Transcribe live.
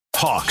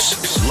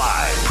Hawks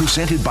Live,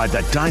 presented by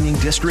the Dining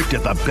District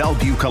at the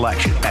Bellevue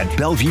Collection at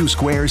Bellevue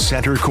Square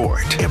Center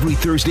Court. Every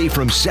Thursday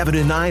from 7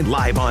 to 9,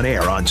 live on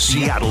air on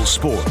Seattle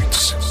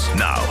Sports.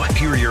 Now,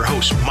 here are your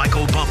hosts,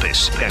 Michael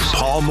Bumpus and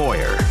Paul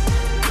Moyer.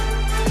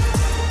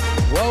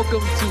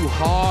 Welcome to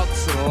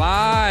Hawks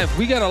Live.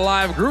 We got a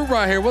live group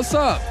right here. What's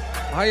up?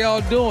 How y'all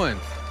doing?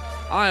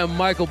 I am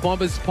Michael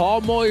Bumpus.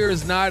 Paul Moyer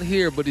is not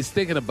here, but he's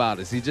thinking about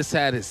us. He just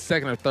had his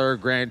second or third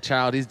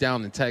grandchild. He's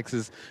down in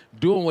Texas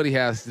doing what he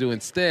has to do.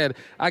 Instead,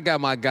 I got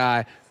my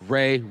guy,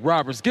 Ray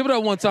Roberts. Give it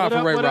up one time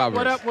for Ray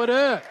Roberts. What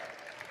up?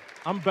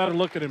 I'm better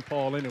looking than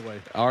Paul anyway.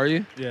 Are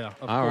you? Yeah,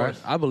 of All course.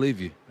 right. I believe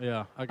you.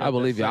 Yeah, I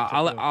believe you.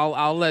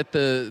 I'll let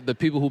the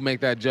people who make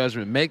that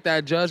judgment,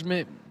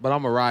 but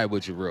I'm going to ride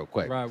with you real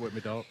quick. Ride with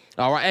me, dog.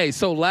 All right. Hey,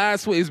 so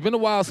last week, it's been a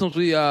while since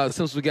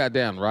we got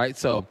down, right?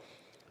 So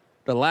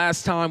the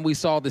last time we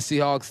saw the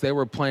Seahawks, they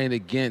were playing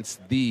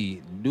against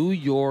the New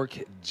York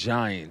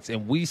Giants,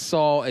 and we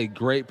saw a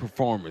great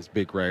performance,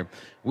 Big Ray.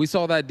 We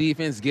saw that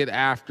defense get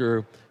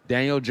after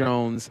Daniel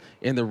Jones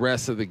in the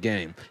rest of the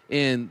game.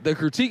 And the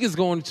critique is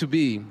going to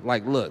be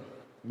like, look,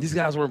 these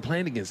guys weren't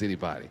playing against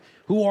anybody.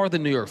 Who are the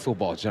New York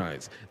Football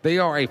Giants? They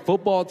are a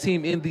football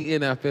team in the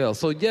NFL.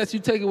 So, yes, you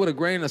take it with a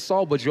grain of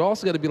salt, but you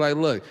also got to be like,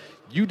 look,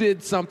 you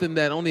did something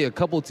that only a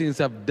couple teams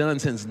have done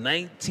since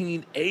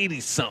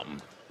 1980-something.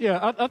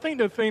 Yeah, I think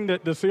the thing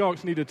that the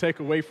Seahawks need to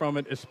take away from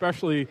it,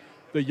 especially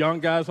the young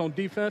guys on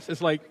defense,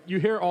 is like you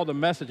hear all the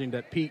messaging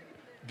that Pete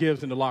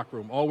gives in the locker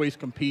room. Always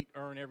compete,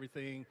 earn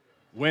everything,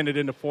 win it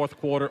in the fourth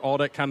quarter, all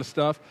that kind of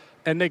stuff.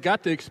 And they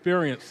got to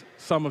experience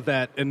some of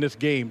that in this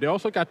game. They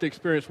also got to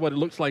experience what it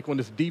looks like when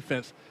this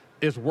defense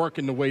is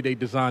working the way they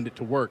designed it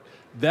to work.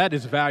 That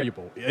is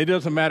valuable. It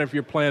doesn't matter if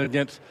you're playing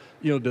against,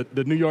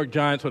 the New York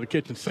Giants or the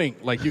kitchen sink.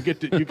 Like you get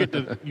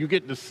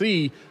to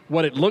see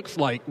what it looks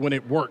like when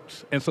it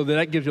works, and so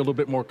that gives you a little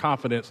bit more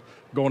confidence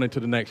going into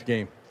the next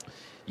game.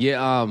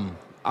 Yeah.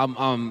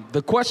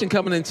 The question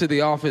coming into the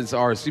offense,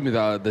 or excuse me,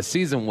 the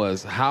season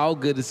was, how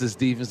good is this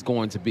defense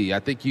going to be? I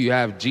think you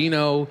have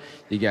Geno,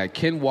 you got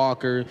Ken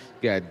Walker,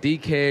 you got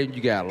DK,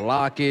 you got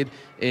Lockett,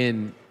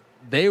 and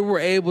they were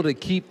able to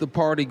keep the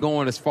party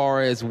going as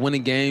far as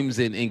winning games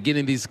and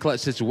getting these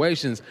clutch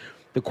situations.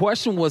 The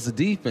question was the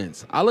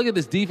defense. I look at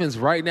this defense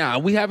right now,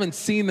 and we haven't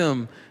seen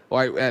them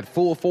at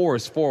full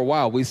force for a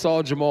while. We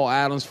saw Jamal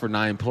Adams for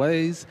 9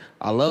 plays.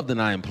 I love the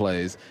 9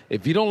 plays.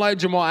 If you don't like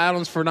Jamal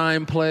Adams for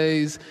 9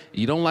 plays,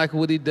 you don't like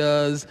what he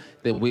does,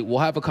 then we'll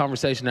have a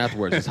conversation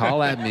afterwards. Just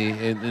holler at me,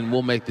 and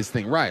we'll make this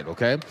thing right,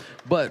 okay?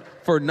 But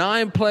for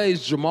 9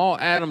 plays, Jamal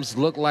Adams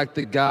looked like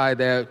the guy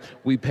that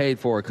we paid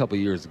for a couple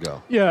years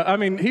ago. Yeah, I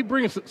mean, he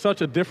brings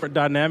such a different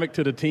dynamic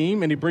to the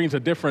team, and he brings a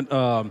different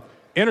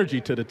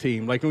energy to the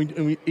team. Like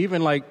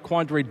even like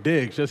Quandre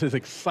Diggs, just his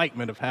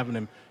excitement of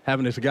having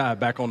this guy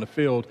back on the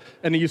field.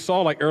 And then you saw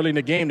like early in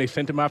the game, they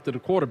sent him after the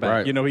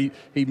quarterback. Right.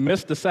 He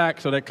missed the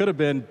sack, so that could have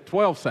been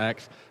 12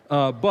 sacks.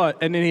 And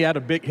then he had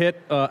a big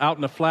hit out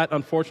in the flat.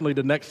 Unfortunately,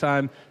 the next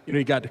time,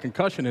 he got the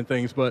concussion and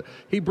things. But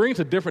he brings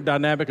a different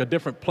dynamic, a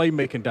different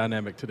playmaking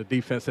dynamic to the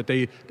defense that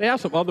they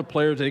have some other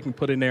players they can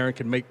put in there and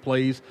can make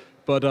plays.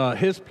 But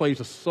his plays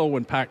are so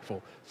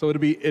impactful. So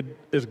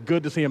it's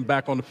good to see him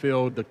back on the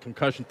field. The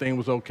concussion thing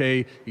was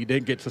okay. He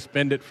did get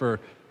suspended for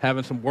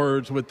having some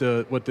words with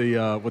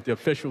the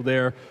official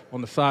there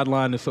on the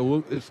sideline, and so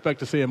we'll expect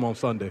to see him on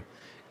Sunday.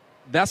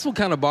 That's what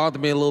kind of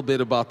bothered me a little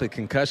bit about the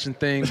concussion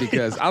thing,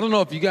 because I don't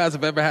know if you guys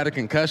have ever had a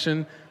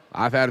concussion.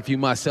 I've had a few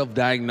myself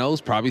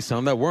diagnosed, probably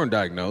some that weren't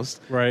diagnosed.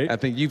 Right. I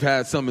think you've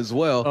had some as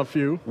well. A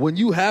few. When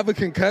you have a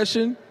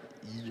concussion,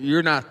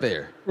 you're not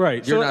there.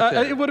 Right. You're not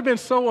there. It would have been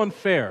so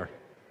unfair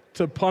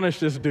to punish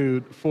this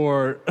dude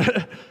for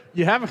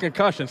you have a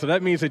concussion, so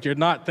that means that you're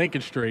not thinking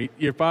straight.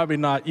 You're probably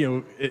not,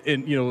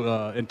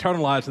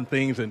 internalizing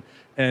things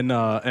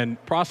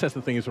and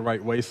processing things the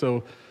right way.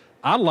 So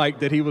I like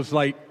that he was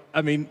like,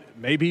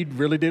 maybe he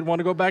really did want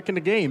to go back in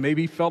the game.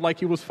 Maybe he felt like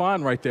he was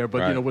fine right there.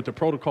 But, right. With the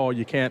protocol,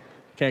 you can't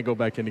go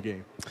back in the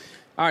game.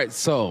 All right,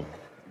 so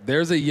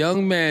there's a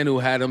young man who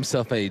had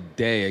himself a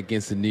day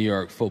against the New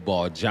York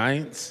Football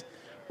Giants.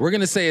 We're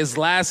going to say his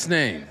last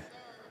name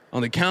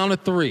on the count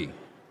of 3.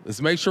 Let's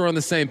make sure we're on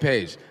the same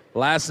page.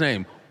 Last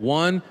name.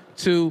 1,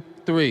 2,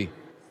 3.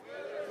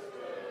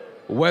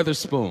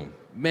 Witherspoon.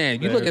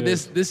 Man, you look at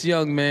this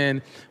young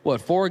man,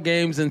 4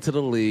 games into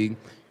the league.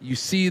 You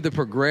see the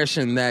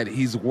progression that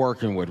he's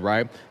working with,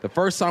 right? The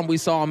first time we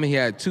saw him, he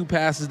had 2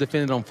 passes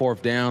defended on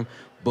 4th down.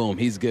 Boom,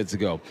 he's good to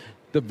go.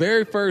 The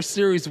very first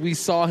series we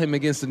saw him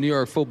against the New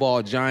York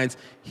Football Giants,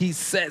 he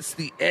sets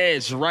the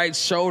edge, right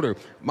shoulder.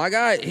 My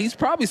guy, he's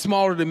probably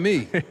smaller than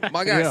me.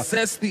 My guy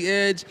sets the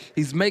edge.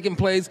 He's making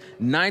plays.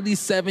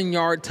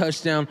 97-yard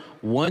touchdown,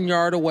 1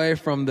 yard away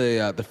from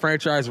the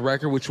franchise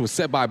record, which was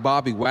set by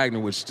Bobby Wagner,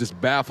 which just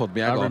baffled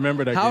me. I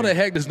remember that How game. The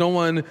heck does no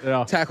one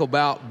tackle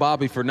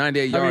Bobby for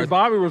 98 yards?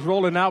 Bobby was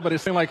rolling out, but it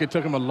seemed like it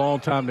took him a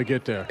long time to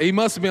get there. He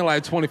must have been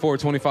like 24,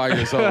 25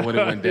 years old when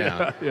it went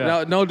down.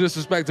 Yeah. No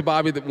disrespect to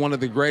Bobby, one of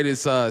the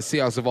greatest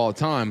Seahawks of all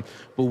time.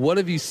 But what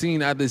have you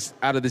seen out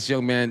of this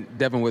young man,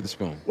 Devon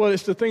Witherspoon? Well,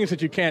 it's the things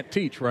that you can't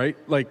teach. teach, right?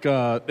 Like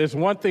there's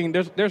one thing.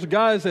 There's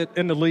guys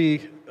in the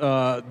league.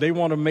 They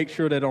want to make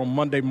sure that on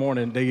Monday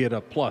morning they get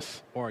a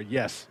plus or a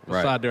yes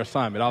beside their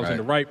assignment. I was in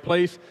the right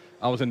place.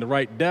 I was in the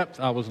right depth.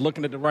 I was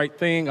looking at the right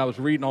thing. I was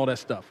reading all that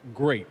stuff.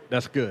 Great.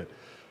 That's good.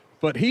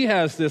 But he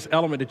has this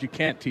element that you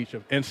can't teach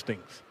of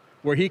instincts,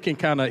 where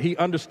he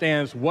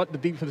understands what the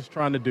defense is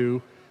trying to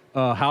do,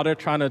 how they're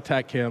trying to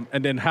attack him,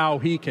 and then how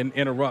he can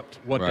interrupt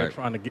what they're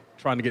trying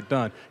to get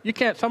done. You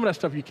can't. Some of that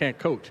stuff you can't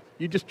coach.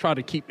 You just try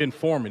to keep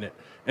informing it.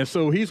 And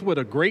so he's with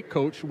a great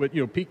coach. With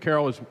Pete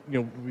Carroll is.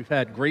 We've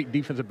had great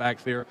defensive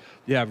backs there.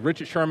 You have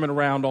Richard Sherman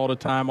around all the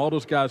time. All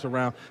those guys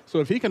around. So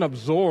if he can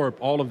absorb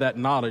all of that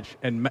knowledge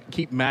and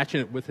keep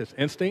matching it with his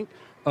instinct,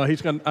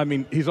 he's going. I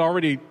mean, he's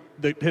already.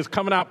 His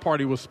coming out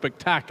party was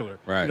spectacular.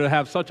 Right. To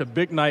have such a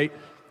big night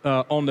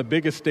on the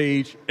biggest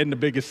stage in the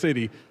biggest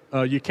city,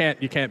 you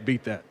can't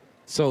beat that.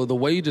 So the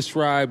way you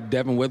describe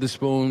Devon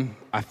Witherspoon,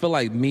 I feel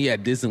like me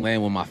at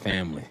Disneyland with my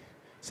family.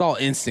 It's all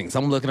instincts.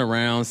 I'm looking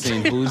around,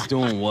 seeing who's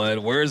doing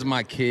what. Where's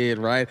my kid,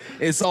 right?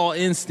 It's all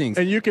instincts.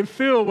 And you can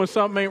feel when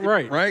something ain't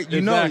right. Right?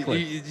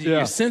 Exactly.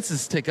 Your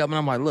senses tick up, and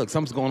I'm like, look,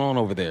 something's going on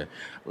over there.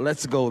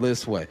 Let's go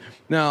this way.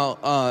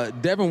 Now,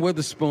 Devon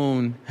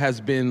Witherspoon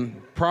has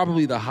been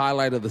probably the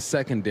highlight of the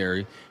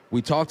secondary.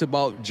 We talked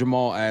about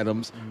Jamal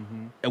Adams,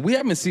 and we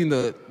haven't seen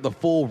the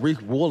full Rick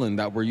Woolen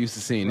that we're used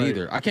to seeing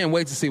either. I can't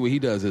wait to see what he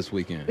does this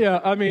weekend. Yeah,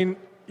 I mean,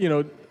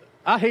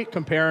 I hate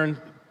comparing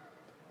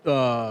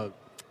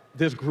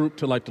this group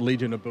to like the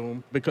Legion of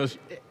Boom, because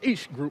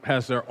each group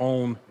has their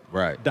own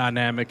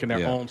dynamic and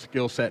their own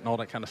skill set and all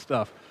that kind of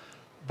stuff.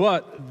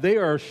 But they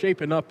are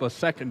shaping up a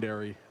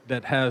secondary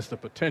that has the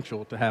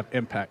potential to have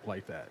impact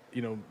like that.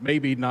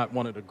 Maybe not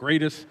one of the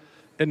greatest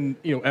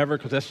ever,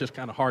 because that's just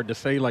kind of hard to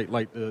say.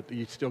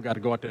 You still got to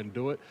go out there and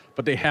do it.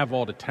 But they have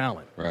all the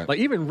talent. Right. Like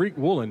even Rick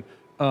Woolen,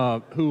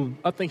 who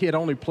I think he had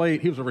only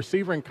played. He was a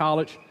receiver in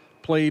college.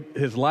 Played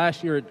his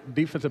last year at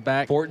defensive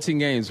back. 14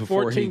 games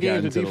before he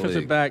got into the league.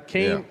 14 games at defensive back.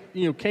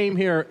 Came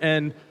here,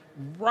 and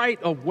right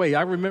away,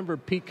 I remember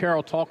Pete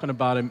Carroll talking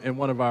about him in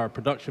one of our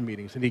production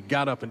meetings, and he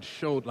got up and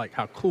showed like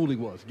how cool he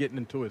was, getting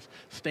into his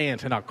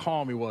stance and how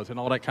calm he was and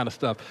all that kind of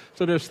stuff.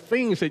 So there's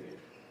things that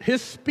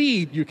his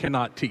speed you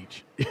cannot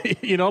teach.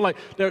 Like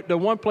the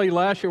one play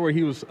last year where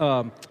he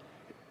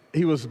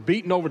was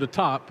beaten over the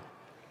top.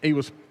 He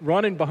was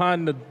running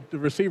behind the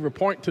receiver,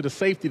 point to the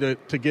safety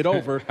to get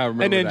over,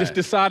 and then just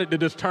decided to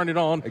just turn it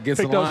on.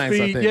 Against the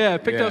Lions, I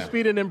think. Picked up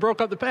speed and then broke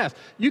up the pass.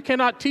 You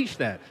cannot teach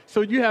that.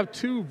 So you have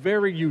two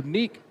very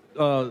unique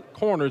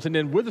corners, and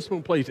then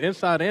Witherspoon plays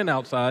inside and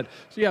outside.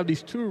 So you have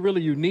these two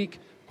really unique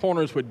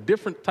corners with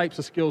different types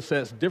of skill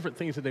sets, different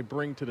things that they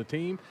bring to the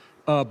team,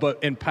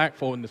 but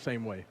impactful in the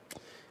same way.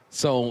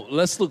 So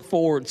let's look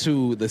forward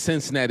to the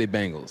Cincinnati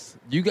Bengals.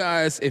 You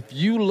guys, if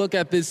you look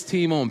at this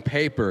team on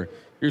paper,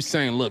 you're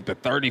saying, look, the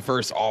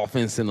 31st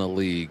offense in the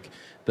league,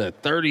 the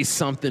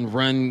 30-something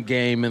run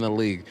game in the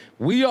league.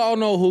 We all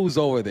know who's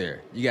over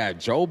there. You got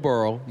Joe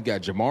Burrow, you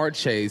got Jamar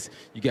Chase,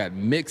 you got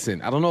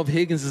Mixon. I don't know if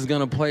Higgins is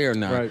going to play or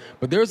not,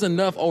 but there's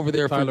enough over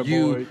there for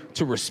you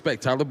to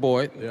respect Tyler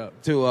Boyd,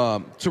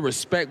 to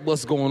respect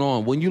what's going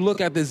on. When you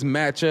look at this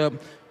matchup,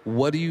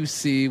 what do you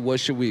see? What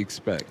should we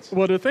expect?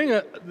 Well, the thing,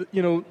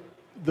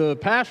 the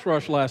pass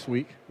rush last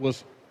week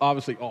was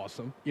obviously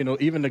awesome.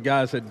 Even the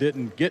guys that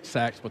didn't get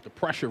sacks, but the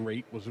pressure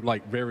rate was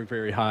like very,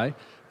 very high.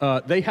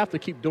 They have to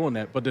keep doing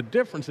that. But the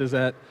difference is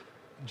that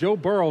Joe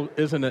Burrow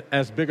isn't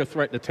as big a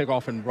threat to take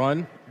off and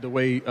run the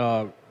way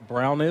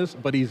Brown is,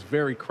 but he's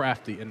very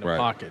crafty in the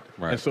pocket.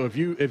 Right. And so if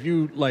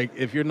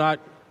you're not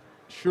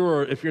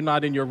sure, if you're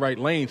not in your right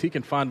lanes, he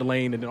can find the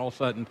lane, and then all of a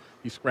sudden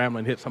he's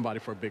scrambling and hit somebody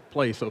for a big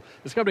play. So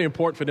it's going to be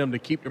important for them to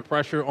keep the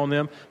pressure on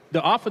them.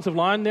 The offensive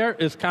line there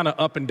is kind of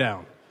up and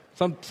down.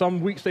 Some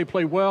weeks they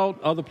play well,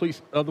 other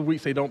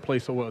weeks they don't play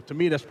so well. To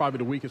me, that's probably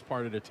the weakest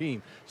part of the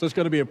team. So it's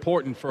going to be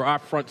important for our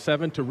front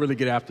seven to really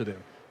get after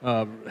them.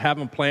 Have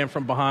them playing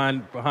from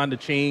behind the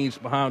chains,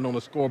 behind on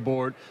the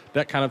scoreboard,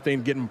 that kind of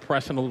thing, getting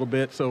pressing a little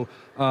bit. So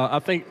I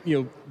think,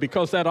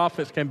 because that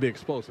offense can be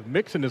explosive.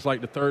 Mixon is like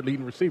the third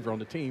leading receiver on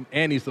the team,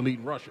 and he's the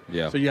leading rusher.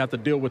 Yeah. So you have to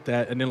deal with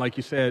that. And then, like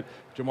you said,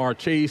 Jamar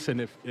Chase,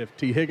 and if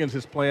T. Higgins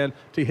is playing,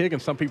 T.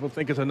 Higgins, some people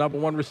think is a number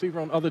one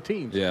receiver on other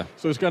teams. Yeah.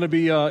 So it's going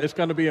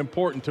to be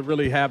important to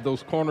really have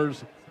those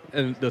corners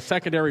and the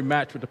secondary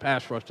match with the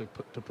pass rush to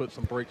put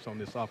some brakes on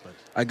this offense.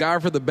 A guy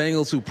for the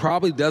Bengals who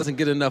probably doesn't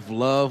get enough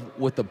love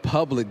with the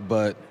public,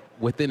 but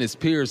within his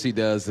peers he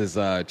does, is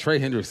Trey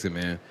Hendrickson,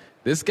 man.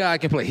 This guy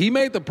can play. He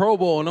made the Pro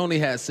Bowl and only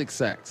had 6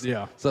 sacks.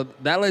 Yeah. So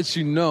that lets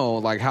you know,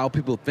 like, how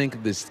people think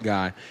of this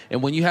guy.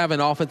 And when you have an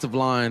offensive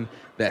line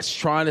that's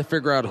trying to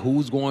figure out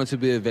who's going to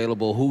be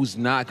available, who's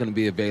not going to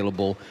be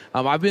available,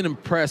 I've been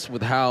impressed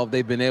with how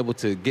they've been able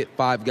to get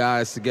 5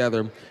 guys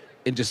together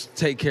and just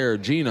take care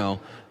of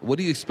Geno. What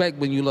do you expect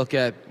when you look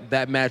at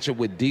that matchup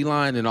with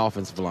D-line and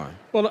offensive line?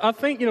 Well, I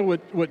think,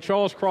 with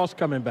Charles Cross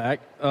coming back,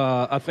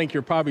 I think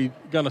you're probably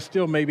going to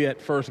still maybe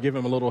at first give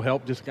him a little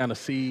help, just kind of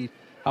see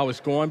how it's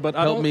going. But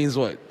help means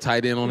what?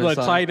 Tight end on the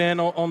side? Tight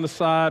end on the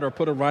side, or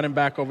put a running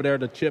back over there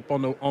to chip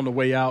on the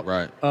way out.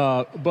 Right.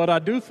 But I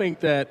do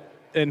think that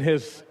in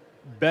his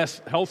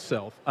best health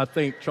self, I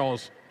think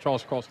Charles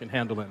Cross can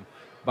handle him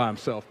by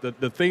himself.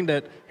 The thing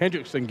that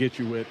Hendrickson gets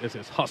you with is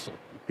his hustle.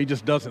 He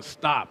just doesn't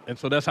stop, and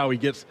so that's how he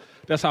gets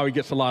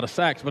a lot of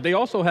sacks. But they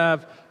also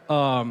have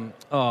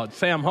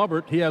Sam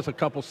Hubbard. He has a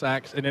couple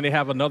sacks, and then they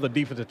have another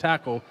defensive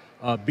tackle,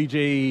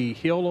 B.J.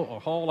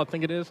 Hall, I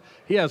think it is.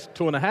 He has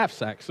 2.5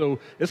 sacks. So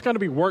it's going to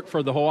be work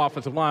for the whole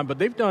offensive line. But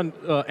they've done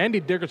Andy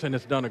Dickerson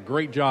has done a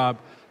great job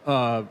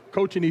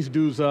coaching these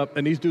dudes up,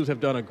 and these dudes have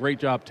done a great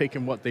job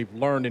taking what they've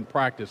learned in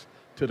practice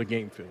to the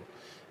game field.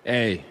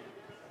 Hey,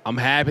 I'm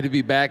happy to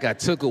be back. I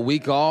took a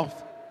week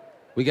off.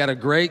 We got a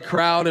great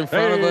crowd in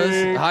front of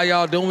us. How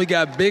y'all doing? We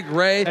got Big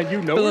Ray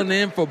filling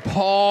in for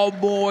Paul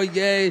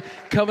Boyer.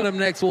 Coming up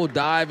next, we'll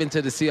dive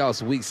into the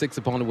Seahawks Week 6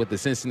 opponent with the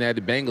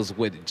Cincinnati Bengals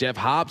with Jeff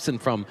Hobson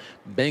from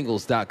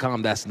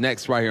Bengals.com. That's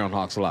next right here on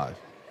Hawks Live.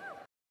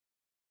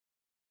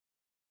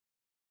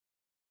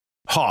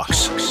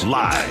 Hawks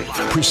Live,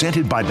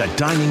 presented by the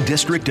Dining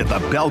District at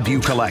the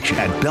Bellevue Collection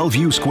at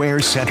Bellevue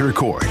Square Center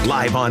Court.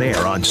 Live on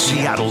air on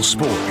Seattle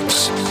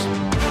Sports.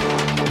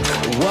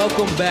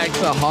 Welcome back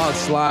to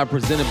Hawks Live,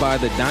 presented by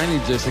the Dining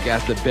District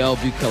at the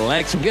Bellevue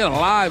Collection. We got a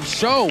live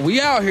show. We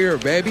out here,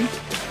 baby.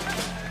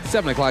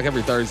 7 o'clock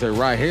every Thursday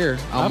right here.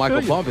 I'm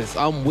Michael Bumpus.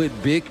 I'm with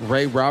Big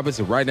Ray Roberts.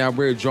 And right now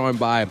we're joined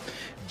by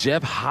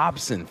Jeff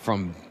Hobson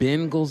from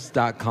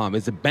Bengals.com.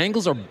 Is it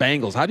Bengals or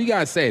Bengals? How do you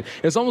guys say it?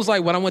 It's almost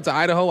like when I went to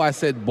Idaho, I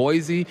said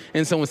Boise,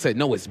 and someone said,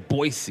 no, it's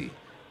Boise.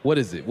 What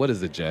is it? What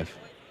is it, Jeff?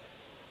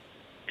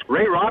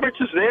 Ray Roberts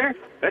is there?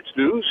 That's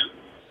news.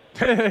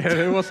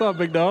 Hey, what's up,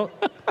 big dog?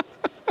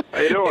 How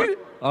you doing?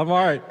 I'm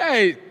all right.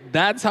 Hey,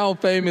 that's how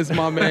famous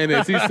my man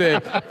is. He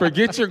said,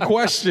 forget your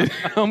question.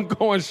 I'm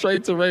going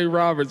straight to Ray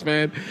Roberts,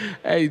 man.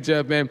 Hey,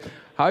 Jeff, man.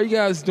 How you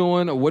guys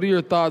doing? What are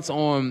your thoughts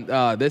on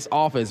this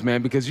offense,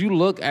 man? Because you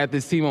look at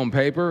this team on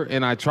paper,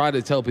 and I try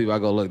to tell people, I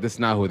go, look, this is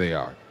not who they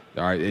are.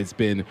 All right, it's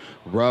been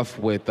rough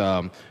with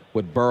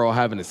Burrow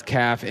having his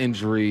calf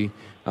injury.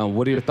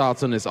 What are your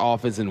thoughts on this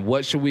offense, and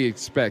what should we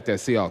expect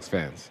as Seahawks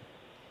fans?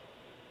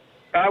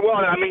 Well,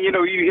 I mean, you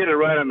hit it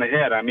right on the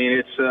head. I mean,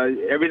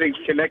 it's everything's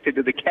connected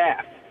to the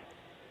calf.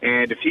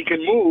 And if he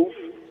can move,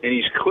 and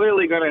he's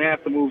clearly going to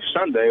have to move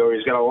Sunday, or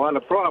he's got a lot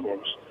of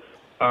problems,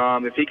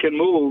 if he can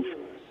move,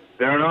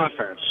 they're an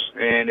offense.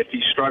 And if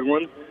he's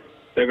struggling,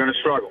 they're going to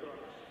struggle.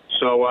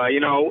 So,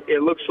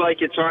 it looks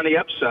like it's on the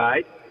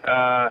upside.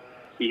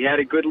 He had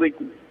a good league.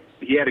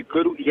 He had a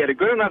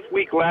good enough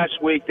week last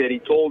week that he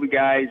told the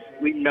guys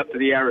leading up to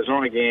the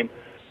Arizona game,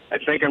 I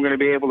think I'm going to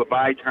be able to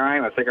buy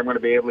time. I think I'm going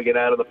to be able to get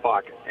out of the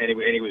pocket. And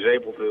he was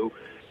able to.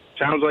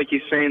 Sounds like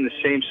he's saying the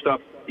same stuff,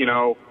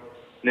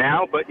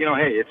 now. But,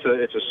 hey, it's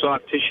a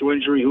soft tissue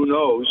injury. Who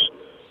knows?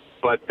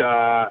 But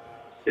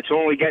it's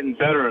only getting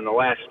better in the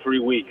last 3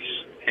 weeks.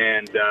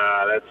 And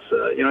that's,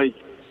 you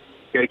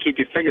got to keep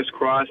your fingers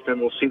crossed,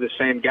 and we'll see the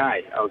same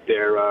guy out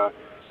there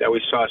that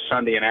we saw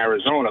Sunday in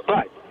Arizona.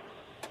 But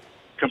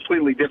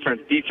completely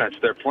different defense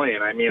they're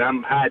playing. I mean,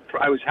 I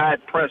was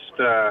hard pressed,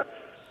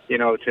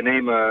 to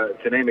name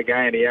a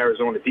guy in the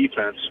Arizona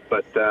defense,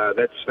 but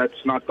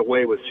that's not the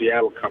way with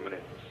Seattle coming in.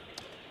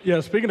 Yeah,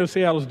 speaking of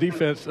Seattle's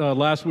defense,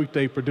 last week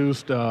they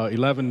produced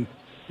 11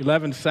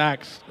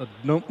 sacks,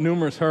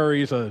 numerous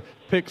hurries, a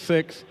pick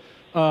six.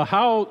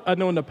 How I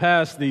know in the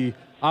past the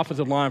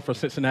offensive line for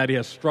Cincinnati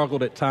has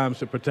struggled at times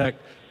to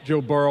protect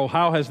Joe Burrow.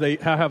 How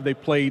have they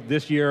played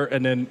this year?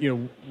 And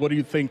then what do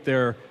you think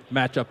their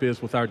matchup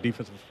is with our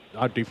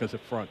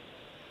defensive front?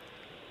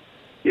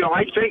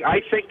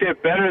 I think they're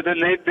better than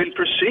they've been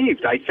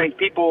perceived. I think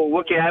people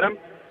look at them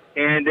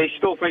and they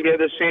still think they're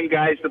the same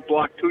guys that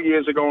blocked 2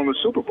 years ago in the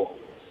Super Bowl,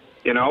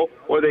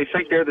 or they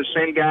think they're the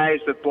same guys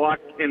that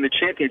blocked in the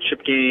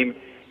championship game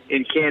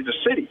in Kansas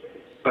City.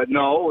 But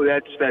no,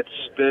 that's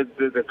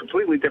the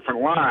completely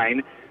different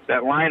line.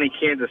 That line in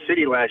Kansas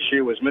City last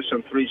year was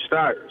missing 3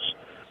 starters.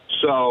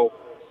 So,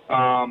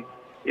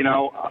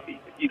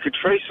 you could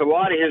trace a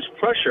lot of his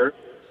pressure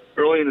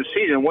early in the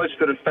season was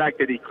to the fact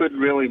that he couldn't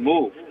really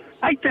move.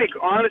 I think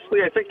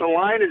the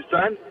line has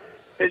done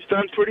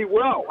pretty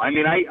well. I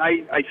mean,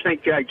 I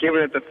think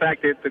given the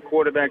fact that the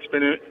quarterback's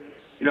been,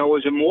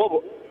 was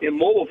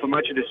immobile for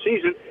much of the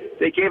season,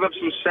 they gave up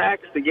some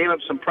sacks, they gave up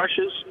some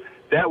pressures.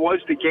 That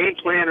was the game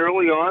plan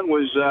early on.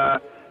 Was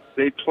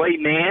they'd play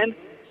man,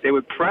 they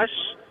would press,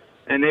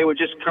 and they would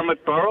just come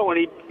at Burrow,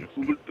 and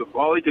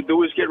all he could do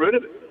was get rid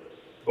of it,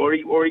 or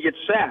he gets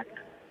sacked.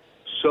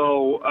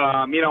 So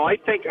I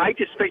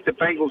just think the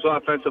Bengals'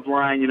 offensive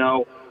line,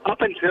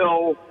 up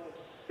until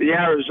the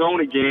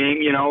Arizona game,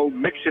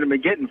 mixing them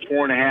and getting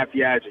 4.5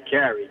 yards a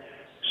carry.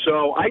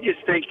 So I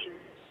just think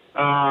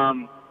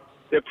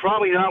they're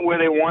probably not where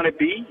they want to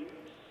be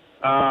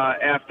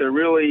after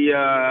really,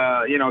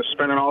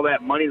 spending all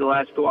that money the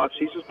last 2 off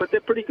seasons. But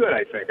they're pretty good,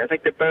 I think. I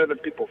think they're better than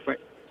people think.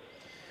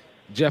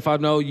 Jeff, I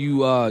know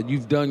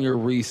you've done your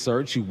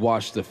research, you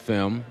watched the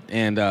film,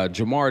 and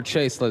Jamar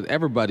Chase let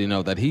everybody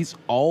know that he's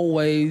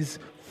always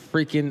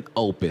freaking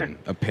open,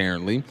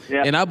 apparently.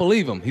 Yep. And I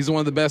believe him. He's one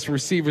of the best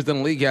receivers in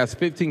the league. He has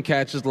 15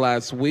 catches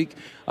last week,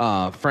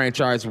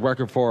 franchise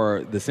record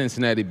for the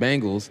Cincinnati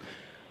Bengals.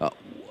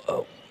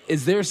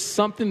 Is there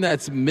something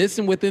that's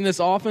missing within this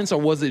offense, or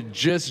was it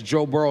just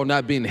Joe Burrow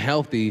not being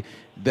healthy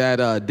that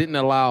didn't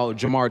allow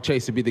Jamar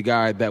Chase to be the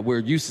guy that we're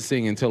used to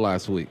seeing until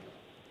last week?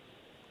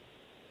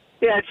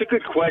 Yeah, it's a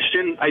good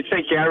question. I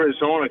think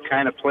Arizona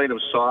kind of played him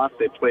soft.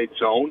 They played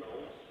zone.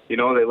 They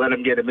let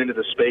him get him into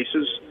the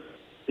spaces,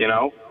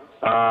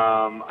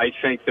 I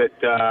think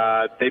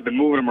that they've been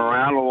moving him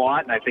around a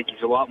lot, and I think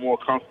he's a lot more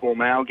comfortable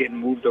now getting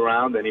moved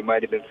around than he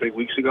might have been 3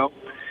 weeks ago.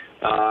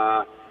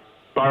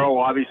 Burrow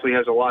obviously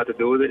has a lot to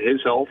do with it,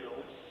 his health,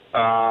 but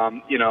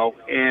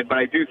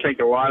I do think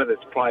a lot of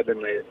it's probably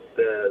been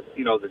the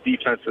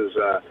defenses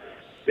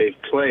they've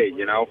played,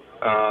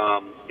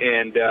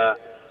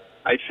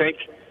 I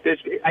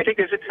think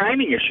there's a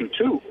timing issue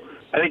too.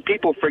 I think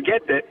people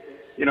forget that.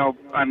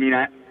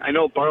 I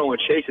know Burrow and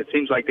Chase, it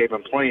seems like they've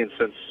been playing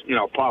since,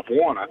 Pop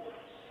Warner.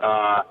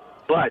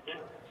 But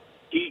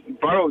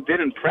Burrow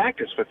didn't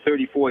practice for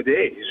 34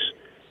 days.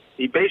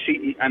 He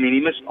basically, he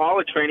missed all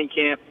the training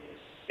camp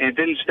and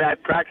didn't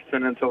start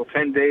practicing until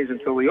 10 days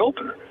until the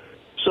opener.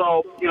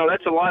 So,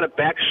 that's a lot of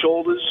back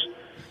shoulders.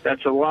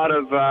 That's a lot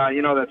of,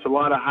 that's a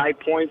lot of high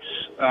points.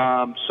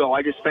 So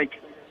I just think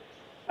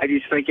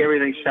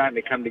everything's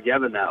starting to come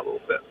together now a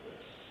little bit.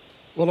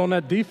 Well, on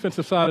that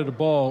defensive side of the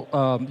ball,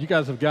 you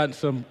guys have gotten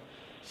some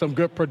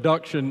good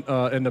production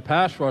in the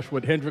pass rush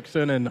with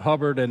Hendrickson and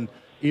Hubbard, and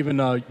even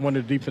one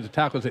of the defensive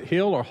tackles at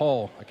Hill or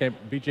Hall.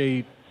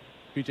 BJ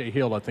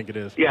Hill, I think it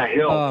is. Yeah,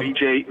 Hill,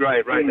 BJ,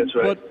 right, that's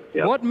right.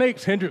 But what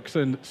makes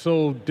Hendrickson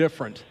so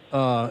different?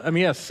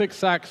 He has 6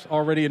 sacks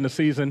already in the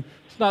season.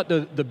 It's not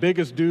the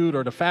biggest dude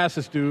or the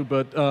fastest dude,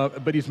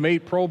 but he's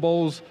made Pro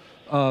Bowls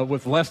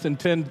with less than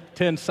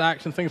 10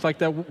 sacks and things like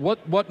that.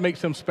 What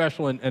makes him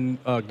special and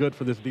good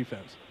for this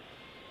defense?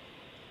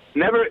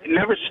 Never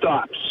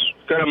stops.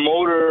 Got a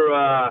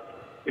motor.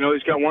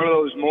 He's got one of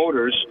those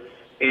motors,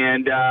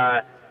 and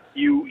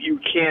you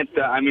can't.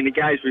 The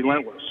guy's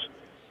relentless,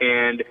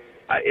 and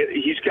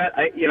he's got.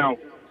 His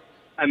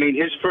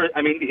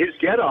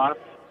get off.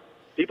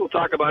 People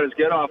talk about his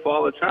get off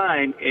all the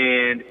time,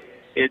 and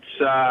it's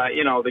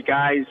the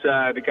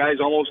guy's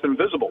almost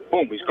invisible.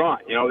 Boom, he's gone.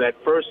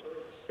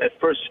 That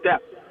first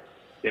step,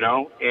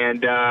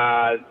 and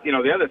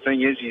the other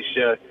thing is he's,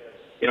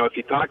 if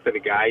you talk to the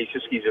guy,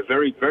 he's a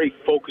very, very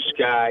focused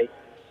guy,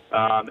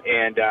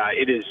 and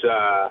it is,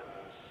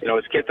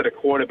 it's get to the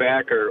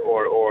quarterback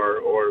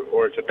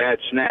or it's a bad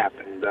snap,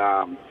 and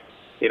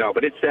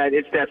but it's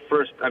that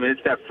first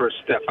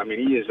step.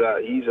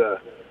 He's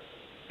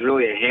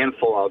really a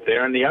handful out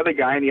there, and the other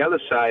guy on the other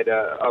side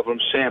of him,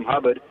 Sam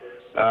Hubbard.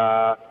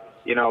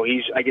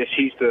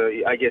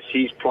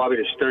 He's probably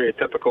the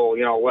stereotypical,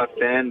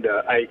 left end.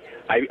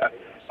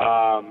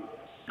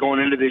 Going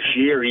into this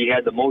year, he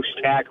had the most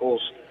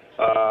tackles,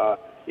 of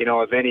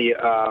any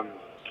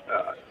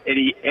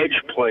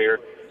edge player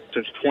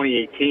since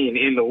 2018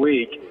 in the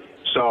league.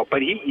 So,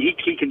 but he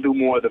can do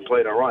more than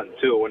play the run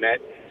too, and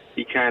that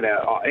he kind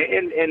of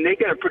and they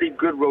got a pretty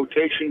good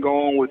rotation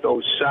going with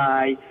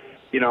Osai,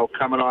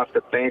 coming off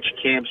the bench.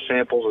 Cam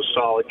Sample's a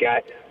solid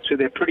guy, so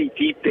they're pretty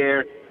deep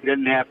there. He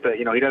doesn't have to,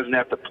 he doesn't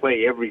have to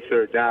play every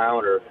third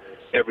down or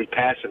every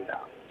passing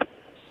down.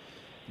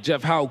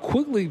 Jeff, how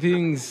quickly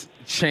things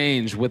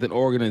change with an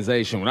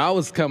organization. When I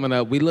was coming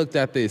up, we looked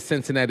at the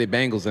Cincinnati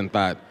Bengals and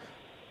thought,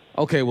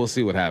 okay, we'll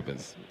see what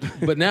happens.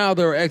 But now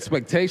there are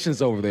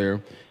expectations over there.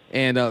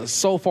 And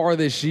so far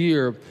this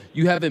year,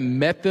 you haven't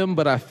met them,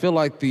 but I feel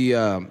like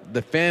the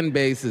fan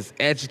base is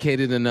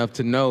educated enough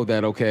to know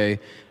that, okay,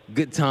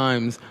 good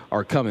times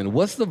are coming.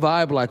 What's the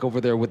vibe like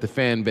over there with the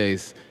fan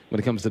base when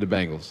it comes to the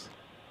Bengals?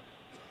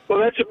 Well,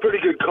 that's a pretty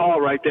good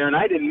call right there, and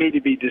I didn't mean to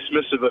be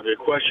dismissive of your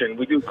question.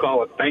 We do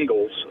call it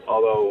Bengals,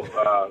 although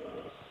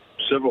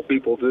several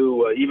people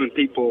do, even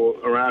people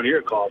around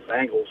here call it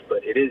Bengals,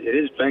 but it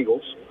is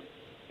Bengals.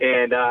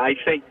 And I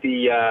think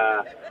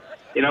when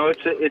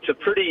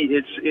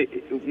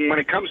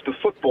it comes to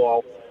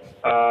football,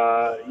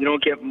 you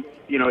don't get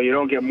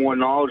more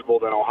knowledgeable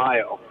than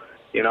Ohio.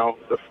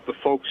 The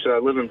folks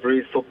live and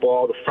breathe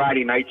football. The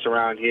Friday nights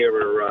around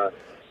here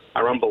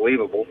are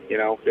unbelievable.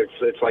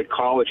 It's like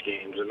college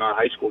games and not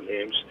high school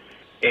games.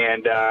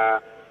 And,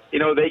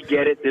 they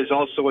get it. There's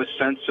also a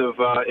sense of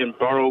in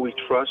Burrow we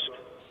trust,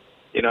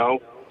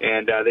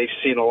 and they've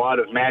seen a lot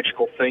of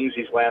magical things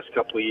these last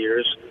couple of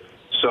years.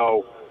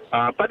 So,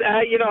 they're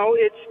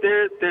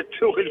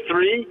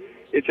 2-3.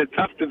 It's a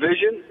tough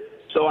division.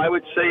 So I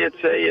would say it's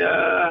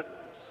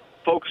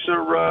folks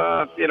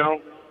are,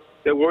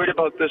 they're worried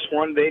about this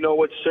one. They know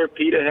what Sir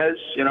Peter has,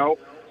 To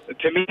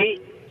me,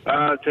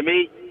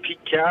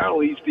 Pete Carroll,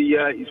 he's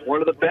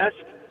one of the best.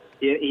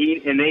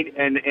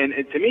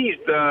 To me,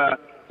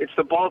 it's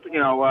the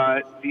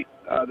Baltimore, the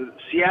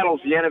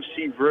Seattle's the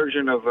NFC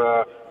version of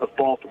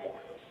Baltimore.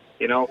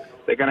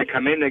 They're going to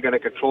come in, they're going to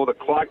control the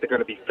clock, they're going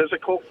to be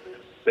physical,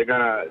 they're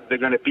going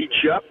to beat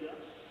you up,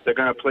 they're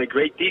going to play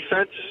great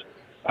defense.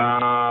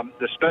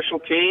 The special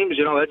teams,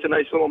 that's a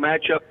nice little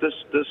matchup this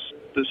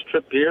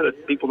trip here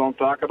that people don't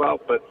talk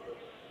about, but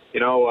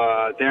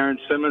Darren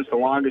Simmons, the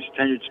longest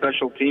tenured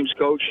special teams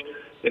coach,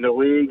 in the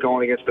league,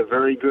 going against a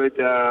very good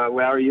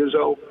Larry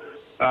Izzo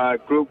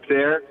group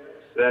there.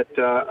 That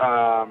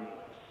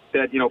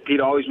Pete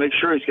always makes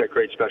sure he's got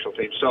great special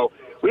teams. So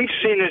we've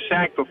seen this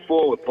act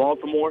before with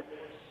Baltimore,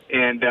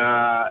 and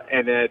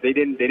they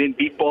didn't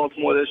beat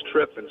Baltimore this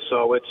trip, and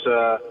so it's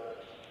a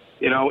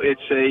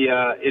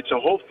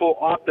hopeful,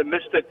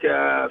 optimistic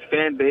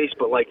fan base,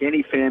 but like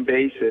any fan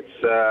base,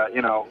 it's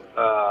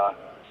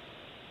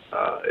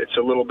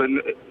a little bit.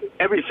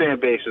 Every fan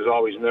base is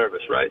always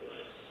nervous, right?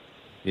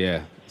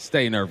 Yeah,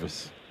 stay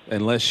nervous.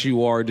 Unless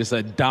you are just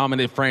a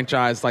dominant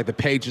franchise like the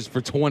Patriots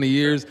for 20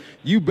 years,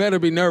 you better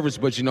be nervous.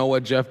 But you know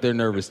what, Jeff? They're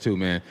nervous too,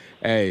 man.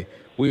 Hey,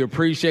 we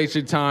appreciate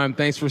your time.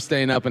 Thanks for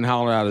staying up and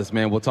hollering at us,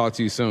 man. We'll talk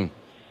to you soon.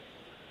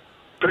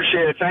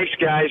 Appreciate it. Thanks,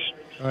 guys.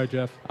 All right,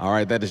 Jeff. All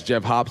right, that is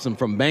Jeff Hobson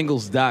from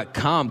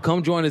Bengals.com.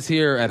 Come join us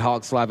here at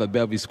Hawks Live at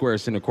Bellevue Square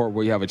Center Court,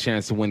 where you have a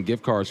chance to win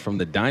gift cards from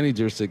the Dining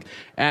District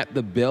at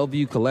the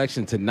Bellevue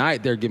Collection.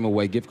 Tonight, they're giving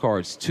away gift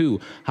cards to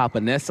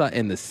Hapanesa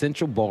and the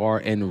Central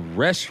Bar and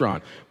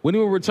Restaurant. When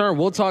we return,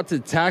 we'll talk to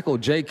tackle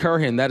Jay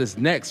Curhan. That is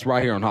next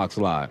right here on Hawks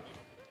Live.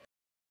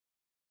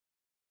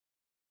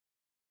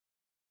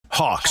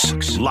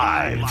 Hawks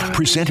Live,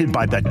 presented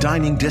by the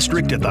Dining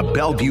District at the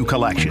Bellevue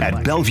Collection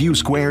at Bellevue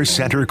Square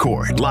Center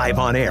Court, live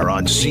on air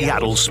on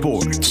Seattle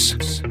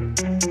Sports.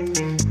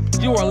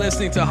 You are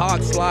listening to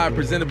Hawks Live,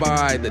 presented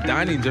by the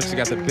Dining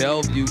District at the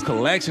Bellevue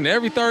Collection.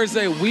 Every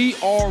Thursday, we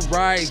are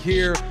right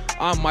here.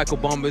 I'm Michael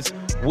Bumbas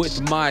with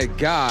my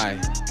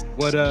guy,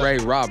 Ray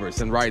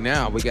Roberts. And right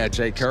now, we got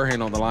Jake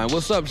Curhan on the line.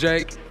 What's up,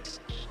 Jake?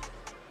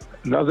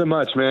 Nothing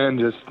much, man.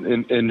 Just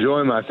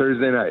enjoying my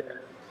Thursday night.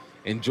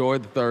 Enjoy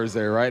the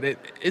Thursday, right?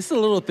 It's the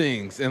little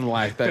things in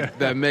life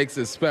that makes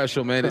it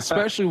special, man,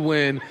 especially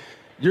when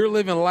you're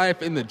living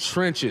life in the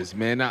trenches,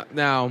 man.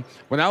 Now,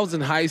 when I was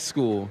in high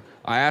school,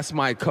 I asked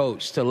my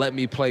coach to let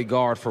me play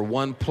guard for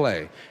one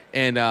play,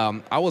 and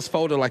I was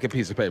folded like a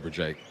piece of paper,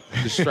 Jake,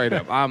 just straight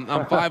up. I'm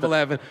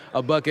 5'11",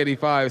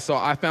 $185, so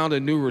I found a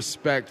new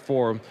respect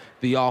for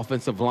the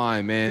offensive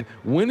line, man.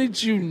 When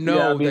did you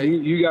know that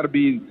you got to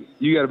be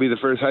the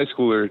first high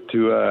schooler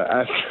to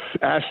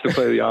ask to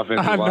play the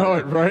offensive line? I know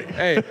it, right?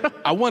 Hey,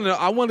 I wanted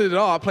it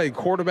all. I played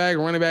quarterback,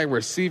 running back,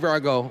 receiver. I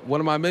go, what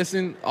am I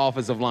missing?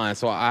 Offensive line.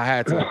 So I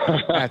had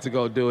to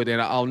go do it,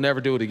 and I'll never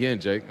do it again,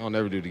 Jake. I'll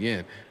never do it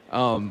again.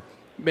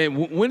 Man,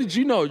 when did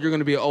you know you're going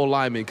to be an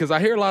O-lineman? Because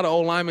I hear a lot of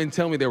O-linemen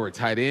tell me they were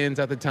tight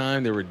ends at the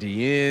time. They were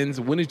D-ends.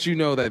 When did you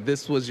know that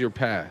this was your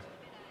path?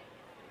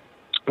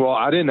 Well,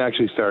 I didn't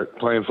actually start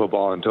playing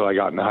football until I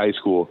got into high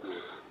school.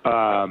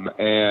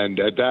 And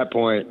at that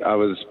point, I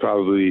was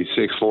probably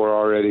 6'4"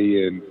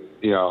 already and,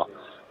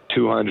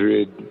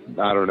 200,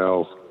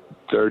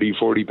 30,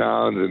 40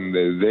 pounds, and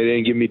they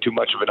didn't give me too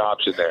much of an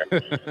option there.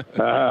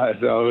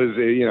 So it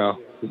was,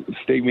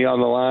 stick me on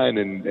the line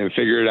and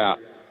figure it out.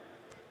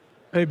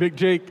 Hey, Big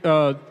Jake,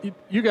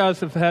 you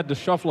guys have had to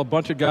shuffle a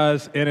bunch of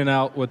guys in and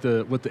out with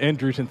the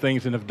injuries and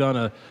things and have done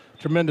a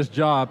tremendous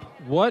job.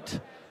 What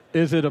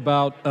is it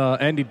about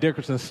Andy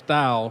Dickerson's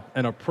style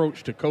and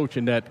approach to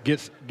coaching that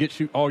gets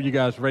all you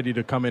guys ready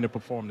to come in and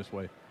perform this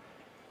way?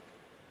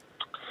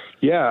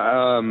 Yeah,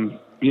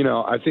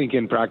 I think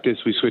in practice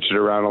we switch it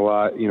around a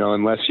lot.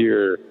 Unless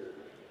you're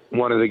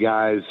one of the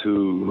guys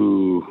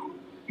who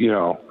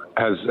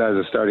has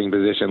a starting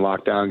position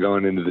locked down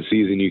going into the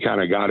season, you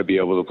kind of got to be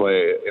able to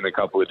play in a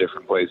couple of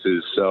different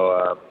places.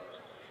 So,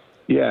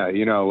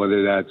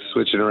 whether that's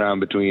switching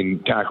around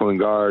between tackle and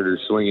guard or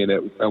swinging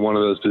at one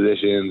of those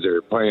positions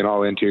or playing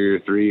all interior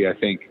three, I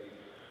think,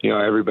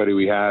 everybody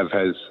we have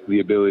has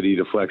the ability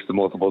to flex to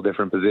multiple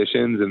different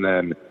positions. And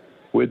then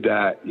with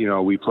that,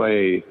 we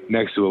play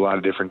next to a lot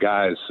of different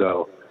guys.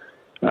 So,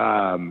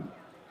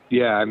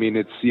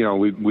 it's,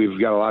 we've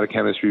got a lot of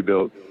chemistry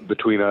built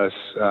between us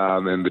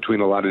and between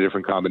a lot of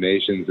different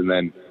combinations. And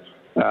then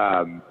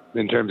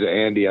in terms of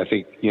Andy, I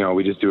think,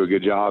 we just do a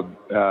good job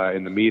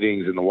in the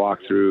meetings and the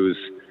walkthroughs,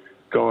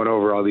 going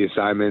over all the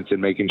assignments and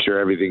making sure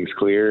everything's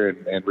clear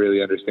and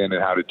really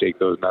understanding how to take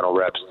those mental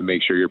reps to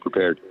make sure you're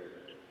prepared.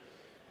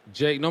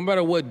 Jake, no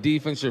matter what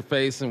defense you're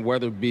facing,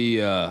 whether it be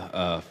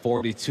a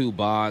 42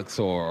 box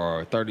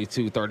or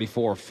 32,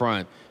 34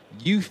 front,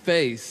 you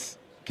face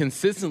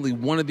consistently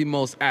one of the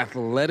most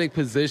athletic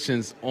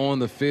positions on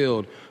the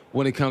field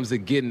when it comes to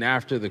getting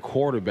after the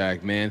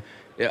quarterback, man.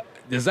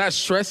 Does that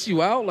stress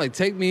you out? Like,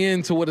 take me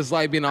into what it's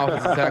like being an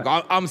offensive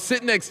tackle. I'm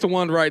sitting next to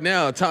one right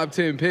now, a top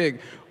 10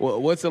 pick.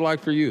 What's it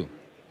like for you?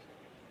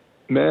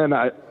 Man,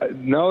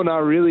 no,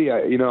 not really.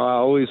 I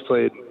always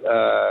played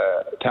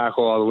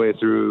tackle all the way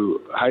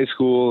through high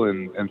school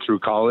and through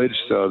college,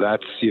 so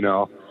that's,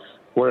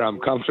 where I'm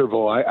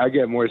comfortable. I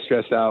get more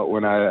stressed out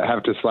when I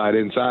have to slide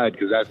inside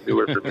because that's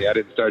newer for me. I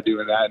didn't start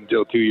doing that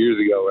until 2 years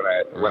ago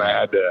when I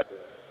had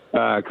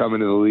to come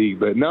into the league.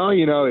 But no,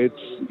 it's,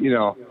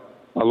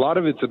 a lot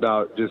of it's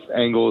about just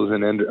angles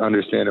and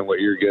understanding what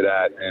you're good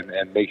at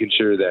and making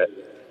sure that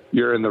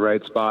you're in the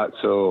right spot,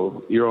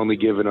 so you're only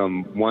giving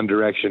them one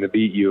direction to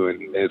beat you,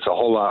 and it's a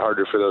whole lot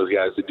harder for those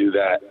guys to do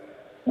that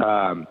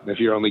if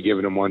you're only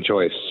giving them one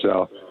choice.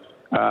 So,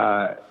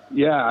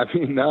 Yeah, I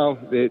mean, no,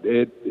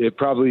 it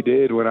probably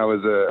did when I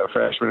was a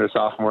freshman or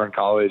sophomore in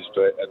college,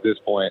 but at this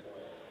point,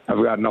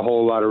 I've gotten a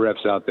whole lot of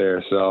reps out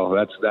there,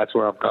 so that's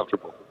where I'm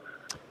comfortable.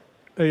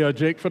 Hey,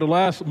 Jake, for the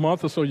last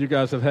month or so, you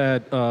guys have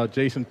had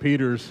Jason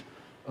Peters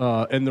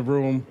in the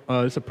room.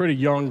 It's a pretty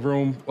young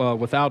room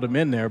without him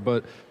in there,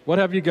 but what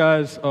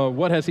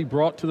has he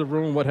brought to the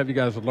room? What have you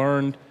guys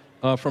learned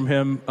from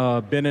him,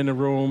 been in the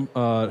room?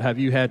 Have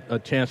you had a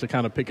chance to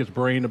kind of pick his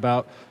brain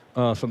about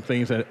some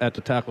things at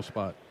the tackle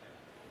spot?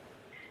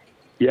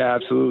 Yeah,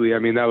 absolutely. I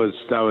mean, that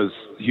was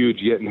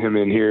huge getting him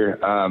in here.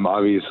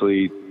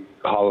 Obviously,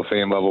 Hall of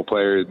Fame level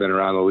player, has been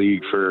around the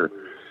league for,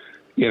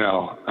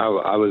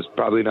 I was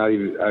probably not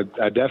even,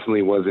 I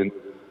definitely wasn't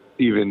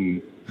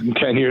even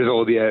 10 years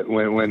old yet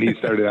when he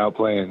started out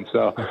playing.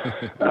 So,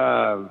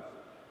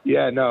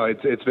 yeah, no,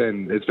 it's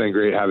been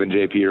great having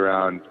JP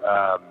around.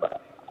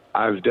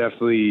 I've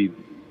definitely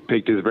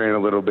picked his brain a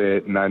little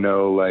bit, and I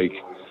know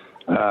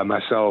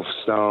myself,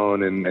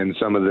 Stone, and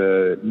some of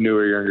the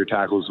newer, younger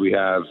tackles we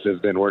have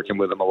been working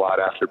with him a lot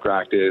after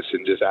practice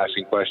and just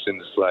asking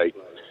questions like,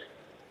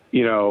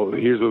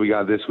 here's what we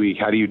got this week.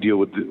 How do you deal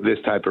with this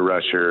type of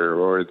rusher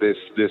or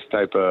this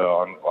type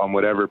of on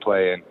whatever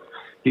play? And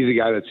he's a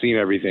guy that's seen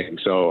everything.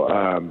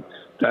 So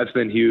that's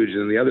been huge.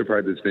 And the other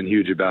part that's been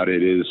huge about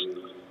it is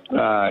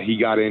he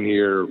got in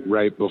here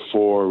right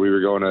before we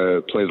were going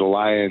to play the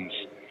Lions.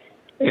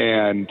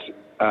 And,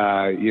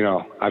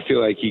 I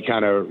feel like he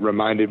kind of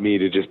reminded me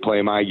to just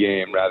play my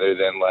game rather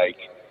than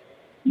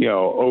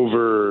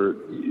over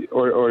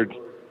or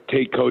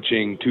take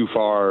coaching too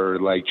far,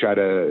 or try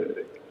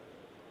to,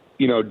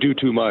 do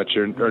too much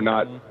or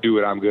not do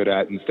what I'm good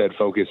at. Instead,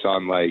 focus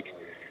on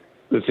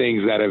the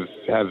things that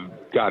have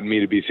gotten me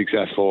to be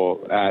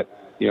successful at,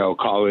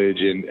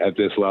 college and at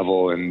this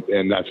level.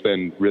 And that's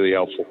been really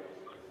helpful.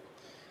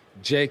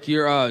 Jake,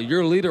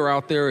 your leader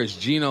out there is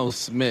Geno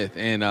Smith,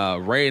 and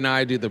Ray and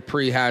I do the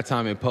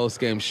pre-halftime and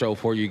post-game show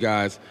for you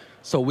guys.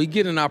 So we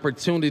get an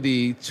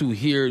opportunity to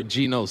hear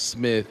Geno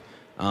Smith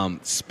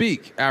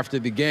speak after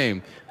the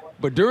game.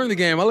 But during the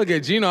game, I look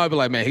at Geno, I'd be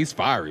like, man, he's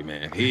fiery,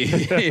 man. He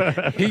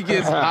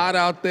gets hot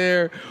out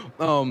there.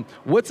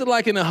 What's it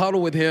like in the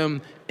huddle with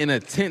him in a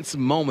tense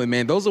moment,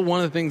 man? Those are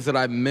one of the things that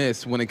I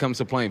miss when it comes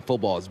to playing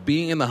football, is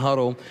being in the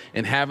huddle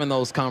and having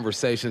those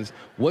conversations.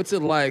 What's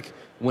it like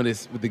when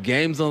the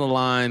game's on the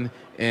line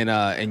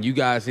and you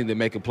guys need to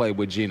make a play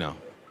with Geno?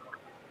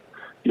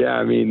 Yeah,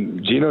 I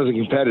mean, Geno's a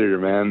competitor,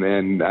 man,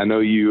 and I know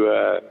you.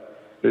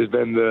 There's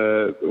been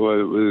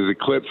the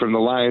clip from the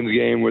Lions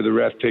game where the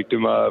ref picked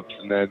him up,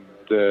 and then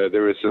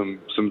there was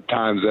some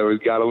times that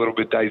got a little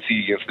bit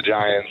dicey against the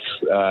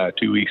Giants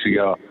 2 weeks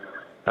ago.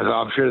 So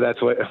I'm sure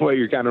that's what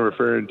you're kind of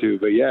referring to.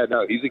 But yeah,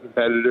 no, he's a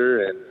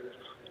competitor, and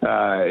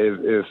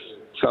if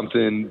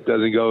something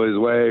doesn't go his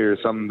way or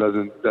something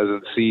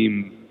doesn't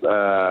seem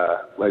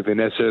like they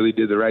necessarily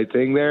did the right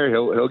thing there,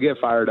 he'll get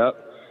fired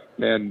up.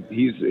 And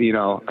he's,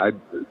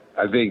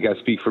 I think I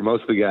speak for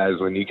most of the guys,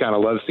 when you kind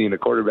of love seeing a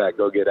quarterback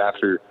go get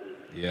after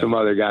some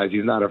other guys.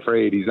 He's not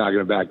afraid. He's not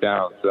going to back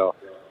down. So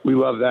we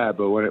love that.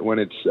 But when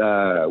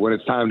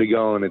it's time to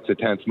go and it's a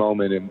tense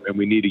moment and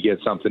we need to get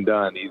something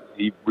done,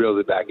 he reels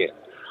it back in.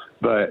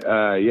 But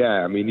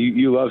yeah, I mean,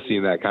 you love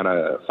seeing that kind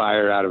of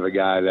fire out of a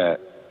guy that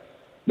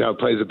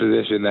plays a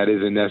position that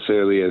isn't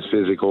necessarily as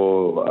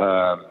physical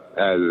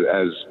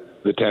as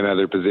the 10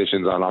 other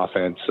positions on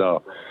offense.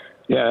 So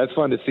yeah, that's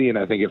fun to see, and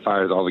I think it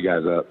fires all the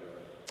guys up.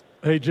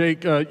 Hey,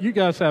 Jake, you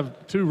guys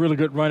have two really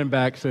good running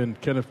backs in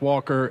Kenneth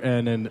Walker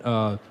and in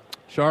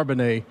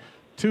Charbonnet.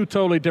 Two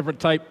totally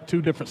different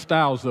two different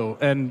styles, though.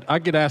 And I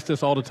get asked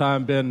this all the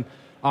time, Ben,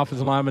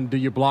 offensive lineman, do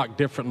you block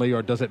differently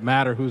or does it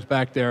matter who's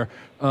back there?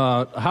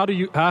 How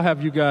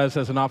have you guys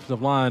as an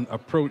offensive line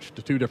approached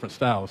the two different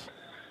styles?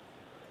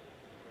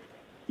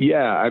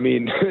 Yeah, I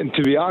mean,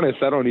 to be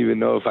honest, I don't even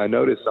know if I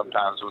notice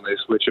sometimes when they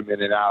switch them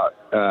in and out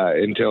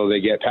until they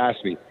get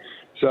past me.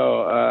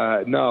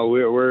 So, no,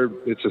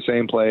 it's the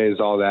same plays,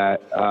 all that.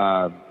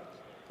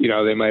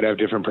 They might have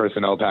different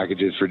personnel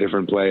packages for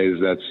different plays.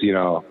 That's,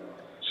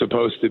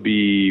 supposed to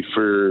be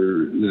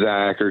for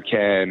Zach or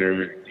Ken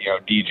or,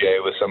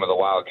 DJ with some of the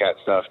Wildcat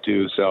stuff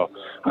too. So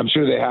I'm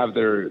sure they have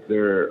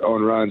their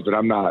own runs, but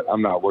I'm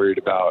not worried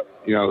about,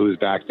 who's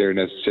back there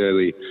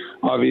necessarily.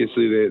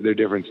 Obviously they're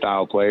different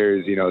style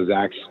players.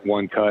 Zach's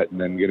one cut and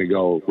then going to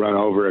go run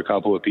over a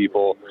couple of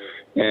people,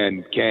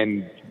 and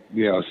Ken,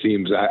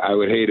 seems I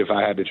would hate if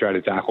I had to try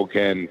to tackle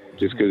Ken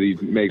just because he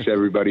makes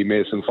everybody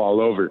miss and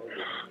fall over.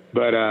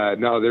 But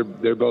no,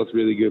 they're both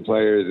really good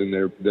players,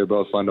 and they're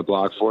both fun to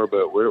block for.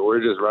 But we're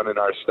just running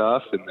our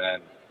stuff, and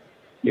then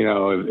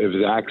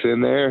if Zach's in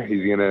there,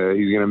 he's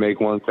gonna make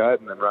one cut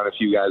and then run a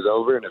few guys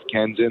over. And if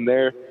Ken's in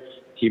there,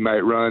 he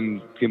might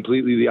run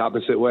completely the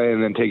opposite way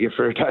and then take it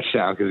for a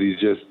touchdown because he's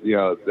just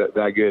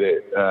that good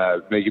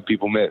at making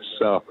people miss.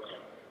 So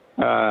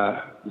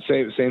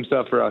same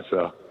stuff for us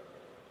though.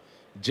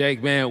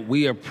 Jake, man,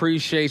 we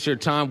appreciate your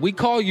time. We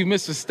call you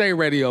Mr. Stay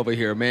Ready over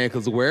here, man,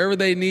 because wherever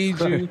they need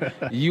you,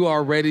 you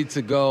are ready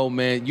to go,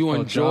 man. You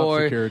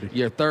enjoy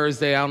your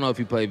Thursday. I don't know if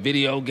you play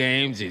video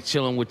games, you're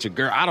chilling with your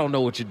girl. I don't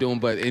know what you're doing,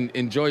 but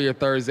enjoy your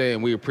Thursday,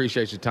 and we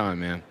appreciate your time,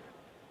 man.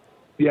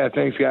 Yeah,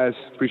 thanks, guys.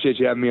 Appreciate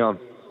you having me on.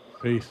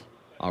 Peace.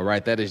 All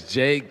right, that is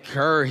Jake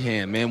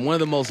Curhan, man, one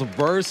of the most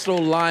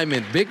versatile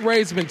linemen. Big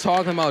Ray's been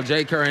talking about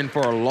Jake Curhan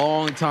for a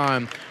long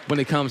time when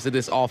it comes to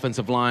this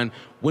offensive line.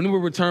 When we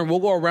return, we'll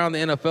go around the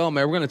NFL,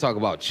 man. We're going to talk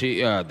about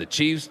the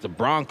Chiefs, the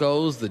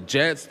Broncos, the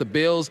Jets, the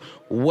Bills,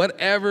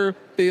 whatever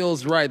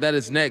feels right. That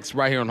is next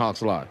right here on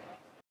Hawks Live.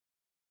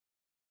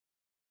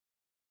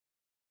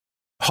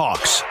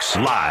 Hawks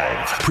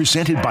Live,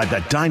 presented by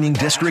the Dining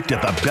District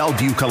at the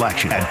Bellevue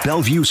Collection at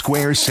Bellevue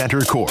Square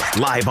Center Court.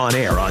 Live on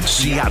air on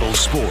Seattle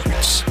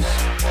Sports.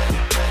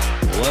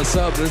 What's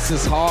up? This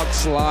is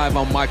Hawks Live.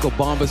 I'm Michael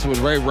Bombas with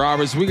Ray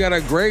Roberts. We got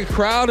a great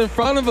crowd in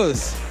front of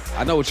us.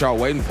 I know what y'all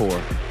waiting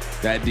for.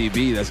 That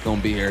DB that's going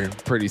to be here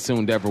pretty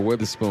soon, Devon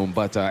Witherspoon.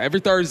 But every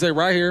Thursday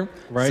right here,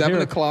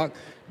 7 o'clock,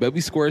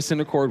 Bellevue Square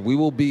Center Court, we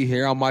will be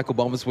here. I'm Michael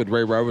Bombas with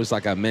Ray Roberts,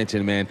 like I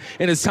mentioned, man.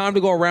 And it's time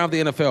to go around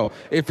the NFL.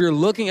 If you're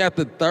looking at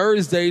the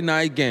Thursday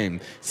night game,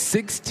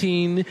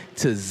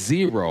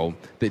 16-0,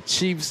 the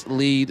Chiefs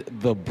lead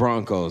the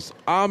Broncos.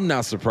 I'm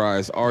not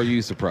surprised. Are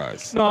you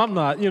surprised? No, I'm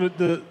not. You know,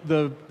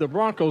 the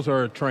Broncos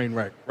are a train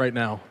wreck right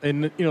now.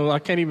 And, you know, I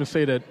can't even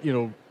say that, you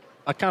know,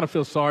 I kind of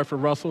feel sorry for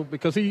Russell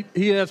because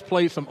he has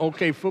played some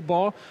okay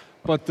football,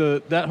 but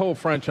that whole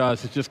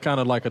franchise is just kind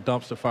of like a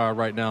dumpster fire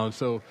right now. And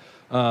so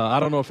I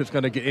don't know if it's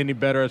going to get any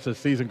better as the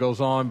season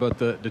goes on, but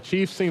the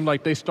Chiefs seem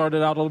like they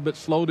started out a little bit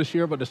slow this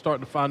year, but they're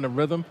starting to find the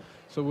rhythm.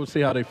 So we'll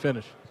see how they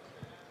finish.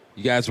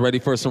 You guys ready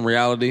for some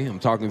reality? I'm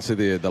talking to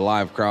the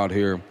live crowd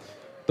here.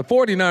 The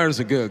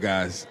 49ers are good,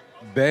 guys.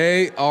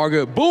 They are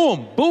good.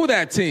 Boom! Boo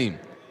that team.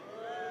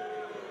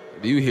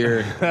 You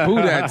hear boo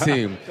that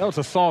team. That was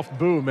a soft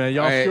boo, man.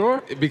 Y'all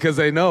sure? Because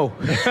they know.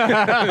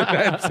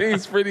 That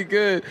team's pretty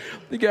good.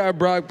 You got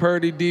Brock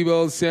Purdy,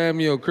 Debo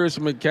Samuel,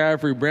 Christian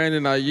McCaffrey,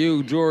 Brandon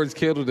Ayuk, George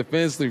Kittle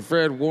defensively,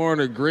 Fred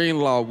Warner,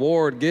 Greenlaw,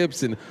 Ward,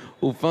 Gibson,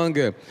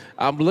 Ufunga.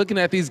 I'm looking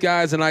at these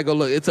guys and I go,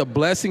 look, it's a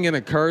blessing and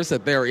a curse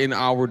that they're in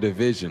our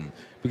division.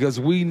 Because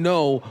we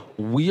know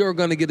we are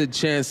going to get a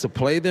chance to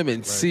play them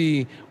and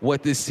see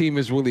what this team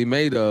is really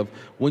made of.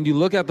 When you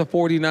look at the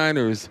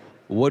 49ers,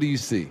 what do you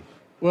see?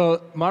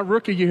 Well, my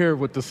rookie year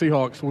with the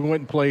Seahawks, we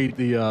went and played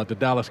the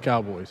Dallas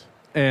Cowboys.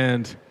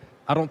 And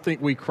I don't think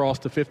we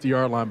crossed the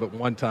 50-yard line but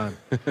one time.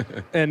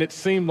 And it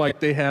seemed like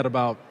they had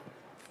about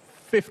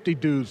 50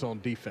 dudes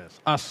on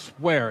defense. I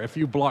swear, if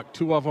you blocked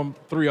 2 of them,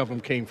 3 of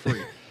them came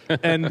free.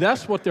 And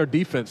that's what their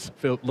defense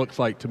looks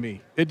like to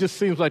me. It just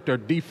seems like their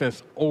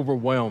defense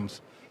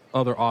overwhelms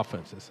other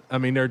offenses. I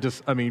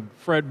mean,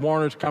 Fred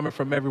Warner's coming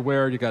from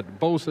everywhere. You got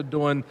Bosa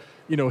doing,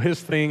 you know,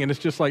 his thing, and it's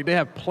just like they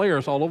have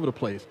players all over the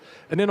place.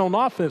 And then on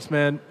offense,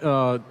 man,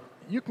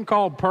 you can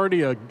call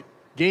Purdy a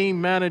game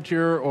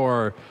manager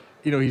or,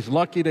 you know, he's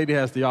lucky that he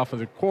has the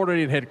offensive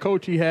coordinator and head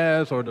coach he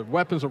has or the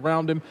weapons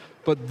around him.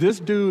 But this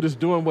dude is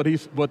doing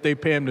what they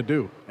pay him to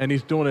do, and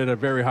he's doing it at a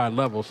very high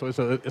level. So it's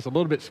a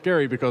little bit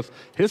scary because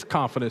his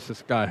confidence is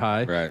sky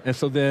high. Right. And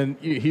so then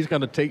he's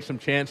going to take some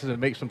chances and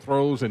make some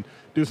throws and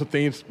do some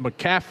things.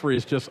 McCaffrey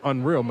is just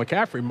unreal.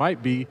 McCaffrey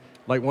might be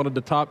like one of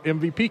the top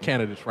MVP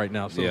candidates right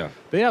now. So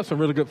they have some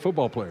really good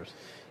football players.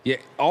 Yeah,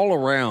 all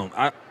around.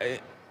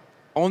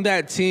 On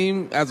that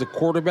team, as a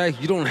quarterback,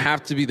 you don't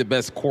have to be the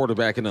best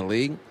quarterback in the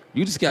league.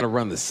 You just got to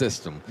run the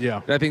system.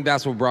 Yeah. And I think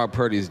that's what Brock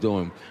Purdy is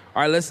doing.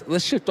 All right,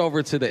 let's shift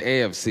over to the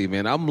AFC,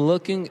 man. I'm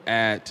looking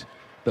at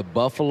the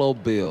Buffalo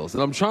Bills,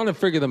 and I'm trying to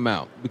figure them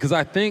out because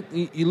I think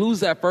you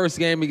lose that first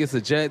game against the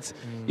Jets.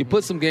 You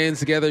put some games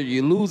together,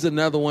 you lose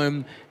another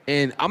one,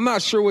 and I'm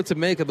not sure what to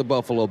make of the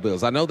Buffalo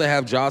Bills. I know they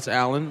have Josh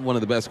Allen, one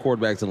of the best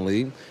quarterbacks in the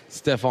league,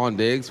 Stephon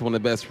Diggs, one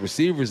of the best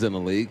receivers in the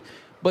league,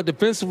 but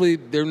defensively,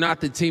 they're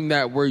not the team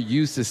that we're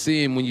used to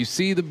seeing. When you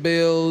see the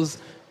Bills,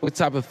 what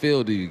type of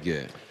feel do you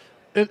get?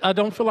 I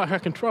don't feel like I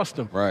can trust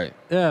him. Right.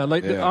 Yeah.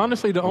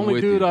 Honestly, the only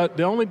dude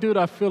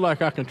I feel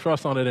like I can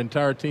trust on that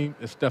entire team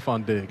is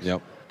Stephon Diggs. Yep.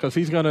 Because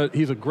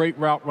he's a great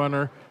route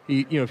runner.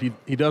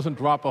 He doesn't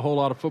drop a whole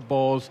lot of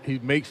footballs. He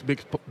makes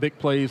big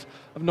plays.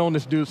 I've known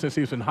this dude since he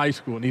was in high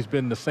school, and he's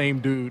been the same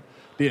dude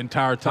the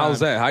entire time.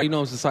 How's that? How do you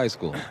know it's his high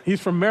school? He's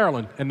from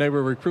Maryland, and they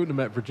were recruiting him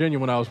at Virginia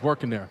when I was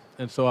working there.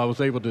 And so I was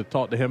able to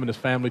talk to him and his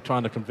family,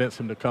 trying to convince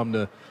him to come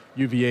to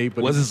UVA.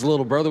 But was his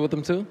little brother with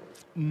him too?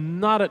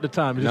 Not at the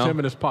time. Just him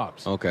and his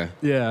pops. Okay.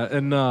 Yeah,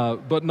 and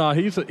but no,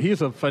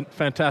 he's a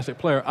fantastic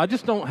player. I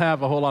just don't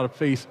have a whole lot of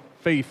faith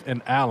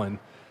in Allen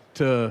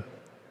to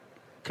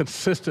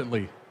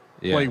consistently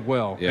play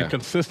well and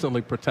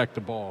consistently protect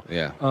the ball.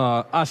 Yeah.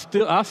 I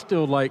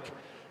still like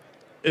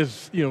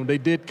they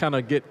did kind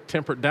of get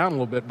tempered down a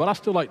little bit, but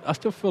I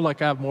still feel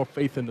like I have more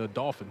faith in the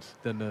Dolphins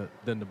than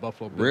the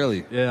Buffalo Bills.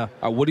 Really? Yeah.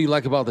 What do you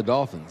like about the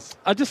Dolphins?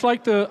 I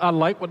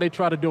like what they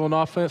try to do on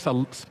offense.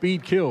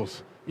 Speed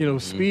kills.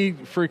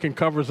 Speed freaking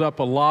covers up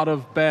a lot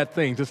of bad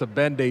things. It's a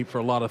Band-Aid for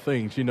a lot of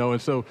things,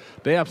 and so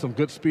they have some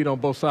good speed on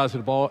both sides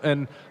of the ball.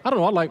 And I don't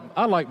know,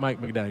 I like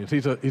Mike McDaniels.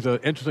 He's an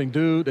interesting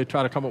dude. They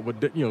try to come up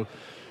with,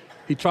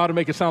 he tried to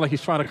make it sound like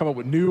he's trying to come up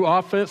with new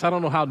offense. I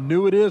don't know how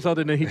new it is,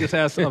 other than he just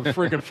has a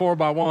freaking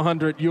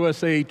 4x100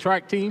 USA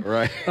track team.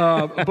 Right.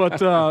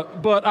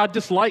 But I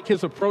just like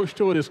his approach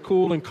to it. It's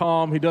cool and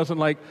calm. He doesn't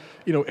like,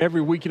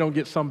 every week you don't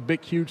get some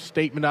big, huge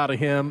statement out of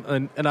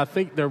him. And I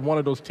think they're one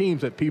of those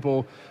teams that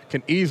people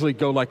can easily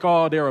go like,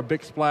 oh, they're a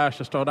big splash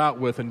to start out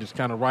with and just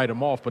kind of write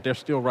them off. But they're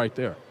still right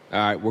there. All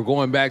right, we're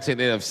going back to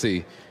the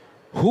NFC.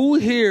 Who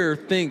here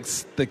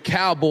thinks the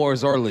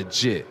Cowboys are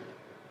legit?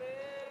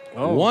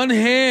 Oh. One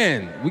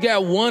hand. We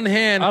got one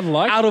hand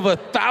out of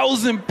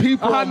 1,000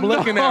 people I'm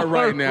looking at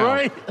right now.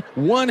 Right?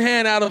 One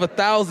hand out of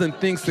 1,000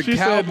 thinks the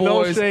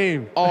Cowboys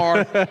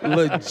are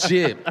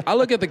legit. I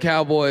look at the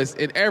Cowboys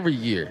in every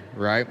year,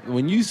 right?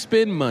 When you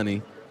spend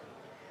money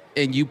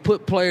and you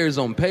put players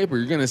on paper,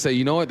 you're going to say,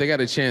 you know what, they got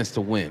a chance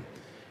to win.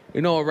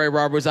 You know what, Ray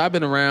Roberts, I've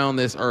been around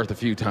this earth a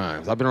few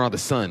times. I've been around the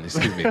sun,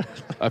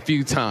 a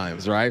few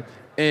times, right?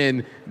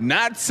 And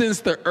not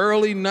since the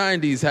early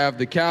 90s have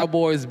the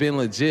Cowboys been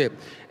legit.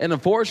 And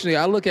unfortunately,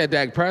 I look at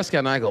Dak Prescott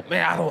and I go,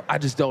 man, I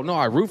just don't know.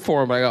 I root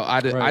for him.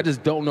 I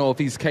just don't know if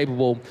he's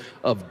capable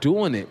of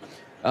doing it.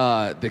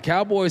 The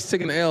Cowboys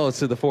took an L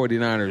to the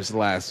 49ers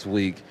last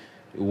week.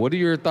 What are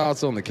your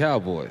thoughts on the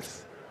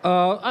Cowboys?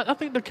 I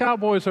think the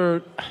Cowboys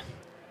are,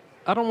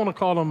 I don't want to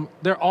call them,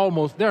 they're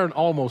an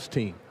almost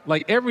team.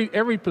 Like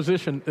every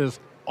position is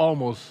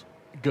almost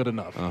good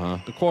enough.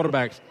 The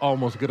quarterback's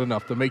almost good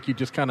enough to make you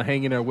just kind of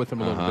hang in there with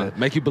them a little bit.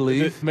 Make you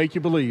believe? Make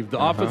you believe. The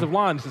offensive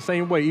line is the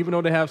same way, even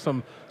though they have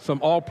some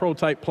all-pro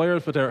type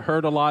players, but they're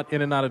hurt a lot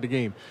in and out of the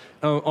game.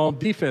 On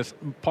defense,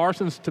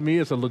 Parsons, to me,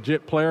 is a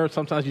legit player.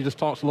 Sometimes he just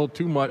talks a little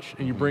too much,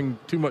 and you bring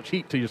too much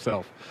heat to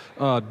yourself.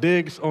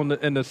 Diggs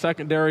in the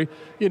secondary,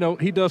 he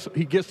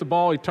gets the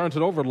ball, he turns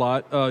it over a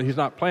lot. He's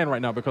not playing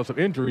right now because of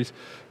injuries,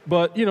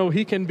 but,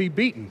 he can be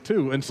beaten,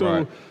 too. And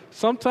so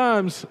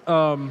sometimes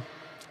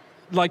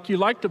you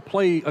like to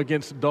play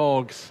against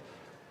dogs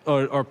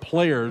or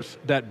players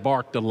that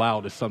bark the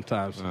loudest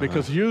sometimes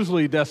because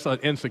usually that's an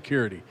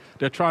insecurity.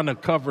 They're trying to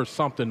cover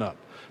something up.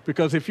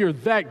 Because if you're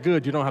that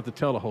good, you don't have to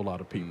tell a whole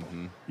lot of people.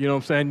 You know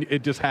what I'm saying?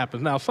 It just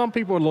happens. Now, some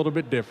people are a little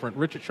bit different.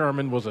 Richard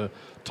Sherman was a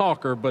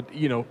talker, but,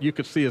 you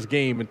could see his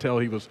game and tell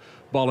he was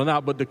balling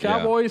out. But the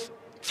Cowboys,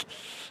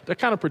 they're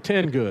kind of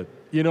pretend good.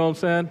 You know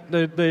what I'm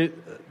saying?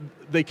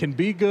 They can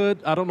be good.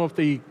 I don't know if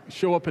they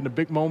show up in the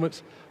big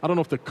moments. I don't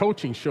know if the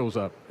coaching shows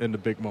up in the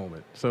big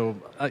moment. So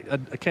I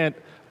can't.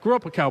 Grew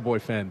up a Cowboy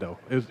fan, though.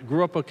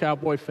 Grew up a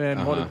Cowboy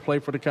fan, wanted to play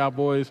for the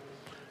Cowboys.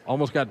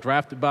 Almost got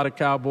drafted by the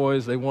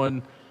Cowboys. They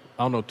won,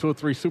 2 or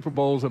 3 Super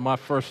Bowls in my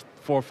first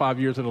 4 or 5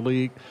 years in the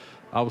league.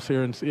 I was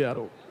here in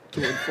Seattle,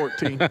 2 and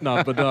 14. But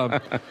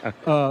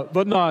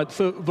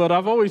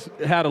I've always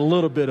had a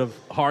little bit of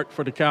heart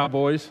for the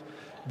Cowboys.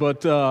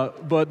 But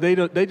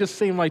they just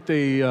seem like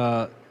they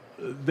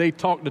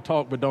talk the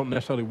talk but don't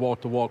necessarily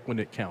walk the walk when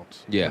it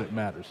counts. Yeah, when it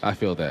matters. I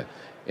feel that.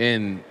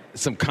 And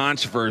some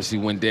controversy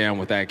went down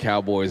with that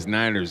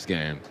Cowboys-Niners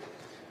game.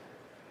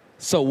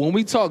 So when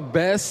we talk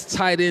best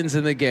tight ends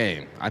in the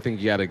game, I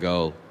think you got to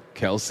go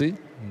Kelsey.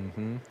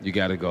 You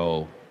got to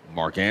go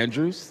Mark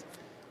Andrews.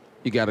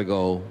 You got to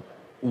go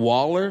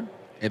Waller.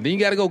 And then you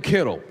got to go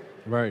Kittle.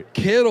 Right.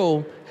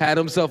 Kittle had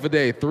himself a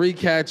day. 3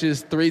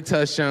 catches, 3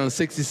 touchdowns,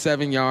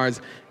 67 yards,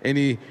 and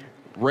he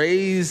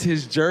raised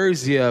his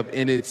jersey up,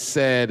 and it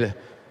said,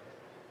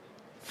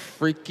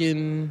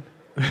 freaking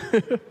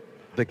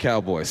the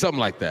Cowboys, something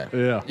like that.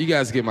 Yeah. You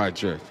guys get my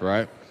drift,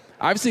 right?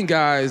 I've seen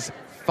guys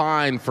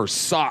fined for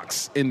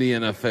socks in the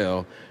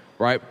NFL,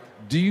 right?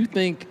 Do you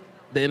think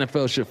the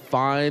NFL should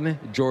fine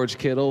George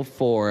Kittle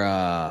for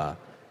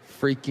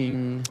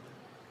freaking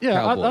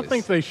Cowboys? I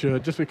think they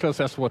should, just because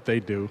that's what they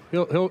do.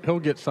 He'll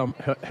get some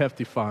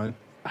hefty fine.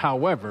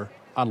 However,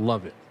 I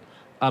love it.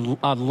 I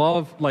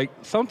love,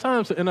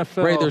 sometimes the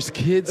NFL... Ray, there's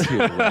kids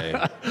here, Ray.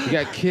 You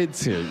got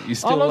kids here. You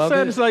still love it? All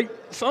I'm saying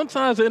is,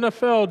 sometimes the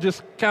NFL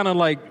just kind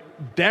of,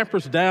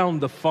 dampers down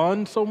the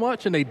fun so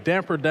much, and they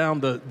damper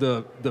down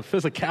the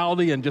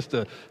physicality and just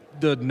the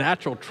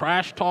natural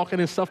trash talking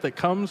and stuff that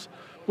comes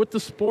with the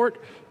sport.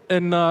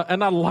 And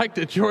I liked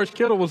that George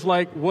Kittle was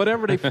like,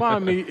 whatever they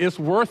find me, it's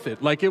worth it.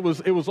 It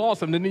was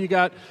awesome. And then you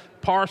got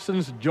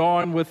Parsons,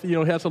 John, with, he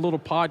has a little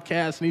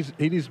podcast,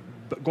 and he's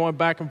going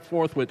back and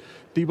forth with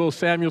Deebo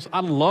Samuels. I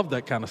love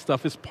that kind of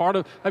stuff. It's part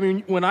of,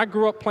 when I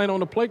grew up playing on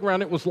the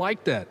playground, it was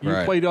like that. You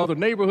play to other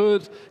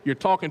neighborhoods, you're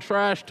talking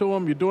trash to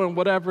them, you're doing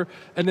whatever,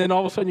 and then all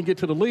of a sudden you get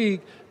to the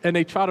league, and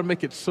they try to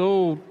make it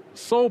so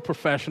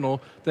professional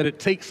that it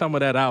takes some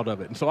of that out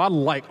of it. And so I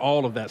like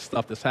all of that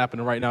stuff that's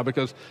happening right now,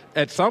 because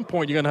at some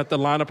point you're going to have to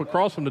line up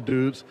across from the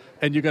dudes,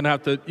 and you're going to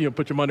have to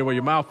put your money where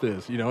your mouth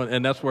is,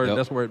 and that's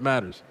where it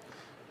matters.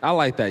 I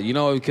like that,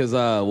 because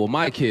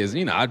my kids,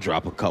 I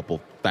drop a couple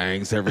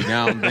things every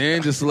now and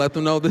then just to let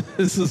them know that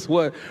this is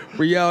what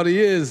reality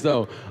is,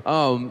 though.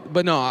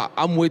 But no,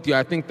 I'm with you.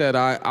 I think that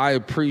I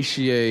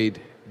appreciate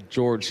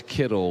George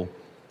Kittle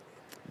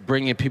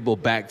bringing people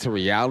back to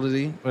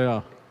reality. Yeah.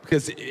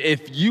 Because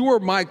if you were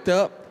mic'd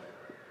up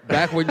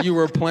back when you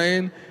were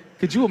playing,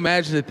 could you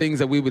imagine the things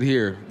that we would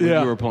hear when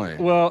you were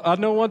playing? Well, I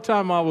know one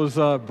time I was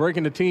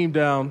breaking the team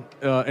down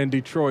in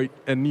Detroit,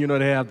 and, you know,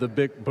 they have the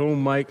big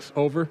boom mics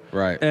over.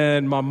 Right.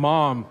 And my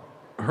mom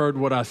heard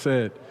what I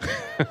said.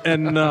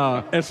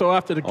 and so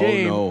after the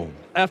game,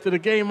 after the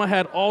game, I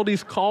had all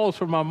these calls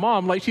from my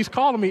mom. Like, she's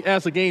calling me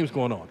as the game's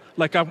going on.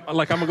 Like I'm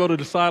going to go to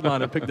the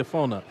sideline and pick the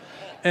phone up.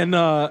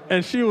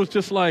 And she was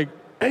just like,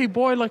 hey,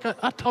 boy, like,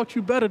 I taught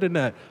you better than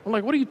that. I'm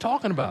like, what are you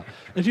talking about?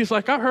 And she's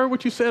like, I heard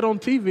what you said on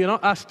TV, and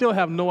I still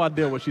have no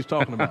idea what she's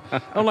talking about.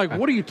 I'm like,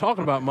 what are you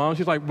talking about, Mom?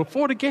 She's like,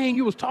 before the game,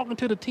 you was talking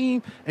to the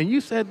team, and you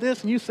said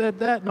this, and you said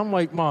that. And I'm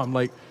like, Mom,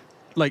 like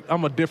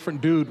I'm a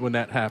different dude when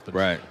that happens.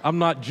 Right. I'm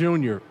not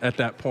Junior at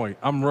that point.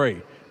 I'm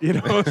Ray. You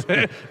know what I'm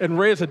saying? And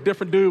Ray is a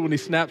different dude when he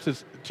snaps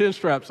his chin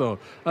straps on.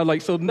 I'm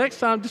like, so next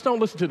time, just don't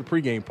listen to the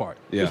pregame part.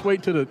 Yeah. Just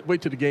wait till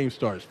the game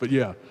starts. But,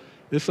 yeah,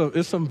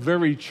 it's some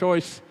very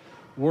choice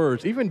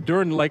words. Even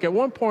during, like, at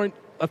one point,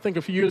 I think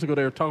a few years ago,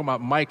 they were talking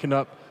about miking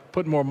up,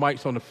 putting more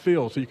mics on the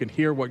field so you can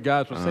hear what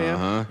guys were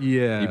saying.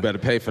 Yeah. You better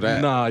pay for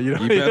that. Nah, you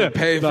better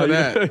pay for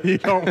that. You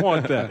don't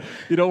want that.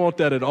 You don't want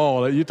that at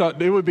all. You thought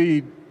there would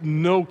be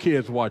no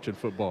kids watching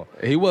football.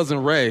 He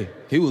wasn't Ray.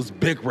 He was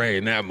Big Ray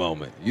in that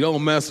moment. You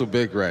don't mess with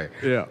Big Ray.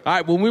 Yeah. All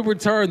right, when we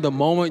return, the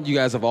moment you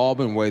guys have all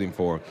been waiting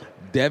for,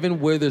 Devon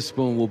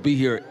Witherspoon will be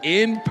here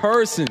in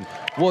person.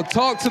 We'll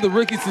talk to the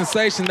rookie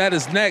sensation. That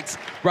is next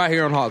right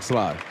here on Hawks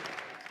Live.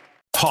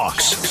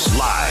 Hawks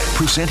Live,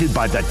 presented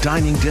by the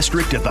Dining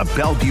District at the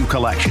Bellevue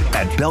Collection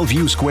at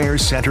Bellevue Square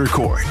Center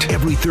Court.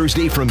 Every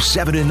Thursday from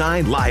 7 to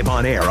 9, live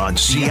on air on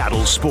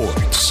Seattle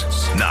Sports.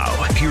 Now,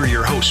 here are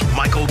your hosts,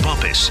 Michael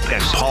Bumpus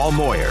and Paul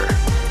Moyer.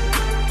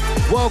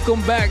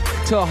 Welcome back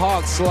to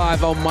Hawks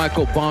Live. I'm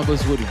Michael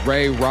Bumpus with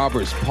Ray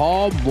Roberts.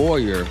 Paul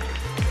Moyer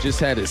just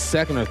had his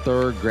second or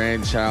third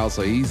grandchild,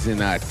 so he's in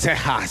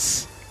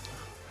Tejas,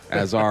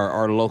 as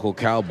our local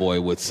cowboy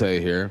would say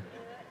here.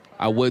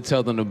 I would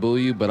tell them to boo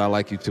you, but I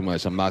like you too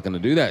much. I'm not going to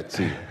do that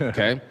to you,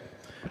 okay?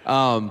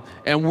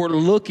 And we're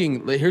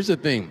looking – here's the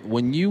thing.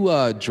 When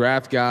you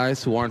draft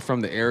guys who aren't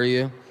from the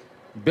area,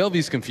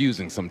 Bellevue's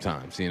confusing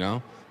sometimes, you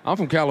know? I'm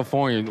from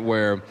California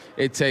where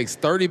it takes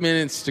 30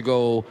 minutes to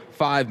go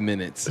 5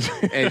 minutes,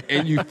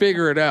 and you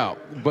figure it out.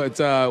 But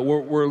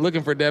we're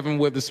looking for Devon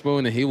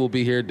Witherspoon, and he will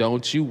be here.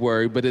 Don't you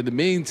worry. But in the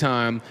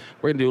meantime,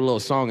 we're going to do a little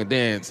song and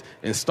dance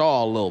and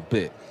stall a little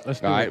bit.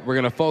 Let's do all right? it. We're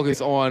going to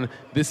focus on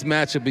this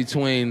matchup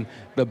between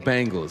the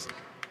Bengals.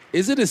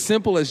 Is it as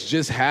simple as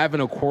just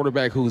having a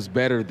quarterback who's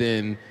better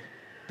than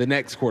the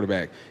next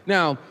quarterback?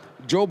 Now,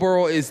 Joe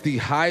Burrow is the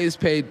highest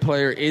paid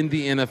player in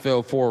the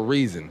NFL for a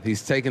reason.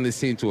 He's taken this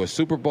team to a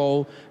Super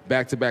Bowl,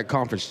 back-to-back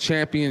conference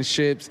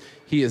championships.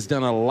 He has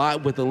done a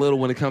lot with a little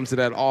when it comes to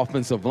that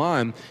offensive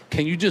line.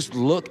 Can you just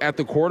look at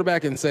the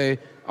quarterback and say,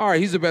 all right,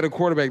 he's a better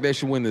quarterback, they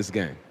should win this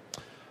game?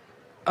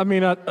 I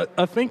mean,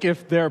 I think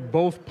if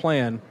both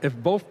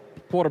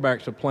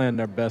quarterbacks are playing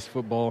their best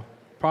football,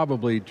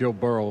 probably Joe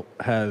Burrow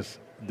has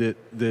the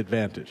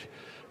advantage.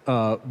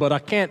 But I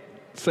can't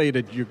say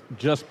that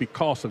just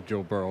because of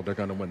Joe Burrow they're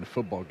going to win the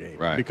football game,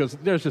 right? Because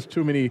there's just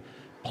too many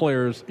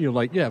players. You know,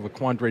 like you have a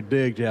Quandre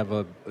Diggs, you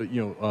have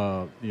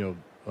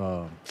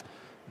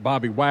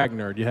Bobby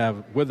Wagner, you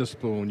have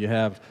Witherspoon, you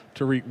have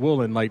Tariq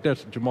Woolen, like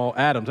there's Jamal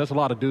Adams. That's a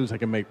lot of dudes that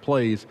can make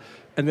plays.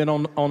 And then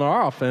on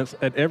our offense,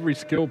 at every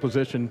skill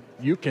position,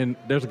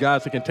 there's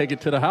guys that can take it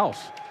to the house.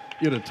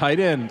 You know, the tight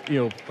end,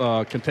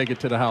 can take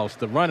it to the house.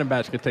 The running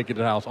backs can take it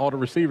to the house. All the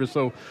receivers.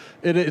 So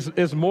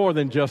it's more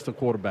than just a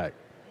quarterback.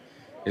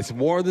 It's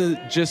more than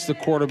just the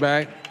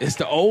quarterback. It's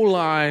the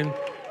O-line.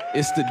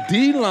 It's the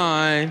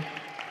D-line.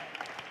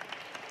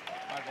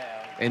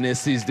 And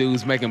it's these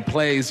dudes making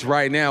plays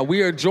right now.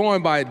 We are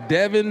joined by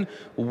Devon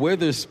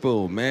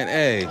Witherspoon, man.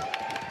 Hey,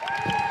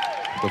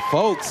 the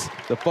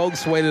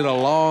folks waited a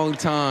long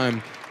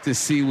time to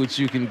see what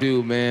you can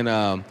do,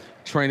 man.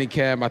 Training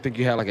camp, I think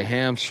you had like a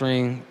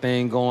hamstring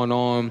thing going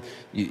on.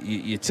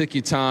 You took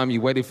your time,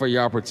 you waited for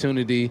your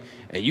opportunity,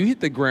 and you hit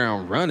the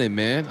ground running,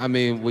 man. I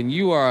mean, when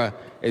you are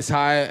as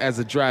high as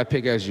a draft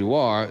pick as you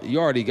are, you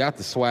already got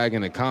the swag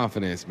and the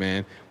confidence,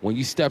 man. When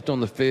you stepped on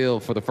the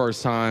field for the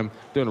first time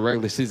during a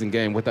regular season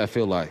game, what that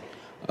feel like?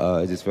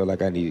 It just felt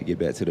like I needed to get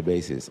back to the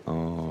basics.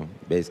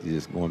 Basically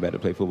just going back to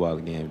play football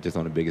again, just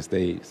on the biggest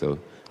stage. So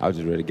I was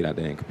just ready to get out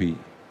there and compete.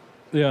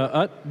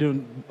 Yeah,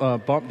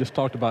 Bump just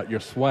talked about your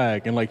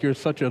swag, and like you're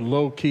such a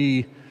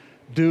low-key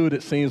dude,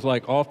 it seems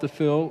like, off the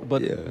field,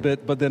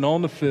 but then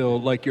on the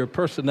field, like your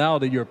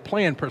personality, your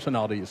playing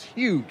personality is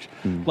huge.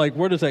 Mm. Like,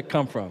 where does that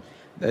come from?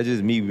 That's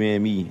just me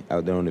being me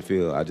out there on the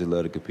field. I just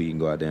love to compete and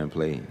go out there and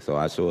play. So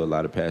I show a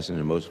lot of passion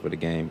and emotion for the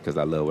game because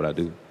I love what I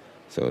do.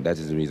 So that's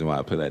just the reason why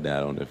I put like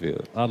that on the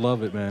field. I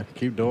love it, man.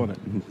 Keep doing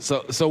it.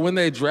 So when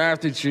they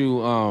drafted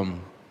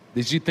you,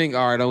 did you think,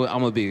 all right,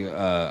 I'm going to be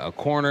a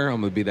corner,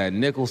 I'm going to be that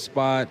nickel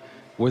spot?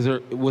 Was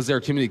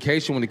there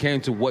communication when it came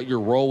to what your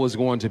role was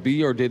going to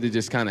be, or did it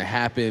just kind of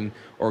happen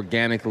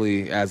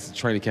organically as the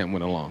training camp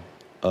went along?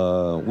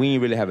 We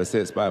didn't really have a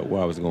set spot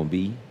where I was going to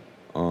be.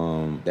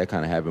 that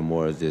kind of happened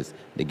more as just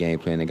the game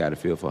plan. They got a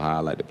feel for how I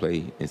like to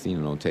play and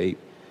seen it on tape.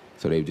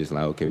 So they were just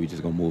like, okay, we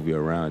just going to move you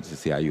around just to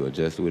see how you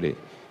adjust with it.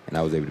 And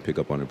I was able to pick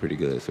up on it pretty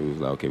good. So we was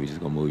like, okay, we just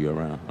going to move you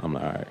around. I'm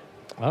like, all right.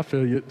 I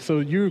feel you. So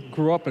you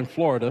grew up in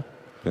Florida.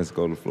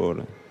 Pensacola,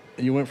 Florida.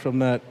 You went from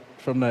that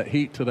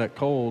heat to that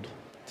cold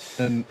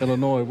in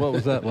Illinois. What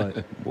was that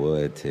like?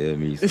 Boy, tell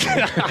me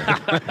something.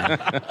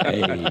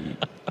 Hey.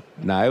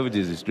 Nah, it was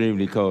just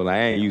extremely cold. Like, I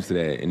ain't used to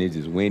that. And it's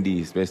just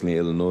windy, especially in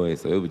Illinois,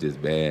 so it was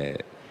just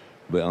bad.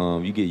 But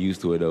you get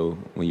used to it, though.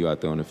 When you're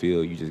out there on the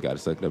field, you just got to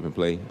suck it up and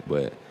play.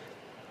 But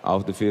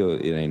off the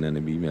field, it ain't nothing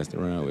to be messed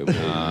around with.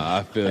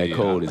 I feel that you.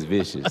 cold is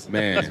vicious.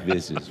 Man. It's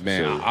vicious.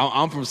 Man, So,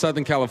 I'm from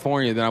Southern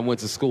California. Then I went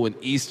to school in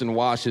Eastern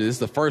Washington. This is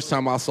the first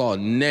time I saw a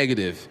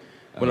negative.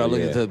 When I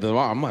looked at the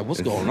I'm like,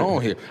 what's going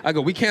on here? I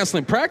go, we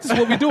canceling practice?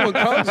 What we doing,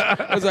 coach?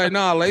 I was like,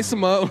 nah, lace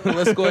them up.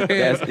 Let's go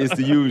ahead. it's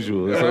the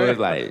usual. So Right? it's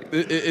like.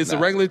 It's a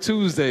regular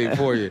Tuesday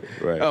for you.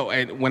 Right. Oh,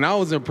 and when I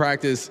was in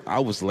practice, I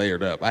was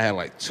layered up. I had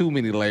like too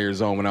many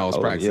layers on when I was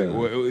practicing.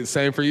 Yeah.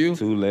 Same for you?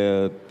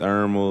 2-layer,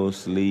 thermal,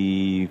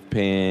 sleeve,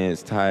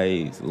 pants,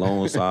 tights,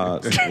 long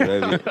socks,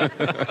 whatever.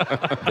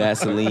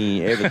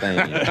 Vaseline,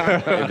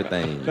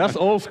 everything. That's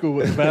old school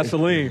with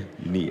Vaseline.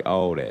 You need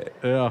all that.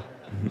 Yeah.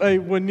 Hey,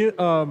 when you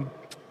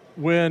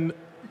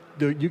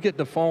get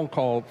the phone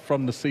call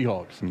from the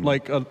Seahawks,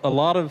 like a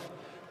lot of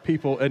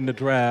people in the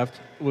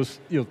draft was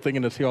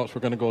thinking the Seahawks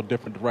were going to go a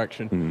different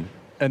direction,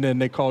 and then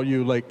they call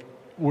you. Like,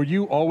 were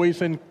you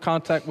always in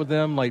contact with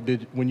them? Like,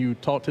 when you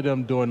talked to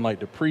them during like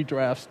the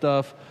pre-draft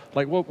stuff,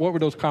 like what were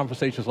those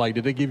conversations like?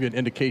 Did they give you an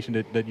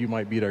indication that you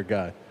might be their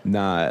guy?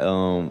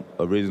 Nah.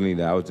 Originally,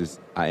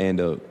 I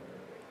ended up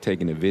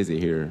taking a visit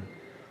here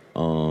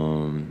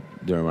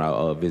during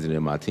my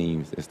visiting my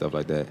teams and stuff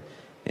like that.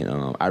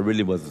 And I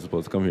really wasn't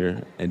supposed to come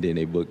here, and then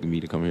they booked me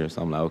to come here.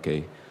 So I'm like,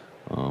 okay,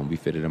 we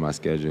fitted in my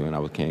schedule, and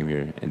I came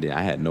here. And then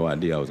I had no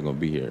idea I was going to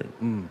be here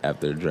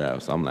after the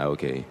draft. So I'm like,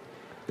 okay,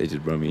 they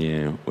just brought me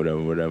in,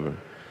 whatever.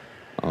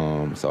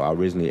 So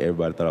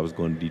everybody thought I was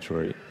going to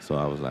Detroit. So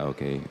I was like,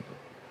 okay,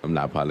 I'm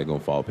not probably going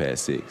to fall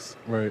past 6.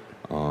 Right.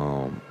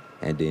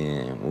 And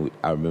then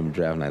I remember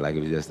draft night like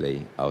it was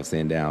yesterday. I was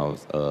sitting down,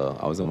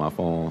 I was on my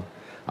phone.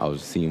 I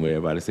was seeing where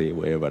everybody said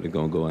where everybody's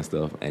going to go and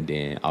stuff. And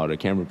then all the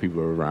camera people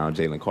were around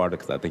Jalen Carter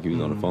because I think he was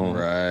on the phone.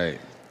 Right.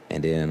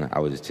 And then I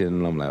was just chilling.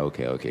 And I'm like,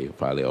 okay,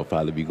 I'll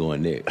probably be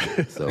going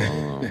next. So,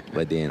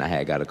 but then I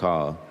had got a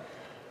call.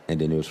 And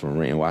then it was from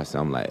Renton,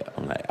 Washington. I'm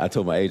like, I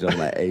told my agent, I'm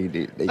like, hey,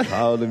 they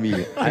calling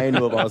me. I didn't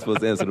know if I was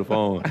supposed to answer the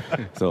phone.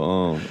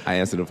 So I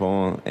answered the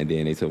phone, and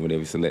then they told me they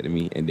were selecting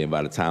me. And then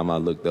by the time I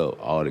looked up,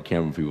 all the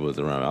camera people was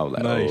around. I was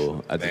like, Nice.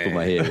 Oh, I just put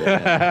my head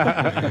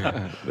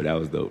down. But that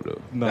was dope,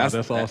 though. No,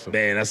 that's awesome.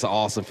 Man, that's an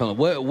awesome feeling.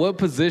 What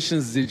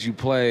positions did you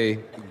play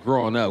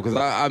growing up? Because,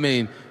 I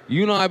mean,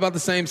 you know, I'm about the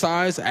same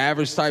size,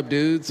 average type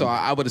dude. So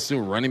I would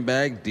assume running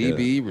back,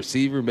 DB,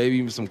 receiver, maybe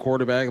even some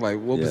quarterback. Like,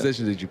 what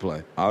position did you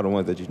play? All the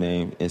ones that you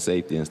named, and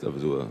safety and stuff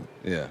as well.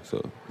 Yeah.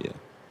 So, yeah.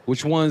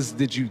 Which ones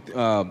did you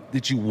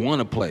want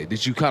to play?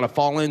 Did you kind of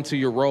fall into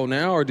your role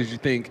now, or did you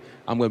think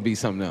I'm going to be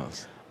something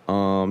else?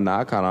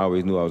 I kind of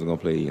always knew I was going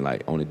to play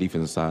like on the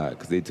defensive side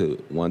because they took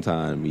one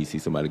time me see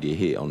somebody get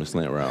hit on the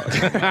slant route.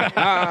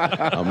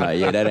 I'm like,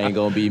 yeah, that ain't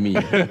going to be me.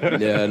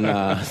 Yeah,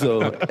 nah.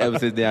 So ever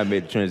since then, I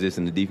made the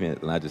transition to defense,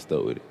 and I just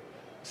stuck with it.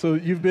 So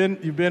you've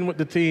been with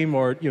the team,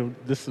 or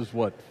this is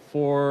what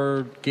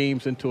 4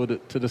 games into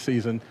the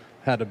season.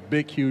 Had a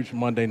big, huge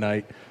Monday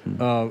night.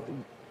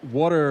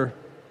 What are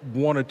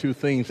 1 or 2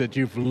 things that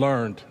you've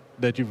learned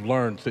since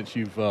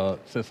you've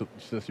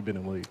been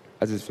in the league?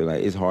 I just feel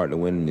like it's hard to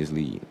win in this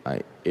league.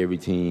 Like every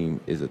team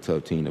is a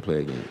tough team to play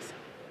against.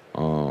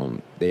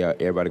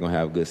 Everybody gonna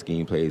have good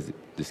scheme plays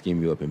to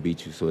scheme you up and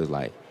beat you. So it's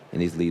like in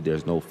this league,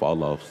 there's no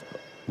fall offs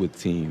with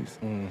teams.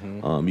 You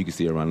can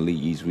see around the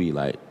league each week.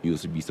 Like you'll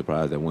be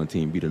surprised that one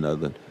team beat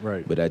another.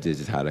 Right. But that's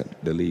just how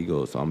the league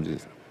goes. So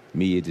it's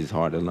just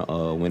hard to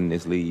win in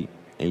this league,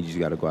 and you just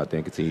got to go out there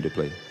and continue to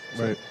play.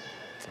 So. Right.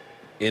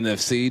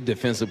 NFC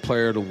Defensive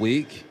Player of the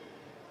Week,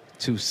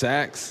 2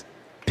 sacks,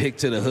 pick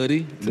to the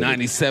hoodie,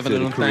 97 of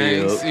them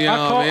things. You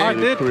know what I mean?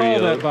 I did call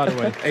that, by the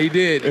way. He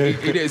did.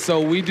 He did. So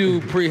we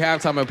do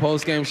pre-halftime and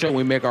post-game show.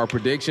 We make our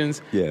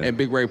predictions. Yeah. And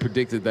Big Ray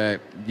predicted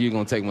that you're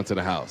going to take one to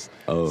the house.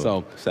 Oh,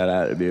 so shout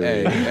out to Big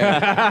Ray. Big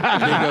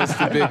ups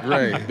to Big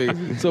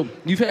Ray. So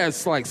you've had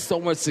like so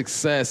much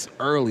success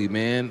early,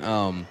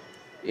 man.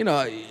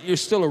 You're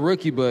still a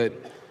rookie, but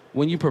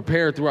when you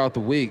prepare throughout the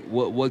week,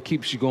 what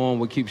keeps you going?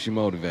 What keeps you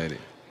motivated?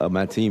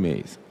 My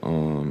teammates,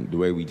 the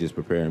way we just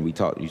prepare and we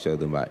talk to each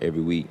other about every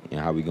week and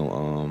how we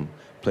gonna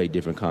play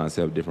different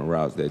concepts, different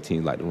routes that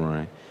teams like to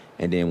run.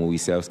 And then when we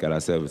self-scout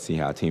ourselves and see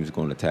how teams are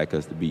going to attack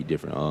us to beat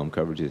different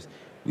coverages,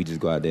 we just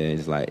go out there and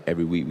it's like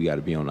every week we got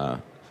to be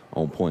on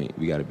point.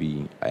 We got to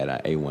be at our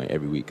A1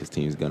 every week because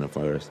teams gunning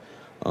for us.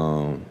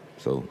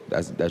 So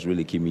that's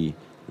really keep me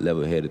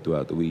level-headed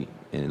throughout the week.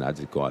 And I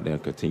just go out there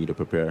and continue to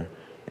prepare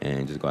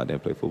and just go out there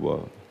and play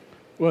football.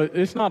 Well,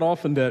 it's not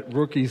often that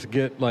rookies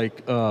get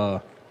like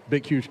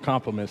big, huge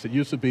compliments. It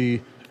used to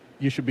be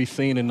you should be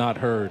seen and not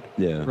heard.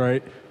 Yeah.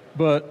 Right?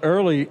 But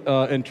early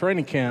in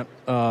training camp,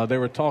 they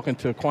were talking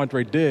to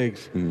Quandre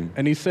Diggs,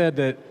 and he said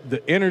that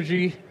the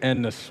energy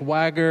and the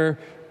swagger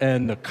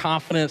and the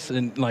confidence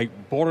and,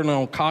 like, bordering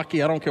on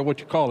cocky, I don't care what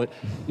you call it,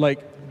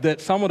 like,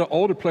 that some of the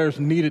older players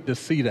needed to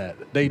see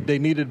that. They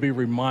needed to be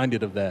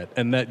reminded of that,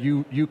 and that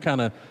you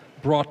kind of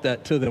brought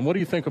that to them. What do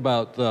you think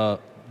about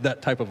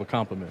that type of a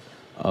compliment?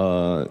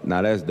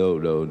 Now that's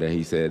dope though that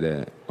he said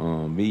that.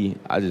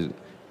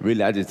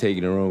 I just take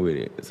it and run with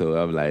it. So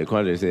I'm like,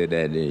 Quandre said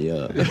that, then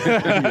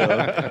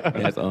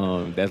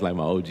that's like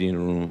my OG in the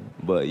room.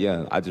 But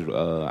yeah, I feel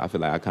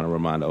like I kind of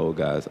remind the old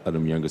guys of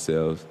them younger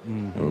selves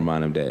and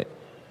remind them that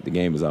the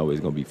game is always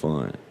gonna be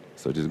fun.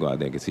 So just go out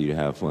there and continue to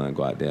have fun.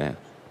 Go out there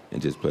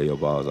and just play your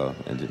balls off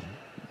and just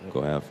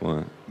go have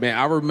fun. Man,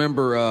 I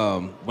remember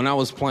when I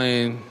was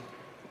playing,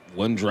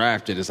 wasn't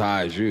drafted as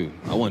high as you.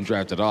 I wasn't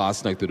drafted at all. I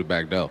snuck through the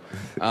back door.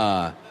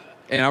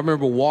 And I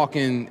remember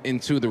walking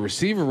into the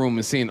receiver room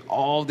and seeing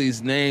all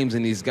these names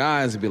and these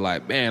guys and be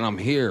like, man, I'm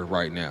here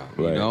right now.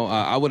 Right. You know,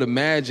 I would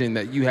imagine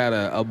that you had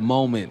a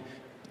moment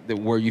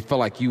where you felt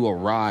like you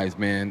arrived,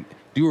 man.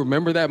 Do you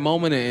remember that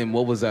moment, and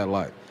what was that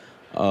like?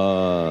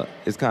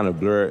 It's kind of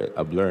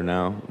a blur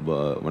now,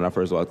 but when I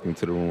first walked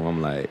into the room,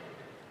 I'm like,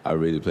 I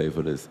really played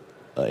for this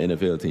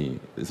NFL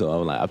team. So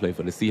I'm like, I played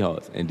for the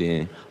Seahawks. And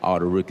then all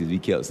the rookies, we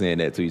kept saying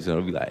that to each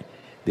other. We like,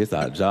 this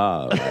our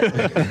job.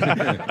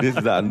 Like, this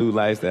is our new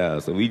lifestyle.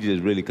 So we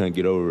just really couldn't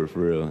get over it for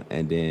real.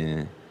 And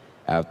then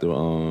after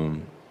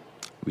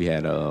we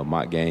had a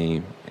mock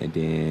game, and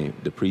then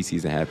the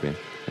preseason happened,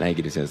 and I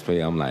didn't get a chance to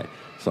play. I'm like,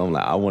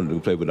 I wanted to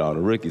play with all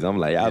the rookies. I'm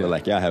like, y'all look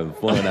like y'all having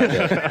fun out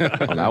there.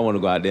 I'm like, I want to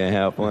go out there and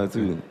have fun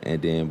too.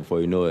 And then before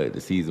you know it,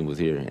 the season was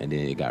here, and then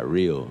it got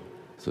real.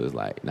 So it's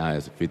like, now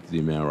it's a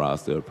 53-man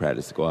roster, a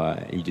practice squad,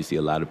 and you just see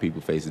a lot of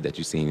people faces that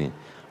you've seen in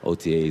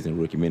OTAs and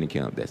rookie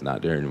minicamp that's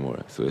not there anymore.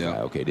 So it's like,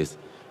 okay, this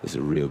is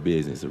a real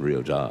business, a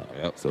real job.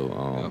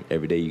 So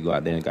every day you go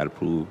out there and got to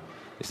prove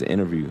it's an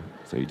interview.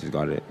 So you just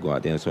got to go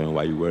out there and show them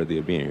why you're worthy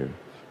of being here.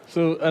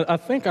 So I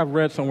think I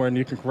read somewhere, and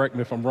you can correct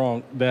me if I'm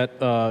wrong,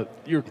 that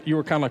you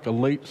were kind of like a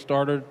late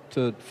starter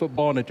to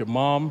football, and that your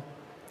mom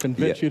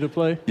convinced you to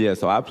play? Yeah,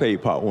 so I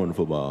played part one of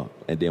football,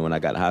 and then when I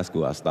got to high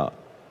school, I stopped.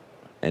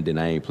 And then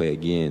I ain't play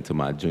again until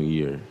my junior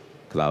year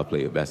because I was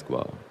playing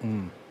basketball.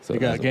 So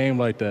you got a game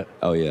like that?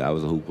 Oh, yeah, I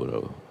was a hooper,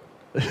 though.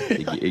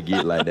 it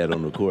get like that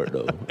on the court,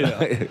 though.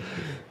 Yeah.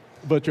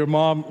 But your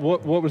mom,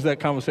 what was that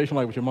conversation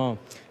like with your mom?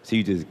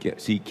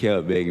 She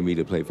kept begging me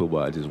to play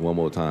football just one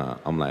more time.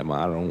 I'm like,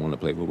 Mom, I don't want to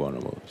play football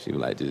no more. She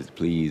was like, just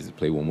please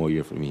play one more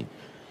year for me.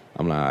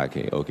 I'm like,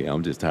 okay,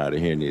 I'm just tired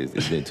of hearing this.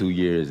 It's been 2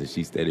 years, and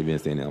she's steady been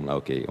saying that. I'm like,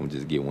 okay, I'm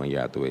just get 1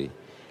 year out the way.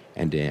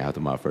 And then after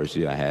my first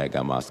year, I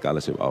got my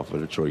scholarship offer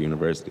to Troy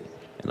University.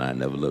 And I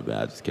never looked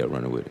back. I just kept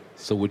running with it.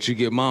 So what you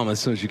get mom as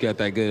soon as you got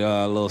that good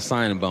little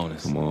signing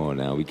bonus? Come on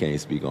now. We can't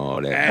speak on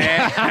all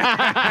that.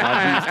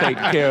 I'll be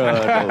taken care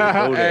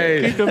of.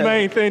 Hey, keep the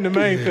main thing the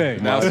main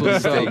thing. That's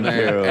what's up,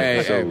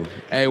 man.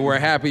 Hey, we're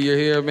happy you're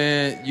here,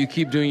 man. You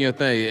keep doing your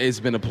thing.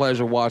 It's been a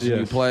pleasure watching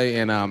you play,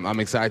 and I'm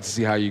excited to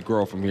see how you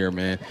grow from here,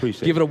 man.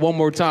 Give it one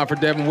more time for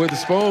Devon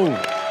Witherspoon.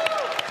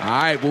 All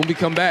right, when we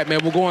come back, man,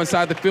 we'll go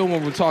inside the film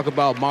and we'll talk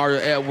about Mario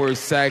Edwards'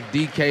 sack,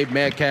 DK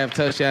Metcalf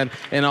touchdown,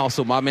 and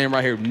also my man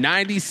right here,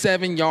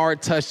 97-yard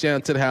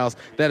touchdown to the house.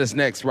 That is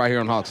next right here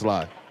on Hawks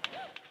Live.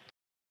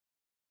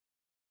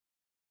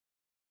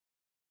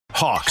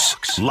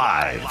 Hawks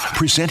Live,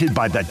 presented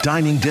by the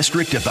Dining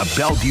District of the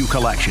Bellevue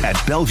Collection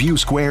at Bellevue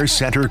Square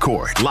Center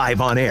Court.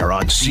 Live on air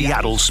on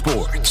Seattle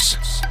Sports.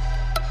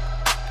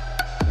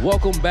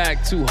 Welcome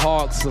back to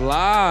Hawks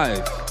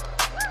Live.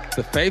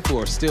 The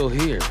faithful are still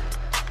here.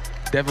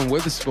 Devon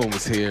Witherspoon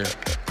was here.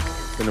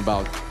 Been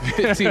about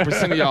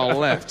 15% of y'all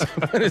left.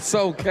 But it's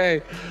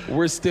okay.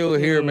 We're still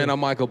here, man. I'm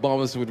Michael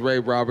Bomas with Ray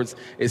Roberts.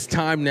 It's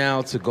time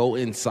now to go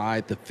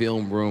inside the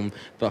film room.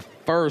 The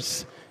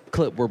first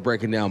clip we're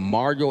breaking down,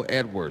 Mario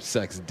Edwards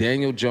sacks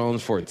Daniel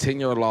Jones for a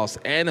 10-yard loss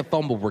and a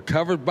fumble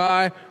recovered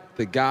by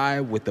the guy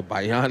with the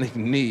bionic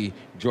knee,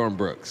 Jordan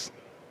Brooks.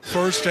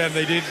 First, and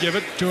they did give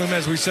it to him,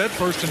 as we said.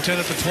 1st and 10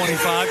 at the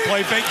 25.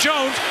 Play fake.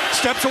 Jones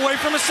steps away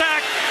from a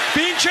sack.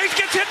 Being chased,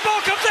 gets hit,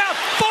 ball comes out.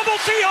 Fumble,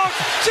 Seahawks.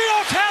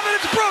 Seahawks have it.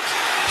 It's Brooks.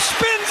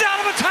 Spins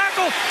out of a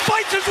tackle.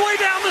 Fights his way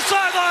down the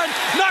sideline.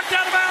 Knocked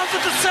out of bounds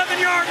at the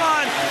 7-yard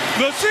line.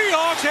 The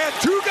Seahawks had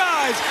two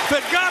guys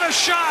that got a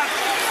shot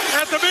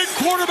at the big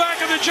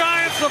quarterback of the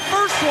Giants. The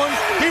first one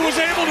he was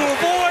able to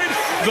avoid.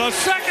 The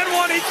second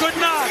one he could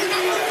not.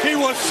 He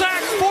was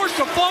sacked, forced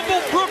a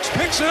fumble. Brooks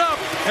picks it up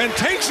and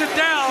takes it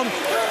down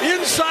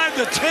inside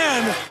the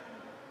 10.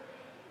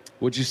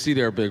 What'd you see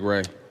there, Big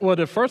Ray? Well,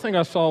 the first thing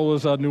I saw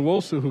was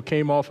Nwosu, who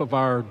came off of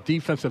our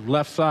defensive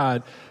left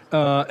side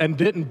and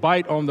didn't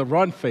bite on the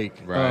run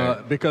fake.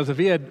 Right. Because if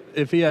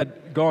he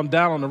had gone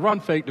down on the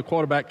run fake, the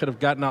quarterback could have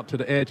gotten out to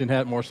the edge and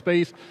had more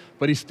space.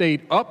 But he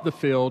stayed up the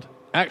field,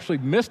 actually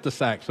missed the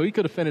sack. So he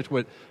could have finished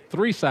with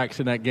 3 sacks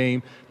in that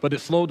game, but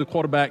it slowed the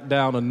quarterback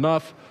down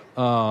enough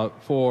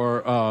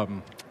for,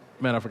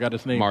 I forgot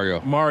his name.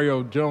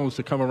 Mario Jones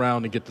to come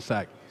around and get the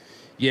sack.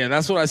 Yeah,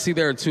 that's what I see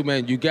there too,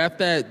 man. You got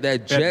that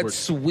jet Edwards.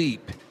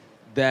 sweep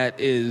that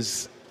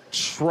is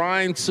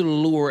trying to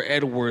lure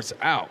Edwards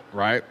out,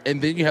 right?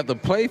 And then you have the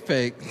play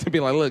fake to be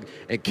like, look,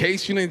 in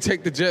case you didn't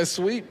take the jet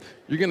sweep,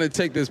 you're going to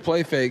take this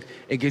play fake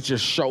and get your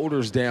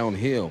shoulders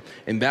downhill.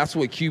 And that's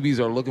what QBs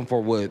are looking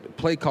for, what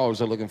play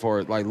callers are looking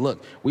for. Like,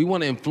 look, we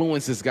want to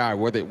influence this guy,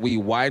 whether we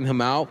widen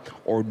him out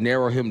or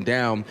narrow him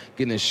down,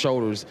 getting his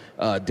shoulders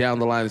down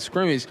the line of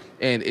scrimmage,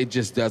 and it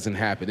just doesn't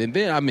happen. And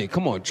then, I mean,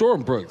 come on,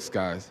 Jordan Brooks,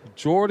 guys.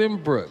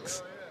 Jordan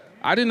Brooks.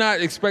 I did not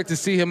expect to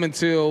see him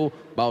until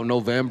about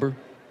November,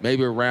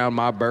 maybe around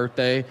my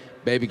birthday,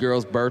 baby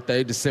girl's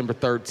birthday, December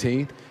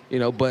 13th,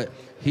 but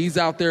he's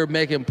out there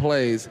making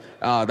plays.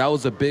 That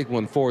was a big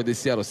one for the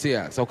Seattle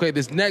Seahawks. Okay,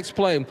 this next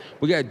play,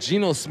 we got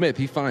Geno Smith.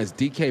 He finds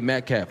DK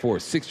Metcalf for a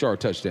 6-yard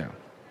touchdown.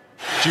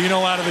 Geno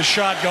out of the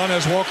shotgun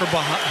as Walker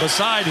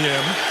beside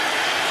him,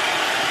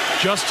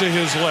 just to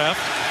his left,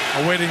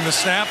 awaiting the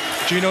snap.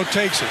 Geno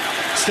takes it,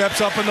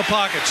 steps up in the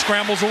pocket,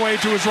 scrambles away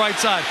to his right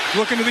side,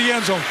 looking to the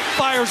end zone,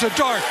 fires a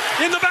dart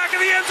in the back of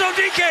the end zone.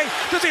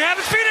 DK, does he have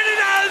his feet? And he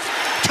does!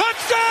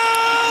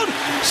 Touchdown,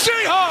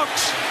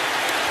 Seahawks!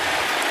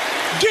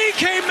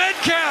 DK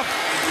Metcalf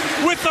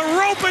with the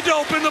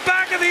rope-a-dope in the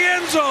back of the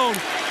end zone,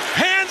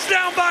 hands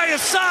down by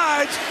his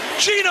sides.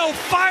 Geno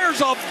fires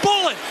a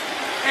bullet,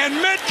 and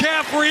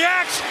Metcalf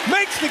reacts,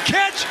 makes the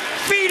catch,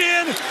 feet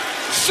in,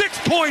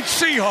 6-point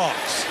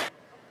Seahawks.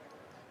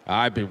 All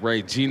right, Big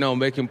Ray. Geno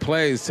making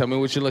plays. Tell me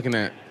what you're looking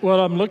at. Well,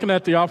 I'm looking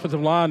at the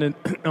offensive line, and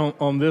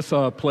on this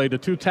play, the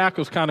two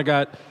tackles kind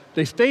of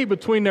they stayed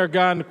between their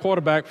guy and the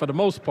quarterback for the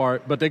most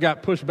part, but they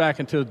got pushed back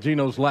into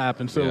Geno's lap.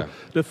 And so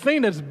the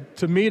thing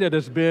that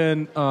has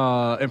been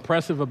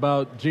impressive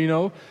about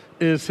Geno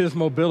is his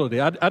mobility.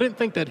 I didn't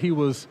think that he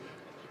was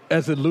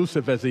as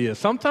elusive as he is.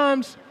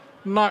 Sometimes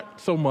not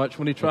so much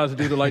when he tries to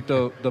do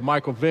the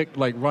Michael Vick,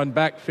 like run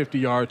back 50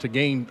 yards to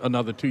gain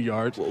another 2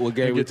 yards. What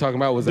game we're talking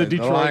about was the that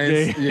Detroit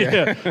Lions?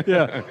 game.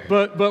 Yeah.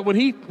 But when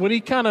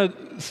he kind of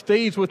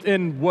stays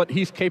within what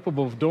he's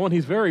capable of doing,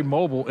 he's very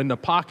mobile in the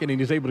pocket and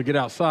he's able to get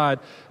outside.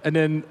 And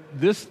then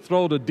this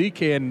throw to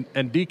DK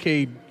and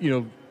DK,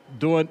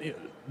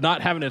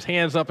 not having his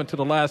hands up until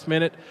the last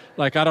minute.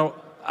 Like I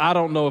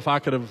don't know if I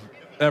could have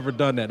ever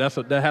done that.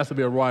 That has to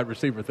be a wide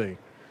receiver thing.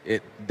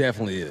 It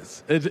definitely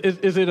is. Is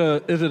it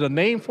a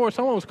name for it?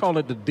 Someone was calling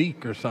it the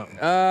Deke or something.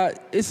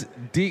 It's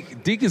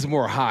Deke. Deke is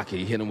more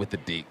hockey. Hit him with the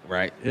Deke,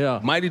 right?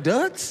 Yeah. Mighty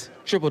Ducks,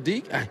 triple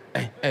Deke.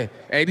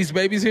 Hey, these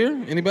babies here.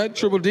 Anybody?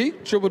 Triple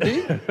Deke,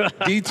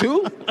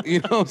 D2. You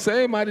know what I'm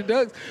saying? Mighty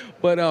Ducks.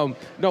 But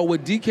no,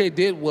 what DK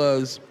did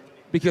was,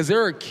 because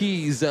there are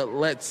keys that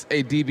lets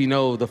a DB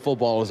know the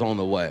football is on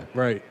the way.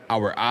 Right.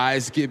 Our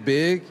eyes get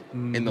big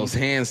and those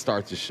hands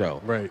start to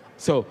show. Right.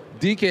 So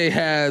DK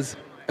has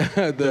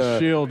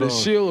the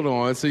shield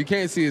on, so you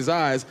can't see his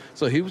eyes.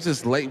 So he was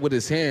just late with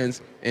his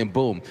hands, and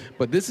boom.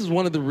 But this is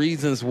one of the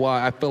reasons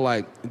why I feel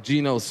like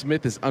Geno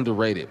Smith is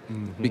underrated,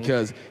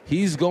 because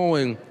he's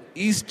going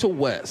east to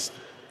west.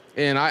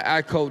 And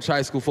I coach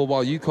high school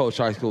football. You coach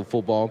high school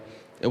football.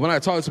 And when I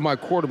talk to my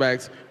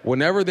quarterbacks,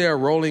 whenever they're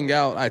rolling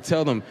out, I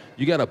tell them,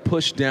 you got to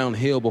push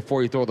downhill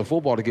before you throw the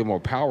football to get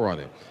more power on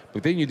it.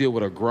 But then you deal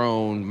with a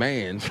grown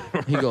man.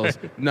 He goes,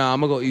 nah,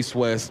 I'm going to go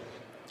east-west.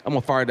 I'm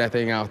going to fire that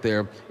thing out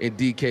there, and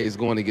DK is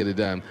going to get it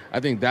done. I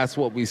think that's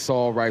what we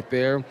saw right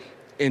there.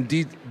 And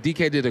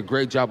DK did a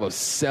great job of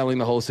selling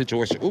the whole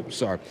situation. Oops,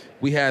 sorry.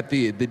 We had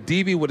the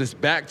DB with his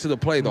back to the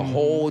play the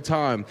whole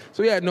time,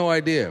 so he had no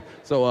idea.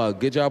 So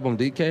good job on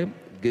DK.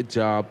 Good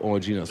job on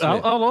Geno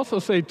Smith. I'll also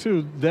say,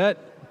 too, that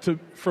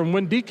from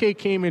when DK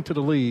came into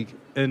the league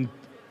and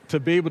to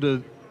be able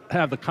to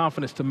have the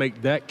confidence to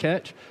make that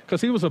catch, because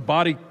he was a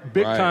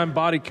big-time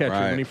body catcher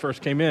when he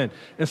first came in.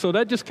 And so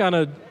that just kind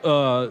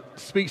of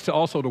speaks to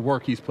also the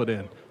work he's put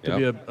in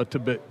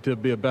to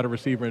be a better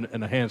receiver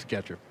and a hands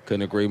catcher.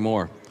 Couldn't agree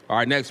more. All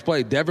right, next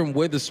play. Devon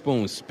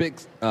Witherspoon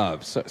picks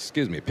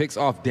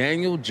off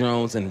Daniel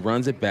Jones and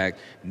runs it back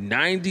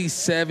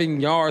 97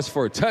 yards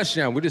for a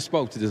touchdown. We just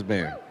spoke to this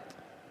man.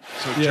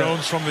 So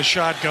Jones from the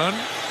shotgun,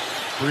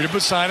 Breida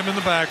beside him in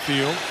the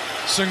backfield,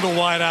 single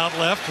wide out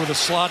left with a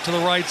slot to the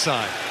right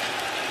side.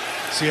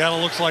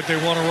 Seattle looks like they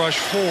want to rush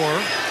 4,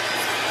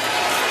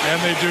 and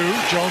they do.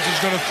 Jones is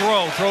going to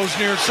throws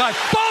near side.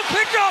 Ball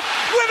picked up.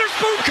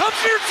 Witherspoon comes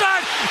near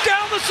side,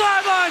 down the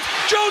sidelines.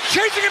 Jones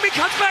chasing him. He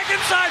cuts back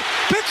inside,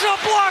 picks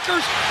up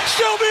blockers,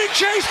 still being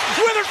chased.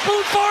 Witherspoon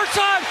far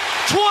side,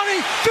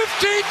 20,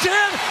 15,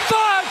 10,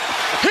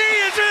 5. He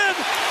is in.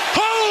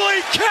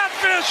 Holy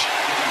catfish!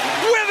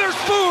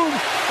 Witherspoon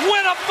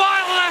went a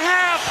mile and a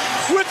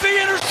half with the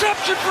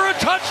interception for a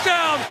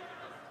touchdown.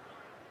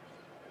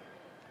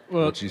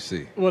 Well, what you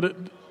see? Well,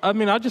 I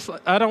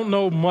don't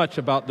know much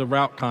about the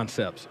route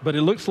concepts, but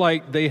it looks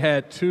like they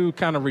had two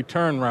kind of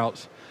return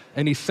routes,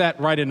 and he sat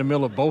right in the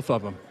middle of both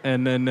of them,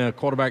 and then the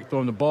quarterback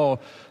throwing the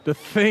ball. The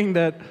thing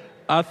that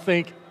I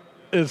think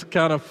is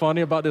kind of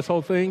funny about this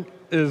whole thing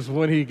is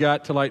when he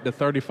got to like the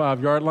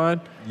 35-yard line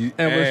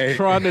was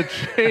trying to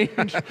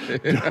change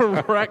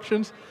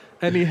directions,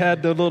 and he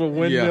had the little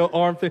windmill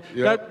arm thing.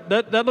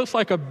 That looks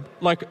like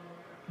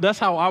that's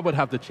how I would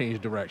have to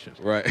change directions.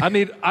 Right. I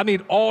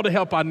need all the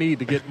help I need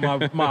to get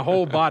my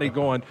whole body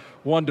going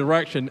one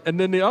direction. And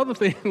then the other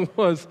thing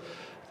was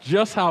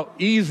just how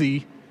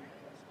easy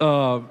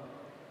Tariq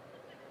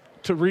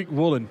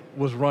Woolen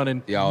was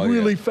running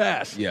really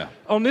fast. Yeah.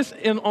 On this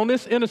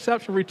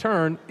interception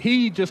return,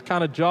 he just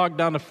kind of jogged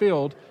down the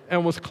field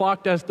and was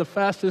clocked as the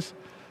fastest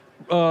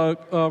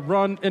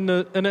run in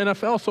the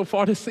NFL so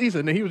far this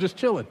season, and he was just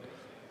chilling.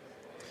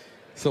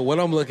 So what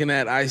I'm looking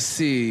at, I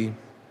see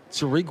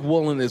Tariq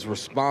Woolen is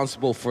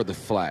responsible for the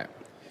flat.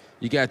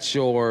 You got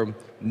your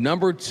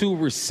number 2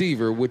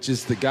 receiver, which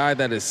is the guy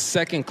that is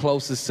second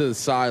closest to the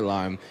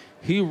sideline.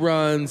 He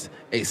runs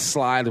a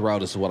slide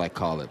route is what I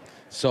call it.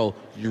 So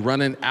you're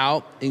running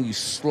out and you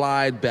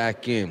slide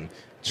back in.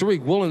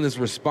 Tariq Woolen is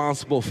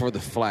responsible for the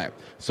flat.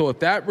 So if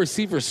that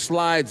receiver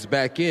slides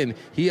back in,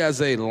 he has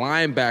a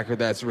linebacker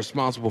that's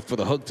responsible for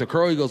the hook to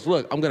curl. He goes,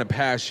 look, I'm going to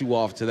pass you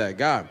off to that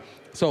guy.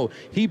 So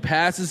he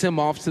passes him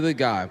off to the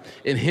guy.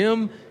 And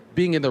him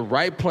being in the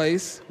right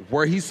place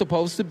where he's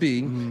supposed to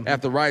be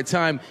at the right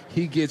time,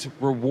 he gets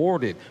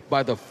rewarded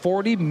by the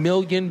 $40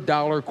 million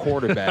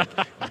quarterback,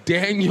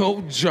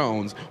 Daniel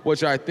Jones,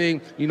 which I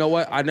think, you know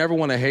what, I never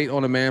want to hate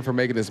on a man for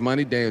making his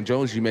money. Daniel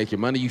Jones, you make your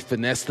money, you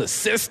finesse the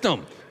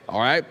system. All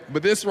right?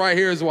 But this right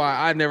here is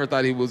why I never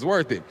thought he was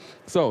worth it.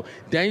 So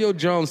Daniel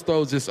Jones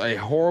throws just a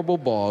horrible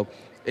ball,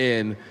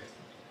 and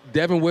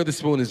Devon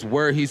Witherspoon is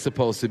where he's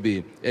supposed to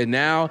be. And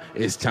now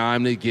it's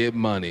time to get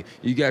money.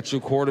 You got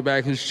your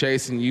quarterback who's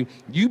chasing you.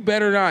 You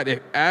better not,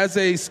 as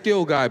a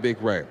skill guy,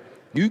 Big Ray,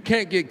 you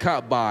can't get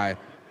caught by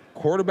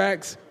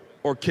quarterbacks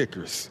or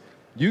kickers.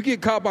 You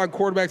get caught by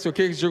quarterbacks or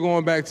kickers, you're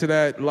going back to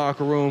that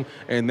locker room,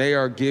 and they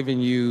are giving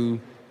you,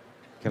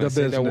 can I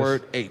say that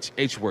word?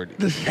 H word.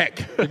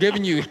 Heck. They're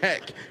giving you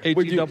heck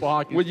when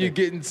you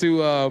get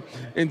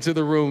into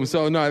the room.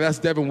 So, no, that's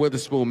Devon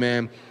Witherspoon,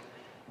 man.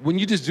 When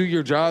you just do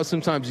your job,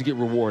 sometimes you get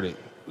rewarded.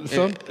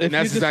 And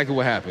that's exactly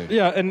what happened.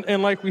 Yeah,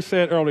 and like we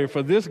said earlier,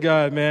 for this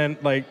guy, man,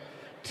 like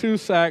 2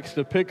 sacks,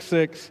 the pick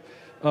 6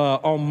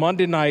 on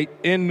Monday night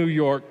in New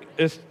York,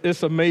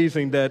 it's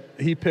amazing that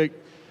he picked,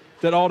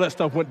 that all that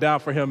stuff went down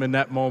for him in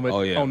that moment,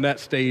 on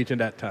that stage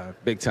and that time.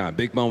 Big time.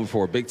 Big moment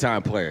for a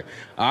big-time player.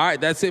 All right,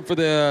 that's it for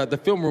the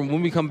film room.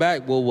 When we come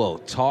back, we'll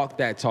talk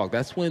that talk.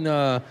 That's when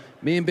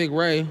me and Big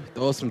Ray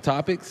throw some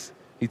topics.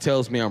 He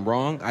tells me I'm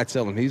wrong. I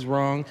tell him he's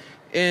wrong.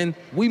 And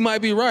we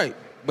might be right,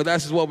 but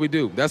that's just what we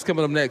do. That's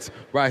coming up next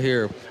right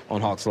here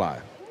on Hawks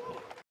Live.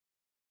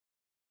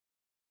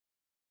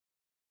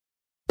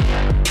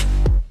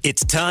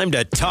 It's time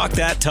to talk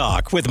that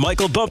talk with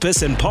Michael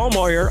Bumpus and Paul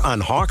Moyer on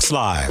Hawks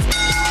Live.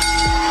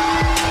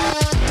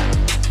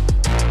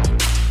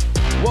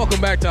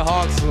 Welcome back to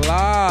Hawks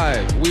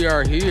Live. We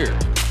are here.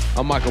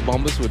 I'm Michael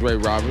Bumpus with Ray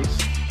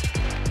Roberts.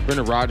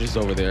 Brendan Rodgers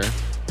over there.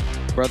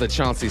 Brother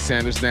Chauncey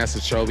Sanders, NASA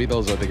Chobe.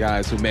 Those are the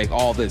guys who make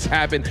all this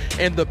happen.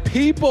 And the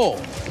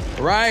people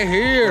right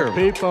here.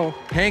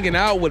 Hanging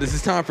out with us.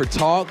 It's time for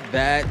Talk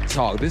That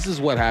Talk. This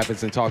is what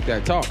happens in Talk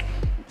That Talk.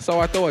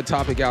 So I throw a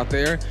topic out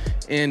there.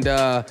 And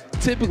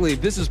typically,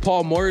 if this is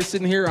Paul Moyer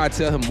sitting here, I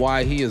tell him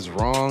why he is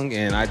wrong,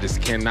 and I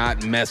just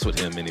cannot mess with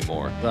him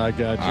anymore. I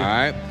got you. All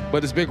right?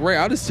 But it's Big Ray.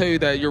 I'll just tell you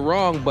that you're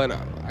wrong, but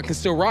I can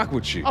still rock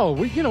with you. Oh,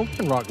 we can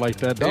rock like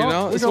that, dog. You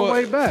know, we go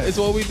way back. It's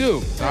what we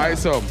do. Yeah. All right,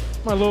 so.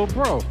 My little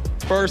bro.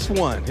 First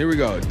one. Here we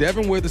go.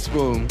 Devon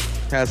Witherspoon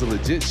has a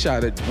legit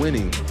shot at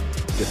winning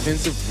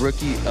Defensive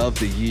Rookie of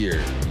the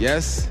Year.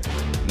 Yes?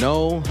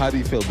 No? How do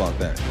you feel about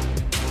that?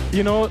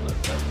 You know,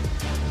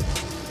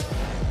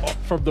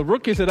 from the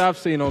rookies that I've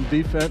seen on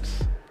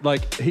defense,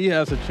 like, he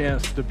has a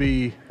chance to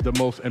be the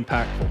most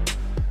impactful.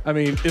 I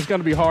mean, it's going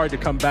to be hard to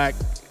come back,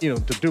 to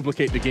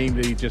duplicate the game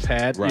that he just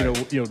had.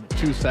 Right.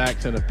 2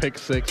 sacks and a pick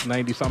 6,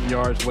 90-something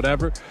yards,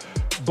 whatever.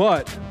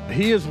 But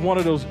he is one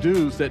of those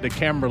dudes that the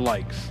camera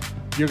likes.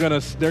 They're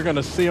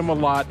gonna see him a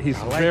lot. He's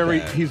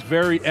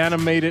very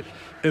animated,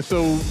 and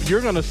so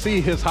you're gonna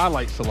see his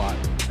highlights a lot.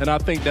 And I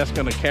think that's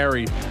gonna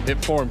carry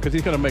it for him because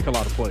he's gonna make a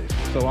lot of plays.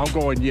 So I'm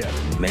going yes.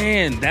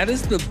 Man, that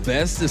is the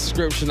best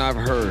description I've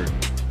heard.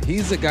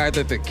 He's a guy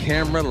that the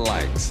camera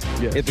likes.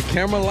 Yes. If the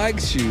camera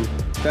likes you,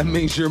 that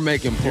means you're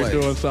making plays.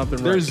 You're doing something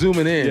right. They're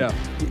zooming in. Yeah.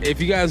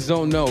 If you guys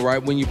don't know,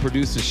 right, when you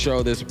produce a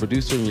show, there's a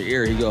producer in your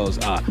ear. He goes,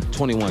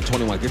 21,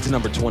 get to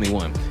number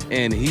 21.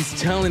 And he's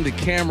telling the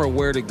camera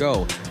where to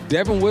go.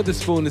 Devon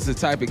Witherspoon is the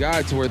type of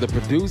guy to where the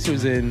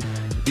producer's in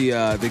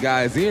the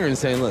guy's ear and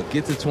saying, look,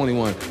 get to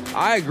 21.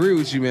 I agree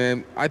with you,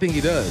 man. I think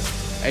he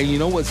does. And you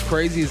know what's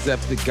crazy is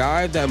that the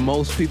guy that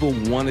most people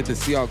wanted the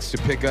Seahawks to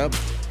pick up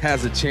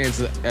has a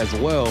chance as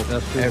well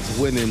as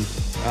winning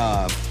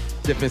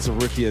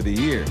Defensive Rookie of the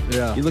Year.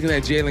 Yeah. You're looking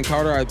at Jalen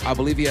Carter. I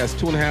believe he has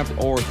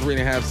 2.5 or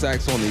 3.5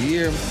 sacks on the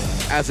year.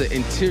 As an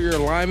interior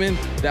lineman,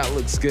 that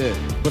looks good.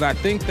 But I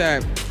think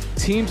that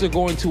teams are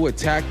going to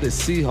attack the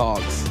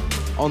Seahawks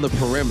on the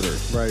perimeter.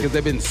 Right. Because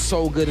they've been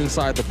so good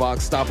inside the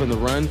box, stopping the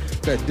run,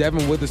 that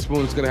Devon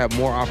Witherspoon is going to have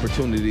more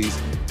opportunities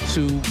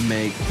to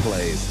make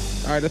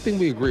plays. All right, I think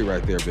we agree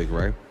right there, Big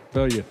Ray.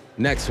 Tell you.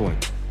 Next one.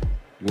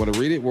 You want to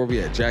read it? Where are we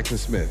at? Jackson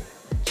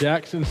Smith.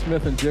 Jackson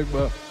Smith and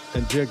Jigba.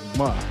 and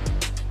Jigma.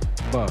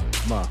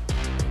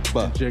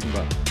 And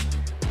Jigma.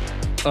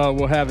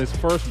 Will have his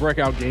first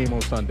breakout game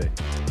on Sunday.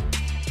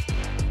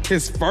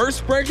 His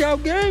first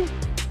breakout game?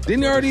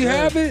 Didn't he already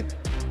have it?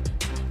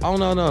 Oh,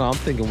 no. I'm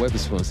thinking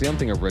Witherspoon. See, I'm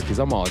thinking rookies.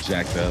 I'm all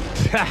jacked up.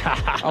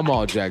 I'm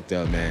all jacked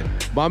up, man.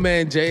 My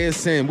man,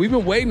 JSN, we've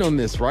been waiting on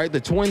this, right? The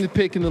 20th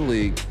pick in the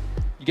league.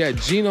 You got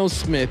Geno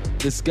Smith,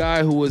 this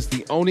guy who was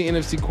the only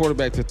NFC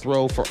quarterback to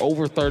throw for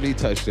over 30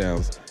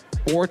 touchdowns,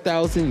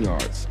 4,000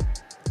 yards.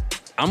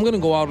 I'm going to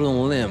go out on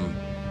a limb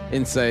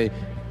and say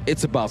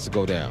it's about to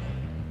go down.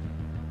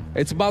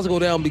 It's about to go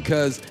down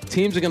because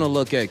teams are going to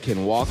look at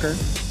Ken Walker,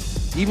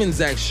 even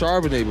Zach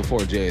Charbonnet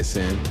before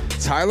JSN,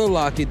 Tyler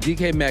Lockett,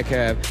 DK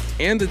Metcalf,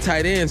 and the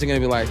tight ends are going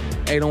to be like,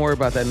 hey, don't worry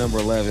about that number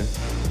 11.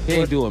 He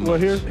ain't doing much. Well,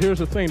 here's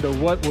the thing, though.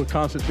 What would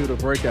constitute a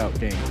breakout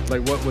game?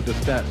 Like, what would the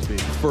stats be?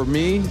 For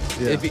me,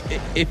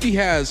 if he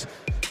has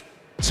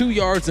 2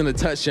 yards and a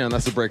touchdown,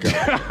 that's a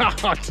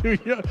breakout.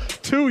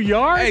 2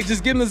 yards? Hey,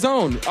 just get in the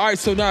zone. All right,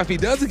 so now if he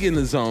doesn't get in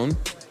the zone,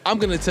 I'm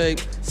going to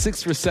take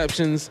 6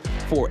 receptions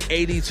for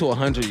 80 to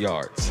 100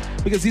 yards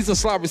because he's a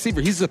slot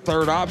receiver. He's the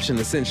third option,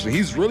 essentially.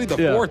 He's really the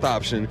fourth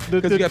option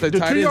because you got the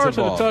tight ends 2 yards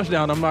involved. and a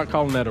touchdown, I'm not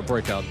calling that a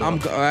breakout, though.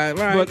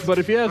 Right. But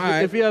if he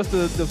has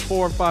the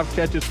 4 or 5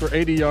 catches for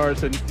 80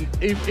 yards and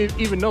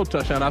even no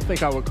touchdown, I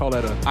think I would call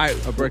that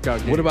a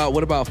breakout game.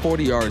 What about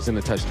 40 yards and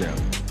a touchdown?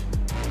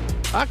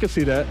 I can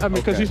see that. I mean,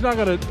 because he's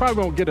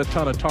probably won't get a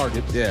ton of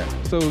targets. Yeah.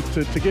 So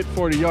to get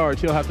 40 yards,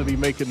 he'll have to be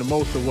making the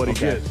most of what he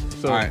gets.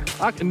 So all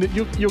right.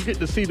 You'll get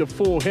to see the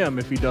full him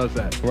if he does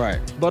that. Right.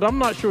 But I'm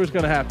not sure it's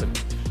going to happen.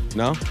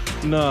 No.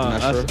 No,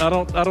 sure?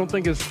 I don't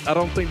think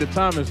the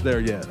time is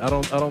there yet. I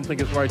don't think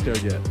it's right there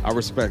yet. I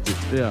respect it.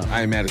 Yeah.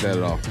 I ain't mad at that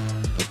at all.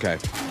 Okay.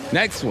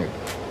 Next one.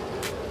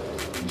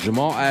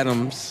 Jamal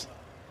Adams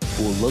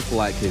will look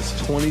like his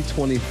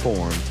 2020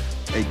 form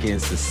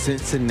against the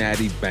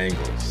Cincinnati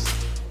Bengals.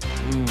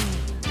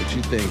 What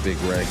you think, Big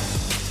Ray?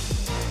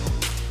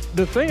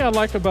 The thing I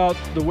like about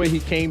the way he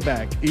came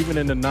back, even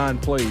in the 9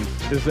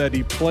 plays, is that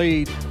he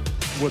played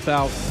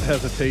without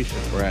hesitation.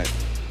 Right.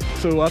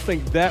 So I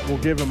think that will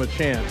give him a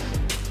chance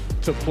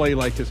to play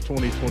like his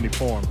 2020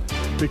 form.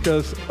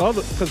 Because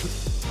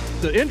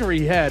the injury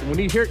he had, when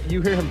you hear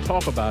him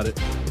talk about it,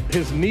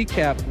 his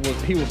kneecap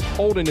he was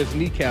holding his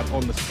kneecap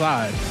on the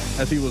side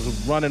as he was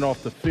running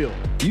off the field.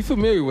 You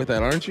familiar with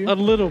that, aren't you? A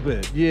little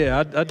bit,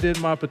 yeah. I did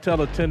my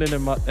patella tendon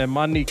and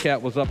my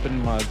kneecap was up in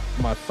my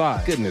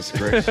thigh. Goodness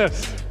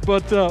gracious.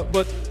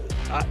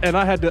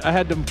 I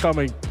had them come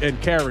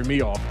and carry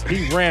me off.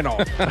 He ran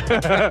off,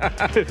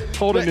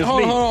 holding his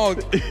knee. Hold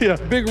on. Yeah.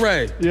 Big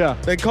Ray. Yeah.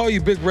 They call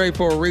you Big Ray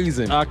for a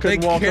reason. I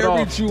couldn't walk it off.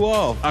 They carried you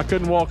off. I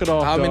couldn't walk it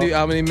off. How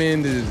many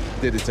men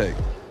did it take?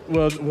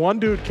 Well, one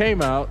dude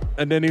came out,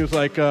 and then he was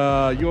like,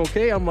 you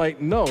okay? I'm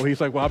like, no. He's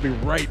like, well, I'll be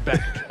right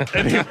back.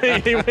 And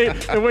he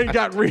went and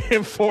got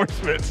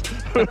reinforcements.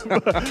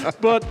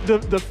 but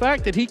the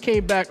fact that he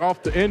came back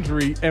off the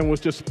injury and was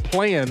just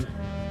playing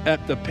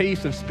at the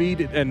pace and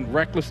speed and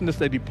recklessness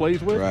that he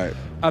plays with, right.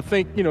 I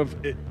think,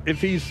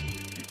 if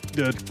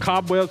the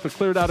cobwebs are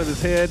cleared out of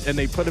his head and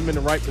they put him in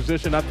the right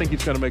position, I think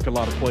he's going to make a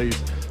lot of plays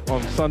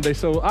on Sunday.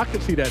 So I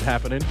could see that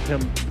happening,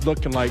 him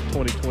looking like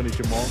 2020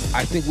 Jamal.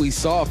 I think we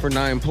saw it for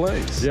 9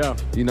 plays. Yeah.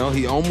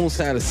 He almost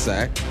had a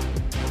sack.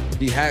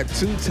 He had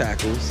 2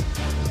 tackles.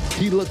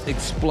 He looked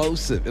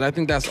explosive, and I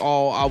think that's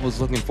all I was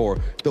looking for.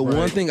 The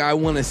one thing I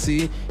want to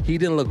see, he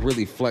didn't look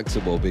really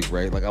flexible, Big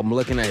Ray. Like, I'm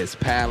looking at his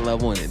pad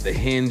level and the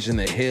hinge and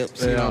the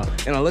hips, and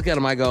I look at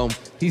him, I go,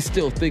 he's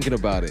still thinking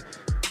about it.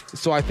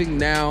 So I think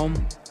now,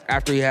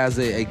 after he has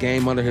a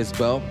game under his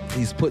belt,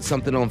 he's put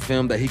something on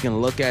film that he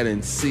can look at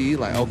and see,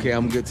 like, okay,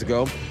 I'm good to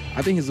go.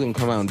 I think he's going to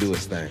come out and do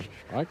his thing.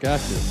 I got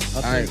you.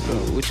 I think so.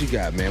 What you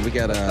got, man? We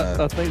got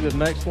I think the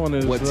next one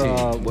is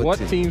what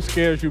team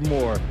scares you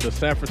more, the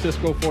San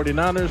Francisco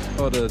 49ers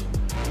or the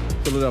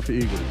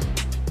Philadelphia Eagles?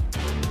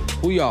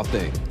 Who y'all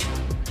think?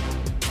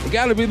 It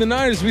got to be the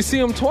Niners. We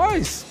see them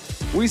twice.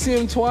 Do we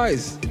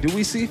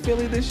see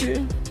Philly this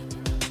year?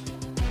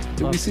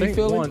 Do we see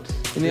Philly?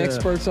 Once. Any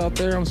experts out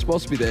there? I'm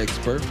supposed to be the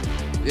expert.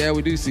 Yeah,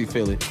 we do see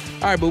Philly.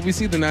 All right, but we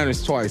see the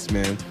Niners twice,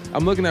 man.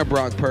 I'm looking at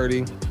Brock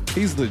Purdy.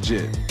 He's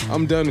legit.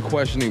 I'm done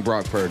questioning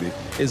Brock Purdy.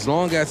 As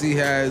long as he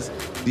has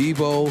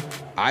Debo,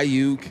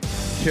 Ayuk,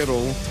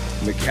 Kittle,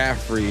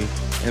 McCaffrey,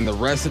 and the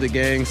rest of the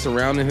gang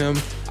surrounding him,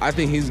 I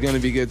think he's going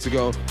to be good to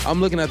go. I'm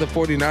looking at the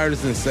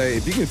 49ers and say,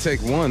 if you can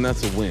take one,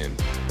 that's a win.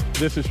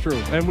 This is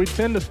true. And we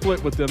tend to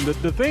split with them.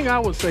 The thing I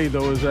would say,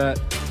 though, is that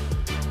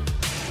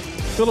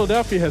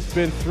Philadelphia has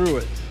been through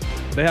it.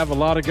 They have a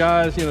lot of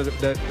guys,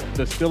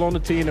 that's still on the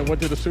team and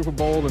went to the Super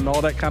Bowl and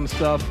all that kind of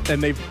stuff,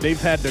 and they've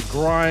had to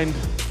grind.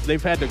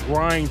 They've had to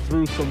grind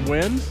through some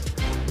wins,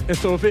 and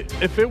so if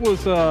it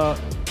was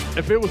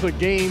a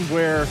game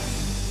where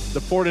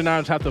the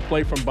 49ers have to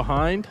play from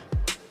behind,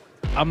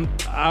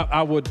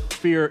 I would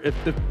fear if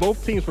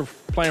both teams were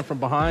playing from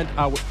behind,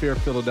 I would fear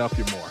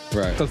Philadelphia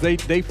more, right? Because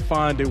they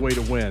find a way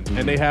to win,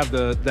 and they have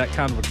that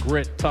kind of a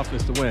grit,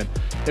 toughness to win.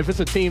 If it's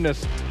a team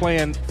that's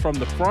playing from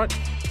the front,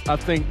 I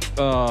think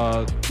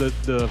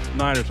the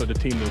Niners are the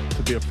team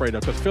to be afraid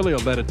of because Philly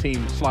will let a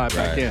team slide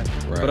back in.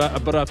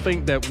 Right. But I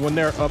think that when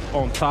they're up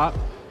on top,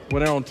 the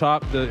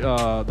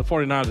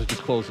 49ers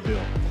just close the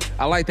deal.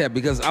 I like that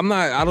because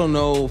I don't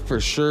know for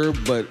sure,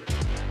 but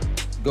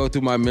go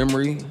through my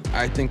memory,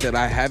 I think that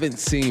I haven't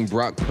seen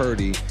Brock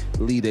Purdy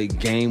lead a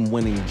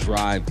game-winning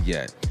drive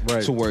yet.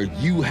 Right. To where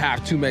you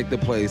have to make the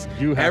plays.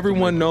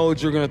 Everyone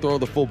knows you're going to throw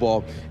the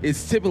football.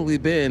 It's typically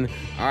been,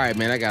 all right,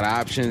 man, I got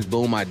options.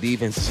 Boom, my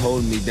defense is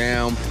holding me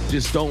down.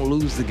 Just don't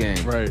lose the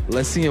game. Right.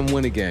 Let's see him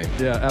win a game.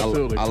 Yeah,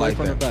 absolutely. I like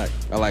that. Back.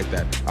 I like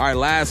that. All right,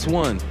 last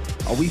one.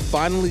 Are we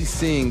finally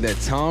seeing that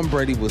Tom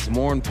Brady was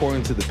more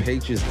important to the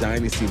Patriots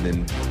dynasty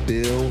than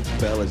Bill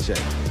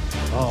Belichick?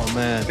 Oh,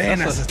 man.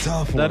 That's a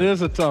tough one. That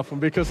is a tough one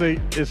because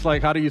it's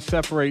like, how do you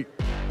separate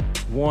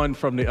one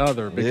from the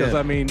other? Because,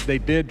 I mean, they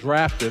did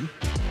draft him.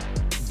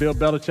 Bill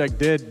Belichick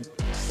did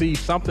see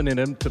something in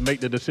him to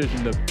make the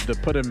decision to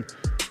put him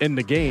in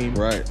the game.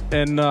 Right.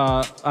 And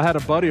I had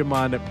a buddy of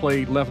mine that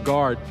played left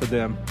guard for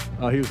them.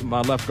 He was my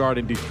left guard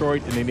in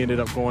Detroit, and then he ended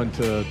up going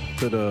to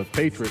the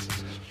Patriots.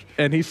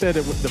 And he said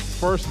that the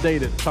first day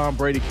that Tom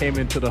Brady came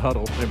into the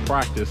huddle in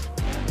practice,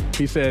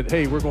 he said,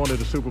 hey, we're going to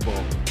the Super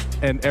Bowl.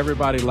 And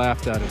everybody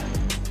laughed at him.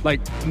 Like,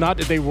 not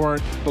that they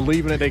weren't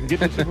believing that they can get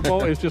to the Super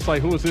Bowl. It's just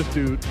like, who is this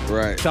dude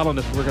telling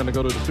us we're going to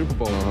go to the Super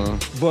Bowl?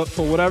 But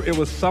for whatever, it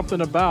was something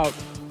about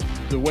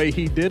the way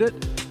he did it.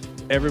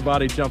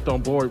 Everybody jumped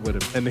on board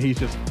with him, and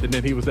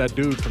then he was that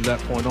dude from that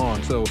point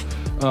on. So,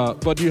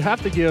 but you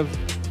have to give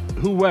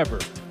whoever,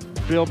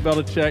 Bill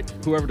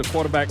Belichick, whoever the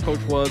quarterback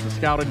coach was, the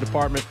scouting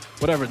department,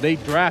 whatever, they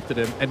drafted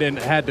him and then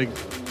had the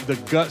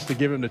guts to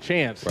give him the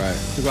chance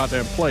to go out there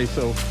and play.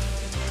 So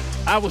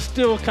I was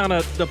still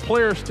the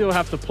players still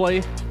have to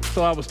play,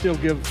 so I would still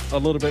give a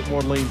little bit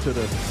more lean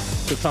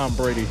to Tom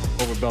Brady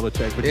over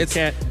Belichick, but you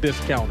can't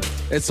discount it.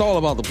 It's all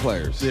about the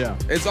players. Yeah.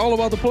 It's all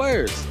about the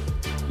players.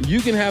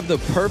 You can have the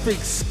perfect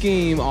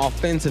scheme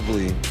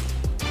offensively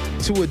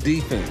to a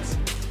defense.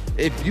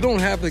 If you don't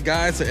have the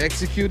guys to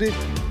execute it,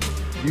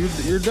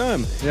 you're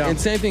done. Yeah. And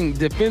same thing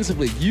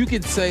defensively. You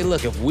could say,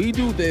 look, if we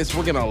do this,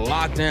 we're going to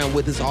lock down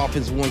what this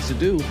offense wants to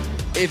do.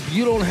 If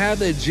you don't have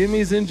the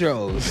Jimmys and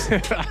Joes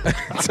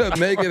to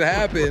make it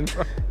happen,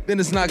 then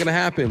it's not going to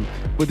happen.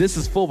 But this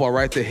is football,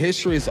 right? The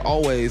history is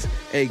always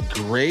a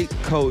great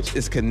coach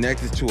is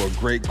connected to a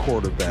great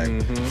quarterback.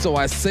 Mm-hmm. So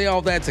I say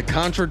all that to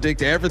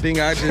contradict everything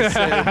I just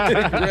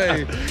said.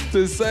 Ray,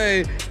 to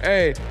say,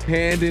 hey,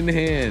 hand in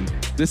hand.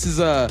 This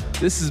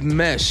is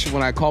mesh.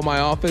 When I call my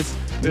office,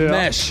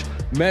 mesh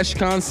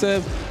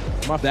concept.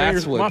 My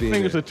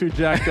fingers are too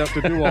jacked up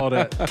to do all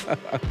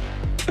that.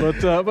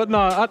 But no,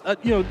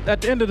 at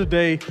the end of the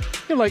day,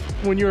 like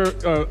when you're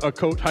a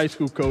coach, high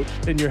school coach,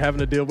 and you're having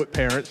to deal with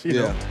parents, you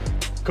know,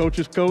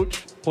 coaches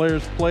coach,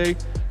 players play,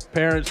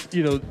 parents,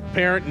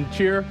 parent and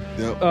cheer.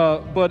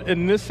 Yep. But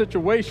in this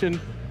situation,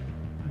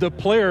 the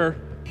player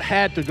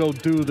had to go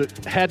do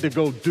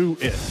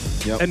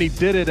it, yep. And he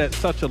did it at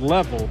such a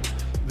level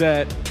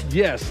that,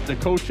 yes, the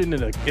coaching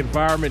and the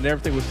environment and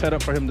everything was set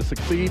up for him to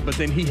succeed, but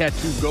then he had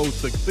to go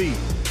succeed,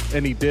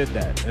 and he did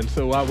that. And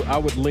so I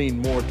would lean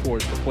more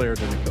towards the player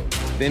than the coach.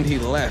 Then he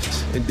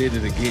left and did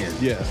it again.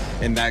 Yes.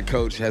 And that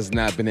coach has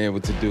not been able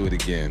to do it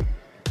again.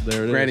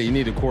 There it is. Granted, you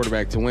need a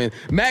quarterback to win.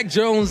 Mac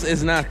Jones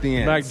is not the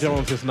answer. Mac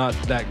Jones is not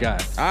that guy.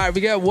 All right,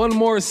 we got one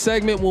more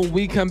segment when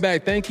we come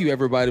back. Thank you,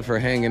 everybody, for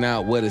hanging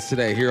out with us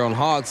today here on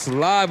Hawks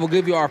Live. We'll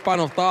give you our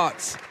final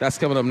thoughts. That's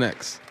coming up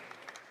next.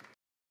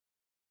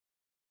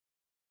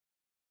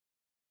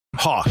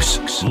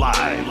 Hawks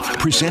Live,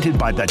 presented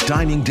by the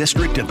Dining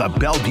District of the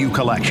Bellevue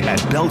Collection at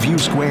Bellevue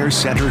Square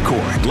Center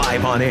Court.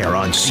 Live on air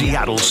on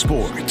Seattle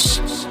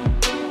Sports.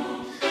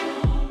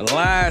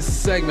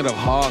 Last segment of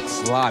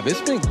Hawks Live. It's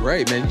been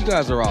great, man. You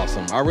guys are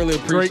awesome. I really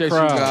appreciate you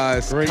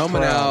guys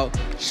coming out,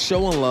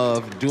 showing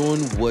love,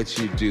 doing what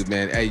you do,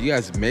 man. Hey, you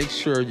guys make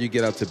sure you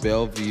get up to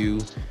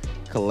Bellevue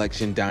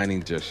Collection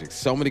Dining District.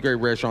 So many great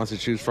restaurants to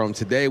choose from.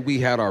 Today we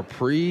had our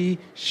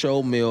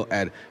pre-show meal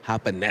at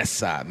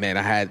Hapanesa. Man,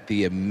 I had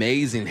the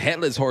amazing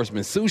Headless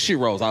Horseman sushi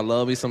rolls. I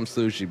love me some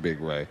sushi, Big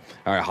Ray.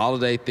 All right,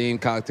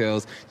 holiday-themed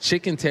cocktails,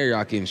 chicken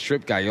teriyaki and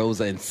strip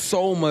gyoza, and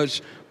so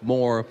much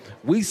more.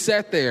 We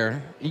sat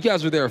there. You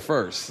guys were there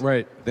first.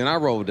 Right. Then I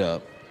rolled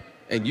up.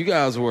 And you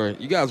guys were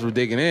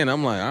digging in.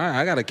 I'm like, all right,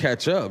 I got to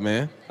catch up,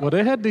 man. Well,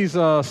 they had these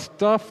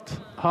stuffed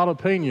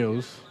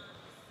jalapenos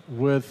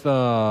with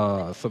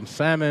some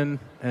salmon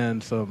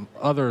and some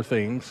other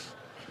things.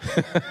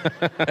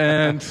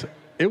 And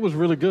it was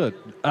really good.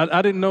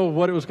 I didn't know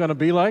what it was going to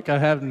be like. I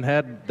haven't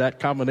had that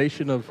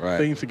combination of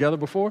things together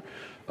before.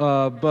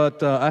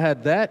 But I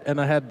had that, and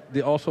I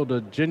had also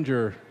the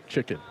ginger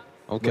chicken,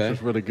 which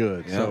was really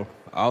good. Yep. So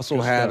I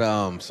also had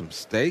some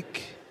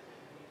steak,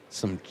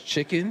 some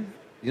chicken.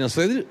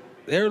 So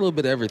they're a little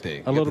bit of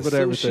everything. A little bit of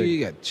everything.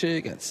 You got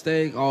chicken, got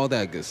steak, all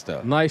that good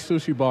stuff. Nice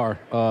sushi bar.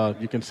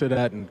 You can sit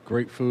at and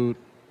great food.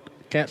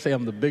 Can't say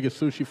I'm the biggest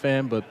sushi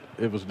fan, but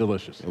it was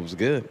delicious. It was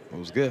good.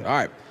 All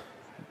right.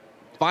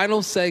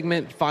 Final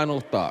segment, final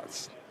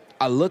thoughts.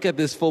 I look at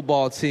this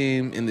football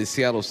team in the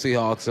Seattle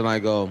Seahawks, and I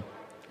go,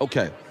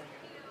 okay,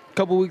 a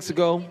couple weeks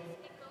ago,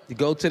 you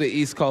go to the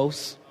East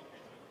Coast.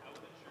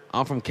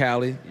 I'm from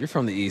Cali. You're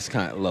from the East,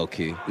 kind of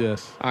low-key.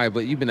 Yes. All right,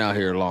 but you've been out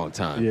here a long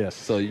time. Yes.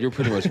 So you're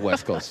pretty much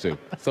West Coast, too.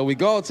 So we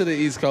go to the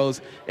East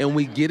Coast, and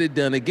we get it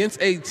done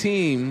against a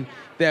team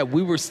that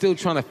we were still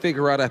trying to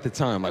figure out at the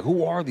time. Like,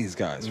 who are these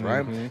guys,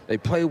 right? They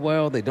play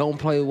well. They don't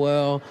play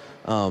well.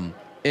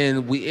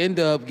 And we end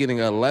up getting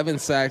 11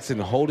 sacks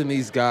and holding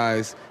these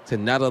guys to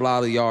not a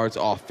lot of yards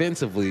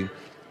offensively.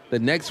 The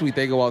next week,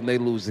 they go out and they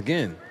lose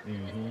again.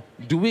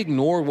 Do we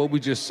ignore what we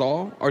just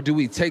saw, or do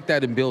we take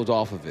that and build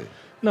off of it?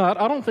 No,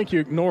 I don't think you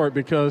ignore it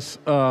because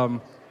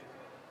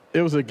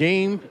it was a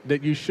game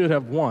that you should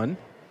have won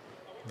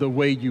the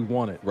way you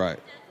won it. Right.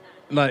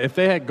 Now, if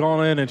they had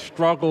gone in and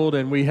struggled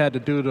and we had to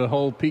do the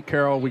whole Pete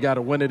Carroll, we got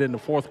to win it in the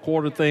fourth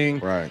quarter thing,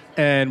 right,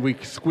 and we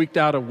squeaked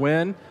out a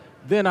win,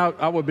 then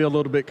I would be a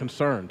little bit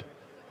concerned.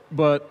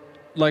 But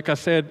like I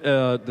said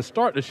to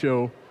start the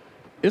show,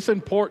 it's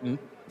important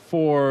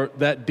for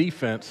that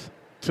defense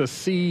to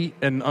see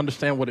and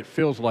understand what it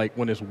feels like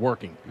when it's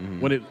working,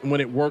 when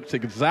it works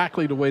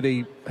exactly the way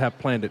they have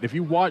planned it. If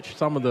you watch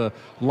some of the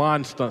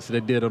line stunts that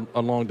they did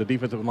along the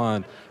defensive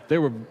line, they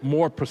were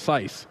more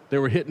precise. They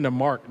were hitting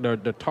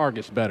the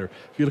targets better.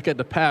 If you look at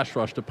the pass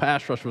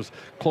rush was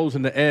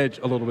closing the edge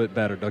a little bit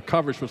better. The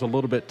coverage was a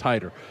little bit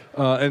tighter.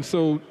 And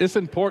so it's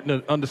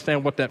important to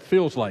understand what that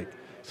feels like,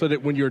 so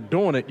that when you're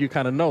doing it, you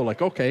kind of know,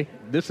 like, okay,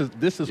 this is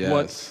yes,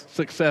 what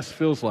success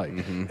feels like.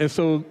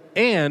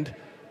 And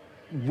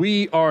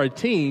we are a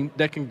team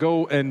that can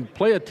go and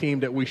play a team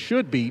that we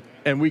should beat,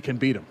 and we can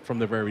beat them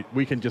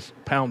we can just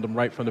pound them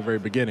right from the very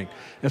beginning.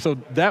 And so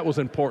that was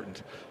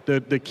important.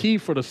 The key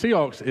for the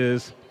Seahawks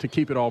is to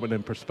keep it all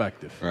in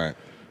perspective. Right.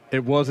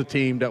 It was a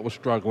team that was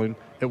struggling.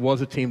 It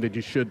was a team that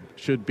you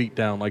should beat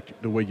down like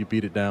the way you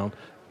beat it down,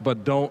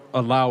 but don't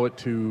allow it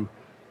to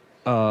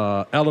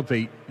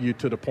elevate you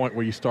to the point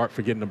where you start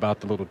forgetting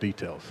about the little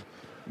details.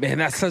 Man,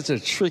 that's such a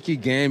tricky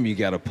game you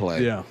got to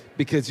play. Yeah.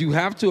 Because you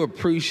have to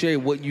appreciate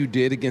what you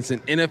did against an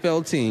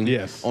NFL team.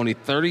 Yes. Only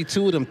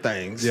 32 of them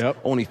things. Yep.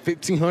 Only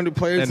 1,500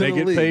 players and in the league.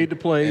 And they get paid to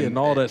play and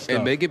all that stuff.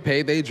 And they get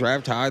paid. They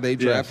draft high. They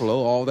draft low.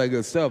 All that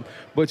good stuff.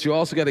 But you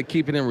also got to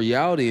keep it in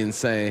reality and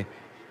say,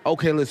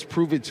 okay, let's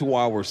prove it to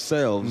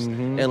ourselves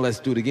and let's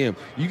do it again.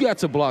 You got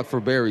to block for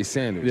Barry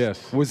Sanders.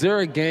 Yes. Was there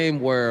a game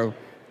where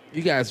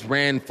you guys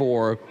ran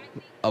for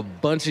a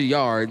bunch of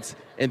yards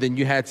and then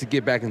you had to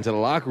get back into the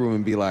locker room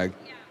and be like,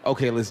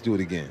 okay, let's do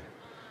it again?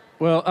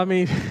 Well, I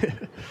mean,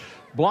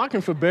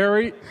 blocking for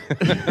Barry,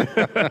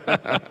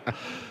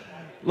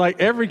 like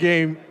every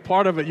game,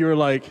 part of it you were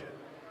like,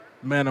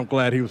 man, I'm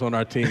glad he was on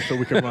our team so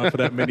we can run for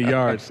that many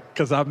yards,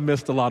 because I've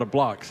missed a lot of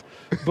blocks.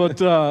 But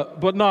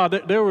no,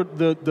 there were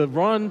the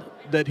run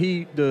that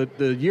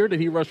the year that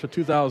he rushed for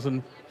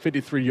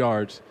 2,053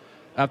 yards.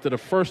 After the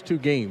first two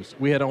games,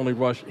 he had only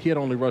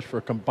rushed for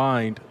a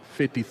combined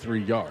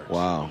 53 yards.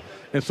 Wow.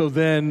 And so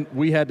then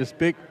we had this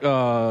big,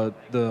 the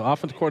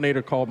offensive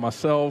coordinator called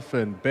myself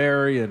and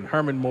Barry and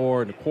Herman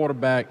Moore and the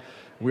quarterback.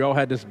 We all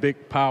had this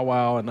big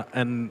powwow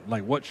and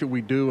like, what should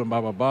we do and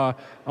blah, blah, blah.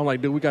 I'm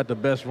like, dude, we got the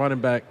best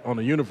running back on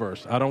the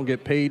universe. I don't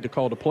get paid to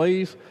call the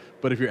plays,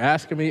 but if you're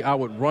asking me, I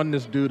would run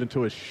this dude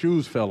until his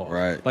shoes fell off.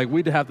 Right. Like,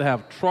 we'd have to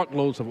have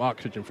truckloads of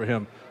oxygen for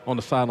him on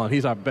the sideline.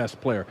 He's our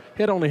best player.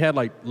 He had only had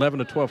like 11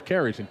 to 12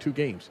 carries in 2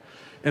 games.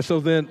 And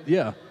so then,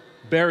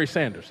 Barry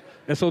Sanders.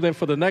 And so then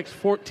for the next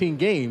 14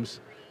 games,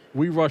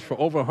 we rushed for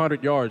over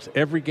 100 yards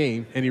every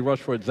game, and he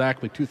rushed for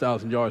exactly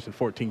 2,000 yards in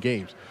 14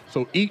 games.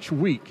 So each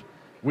week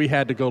we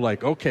had to go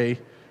like, okay,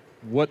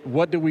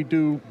 what did we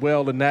do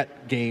well in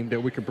that game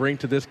that we could bring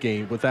to this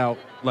game without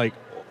like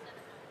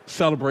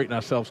celebrating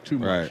ourselves too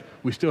much? Right.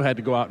 We still had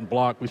to go out and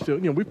block. We still,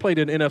 we played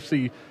in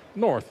NFC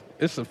North.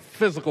 It's a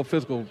physical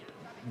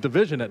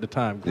division at the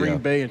time. Green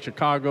Bay and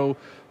Chicago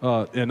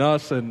and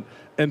us. And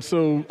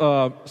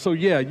so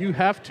you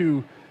have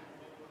to.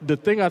 The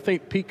thing I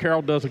think Pete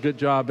Carroll does a good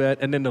job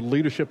at, and then the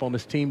leadership on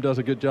this team does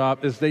a good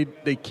job, is they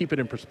keep it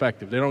in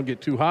perspective. They don't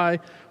get too high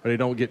or they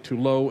don't get too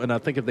low. And I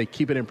think if they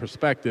keep it in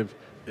perspective,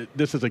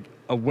 this is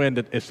a win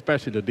that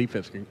especially the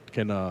defense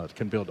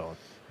can build on.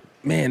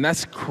 Man,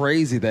 that's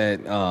crazy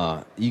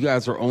that you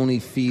guys are only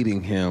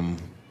feeding him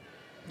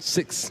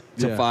 6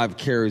 to 5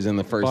 carries in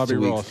the first Bobby 2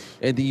 weeks. Ross.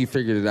 And then you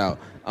figured it out.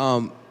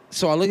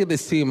 So I look at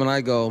this team and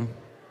I go,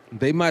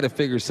 they might have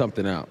figured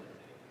something out.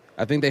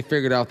 I think they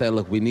figured out that,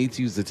 look, we need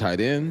to use the tight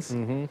ends.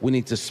 We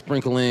need to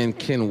sprinkle in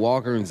Ken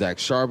Walker and Zach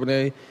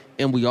Charbonnet.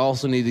 And we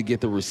also need to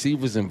get the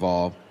receivers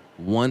involved.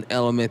 One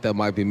element that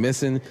might be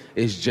missing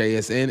is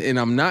JSN. And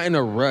I'm not in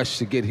a rush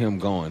to get him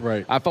going.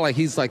 Right. I feel like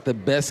he's like the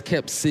best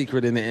kept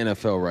secret in the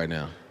NFL right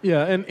now.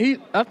 Yeah,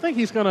 and I think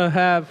he's going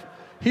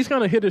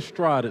to hit his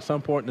stride at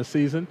some point in the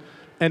season.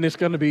 And he's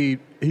going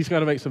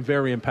to make some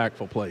very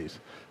impactful plays.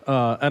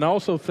 And I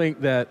also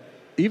think that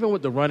even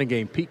with the running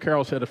game, Pete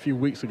Carroll said a few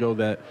weeks ago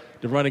that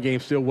the running game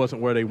still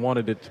wasn't where they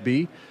wanted it to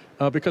be.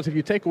 Because if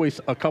you take away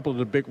a couple of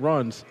the big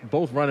runs,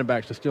 both running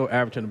backs are still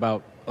averaging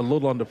about a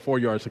little under 4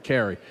 yards a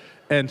carry.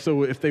 And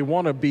so if they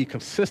want to be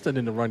consistent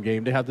in the run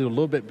game, they have to do a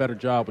little bit better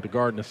job with the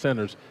guard and the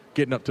centers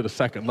getting up to the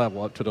second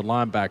level, up to the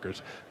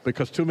linebackers,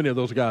 because too many of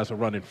those guys are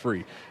running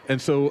free. And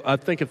so I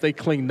think if they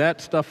clean that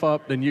stuff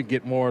up, then you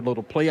get more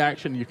little play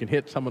action. You can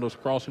hit some of those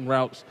crossing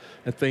routes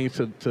and things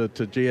to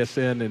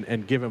JSN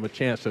and give him a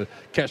chance to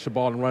catch the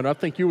ball and run. I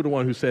think you were the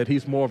one who said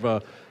he's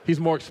more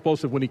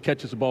explosive when he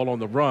catches the ball on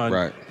the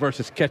run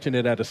versus catching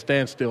it at a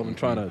standstill and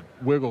trying to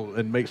wiggle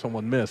and make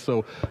someone miss.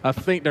 So I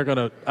think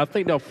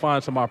they'll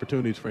find some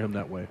opportunities for him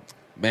that way.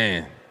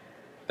 Man,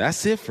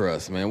 that's it for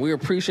us, man. We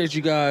appreciate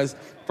you guys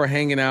for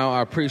hanging out.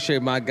 I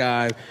appreciate my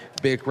guy,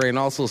 Big Ray, and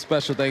also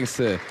special thanks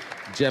to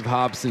Jeff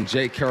Hobson,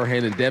 Jake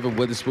Curhan, and Devon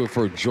Witherspoon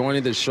for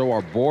joining the show.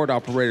 Our board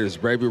operators,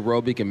 Braby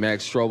Robick and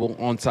Max Strobel.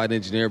 On-site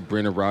engineer,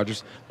 Brennan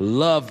Rogers.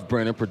 Love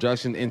Brennan.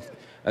 Production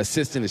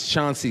assistant is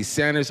Chauncey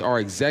Sanders. Our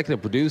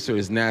executive producer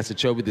is Nasa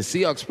Chobe. The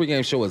Seahawks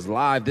pregame show is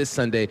live this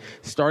Sunday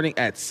starting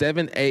at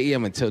 7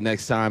 a.m. Until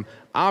next time,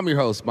 I'm your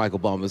host, Michael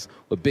Bomas,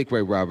 with Big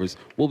Ray Roberts.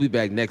 We'll be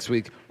back next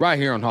week right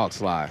here on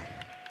Hawks Live.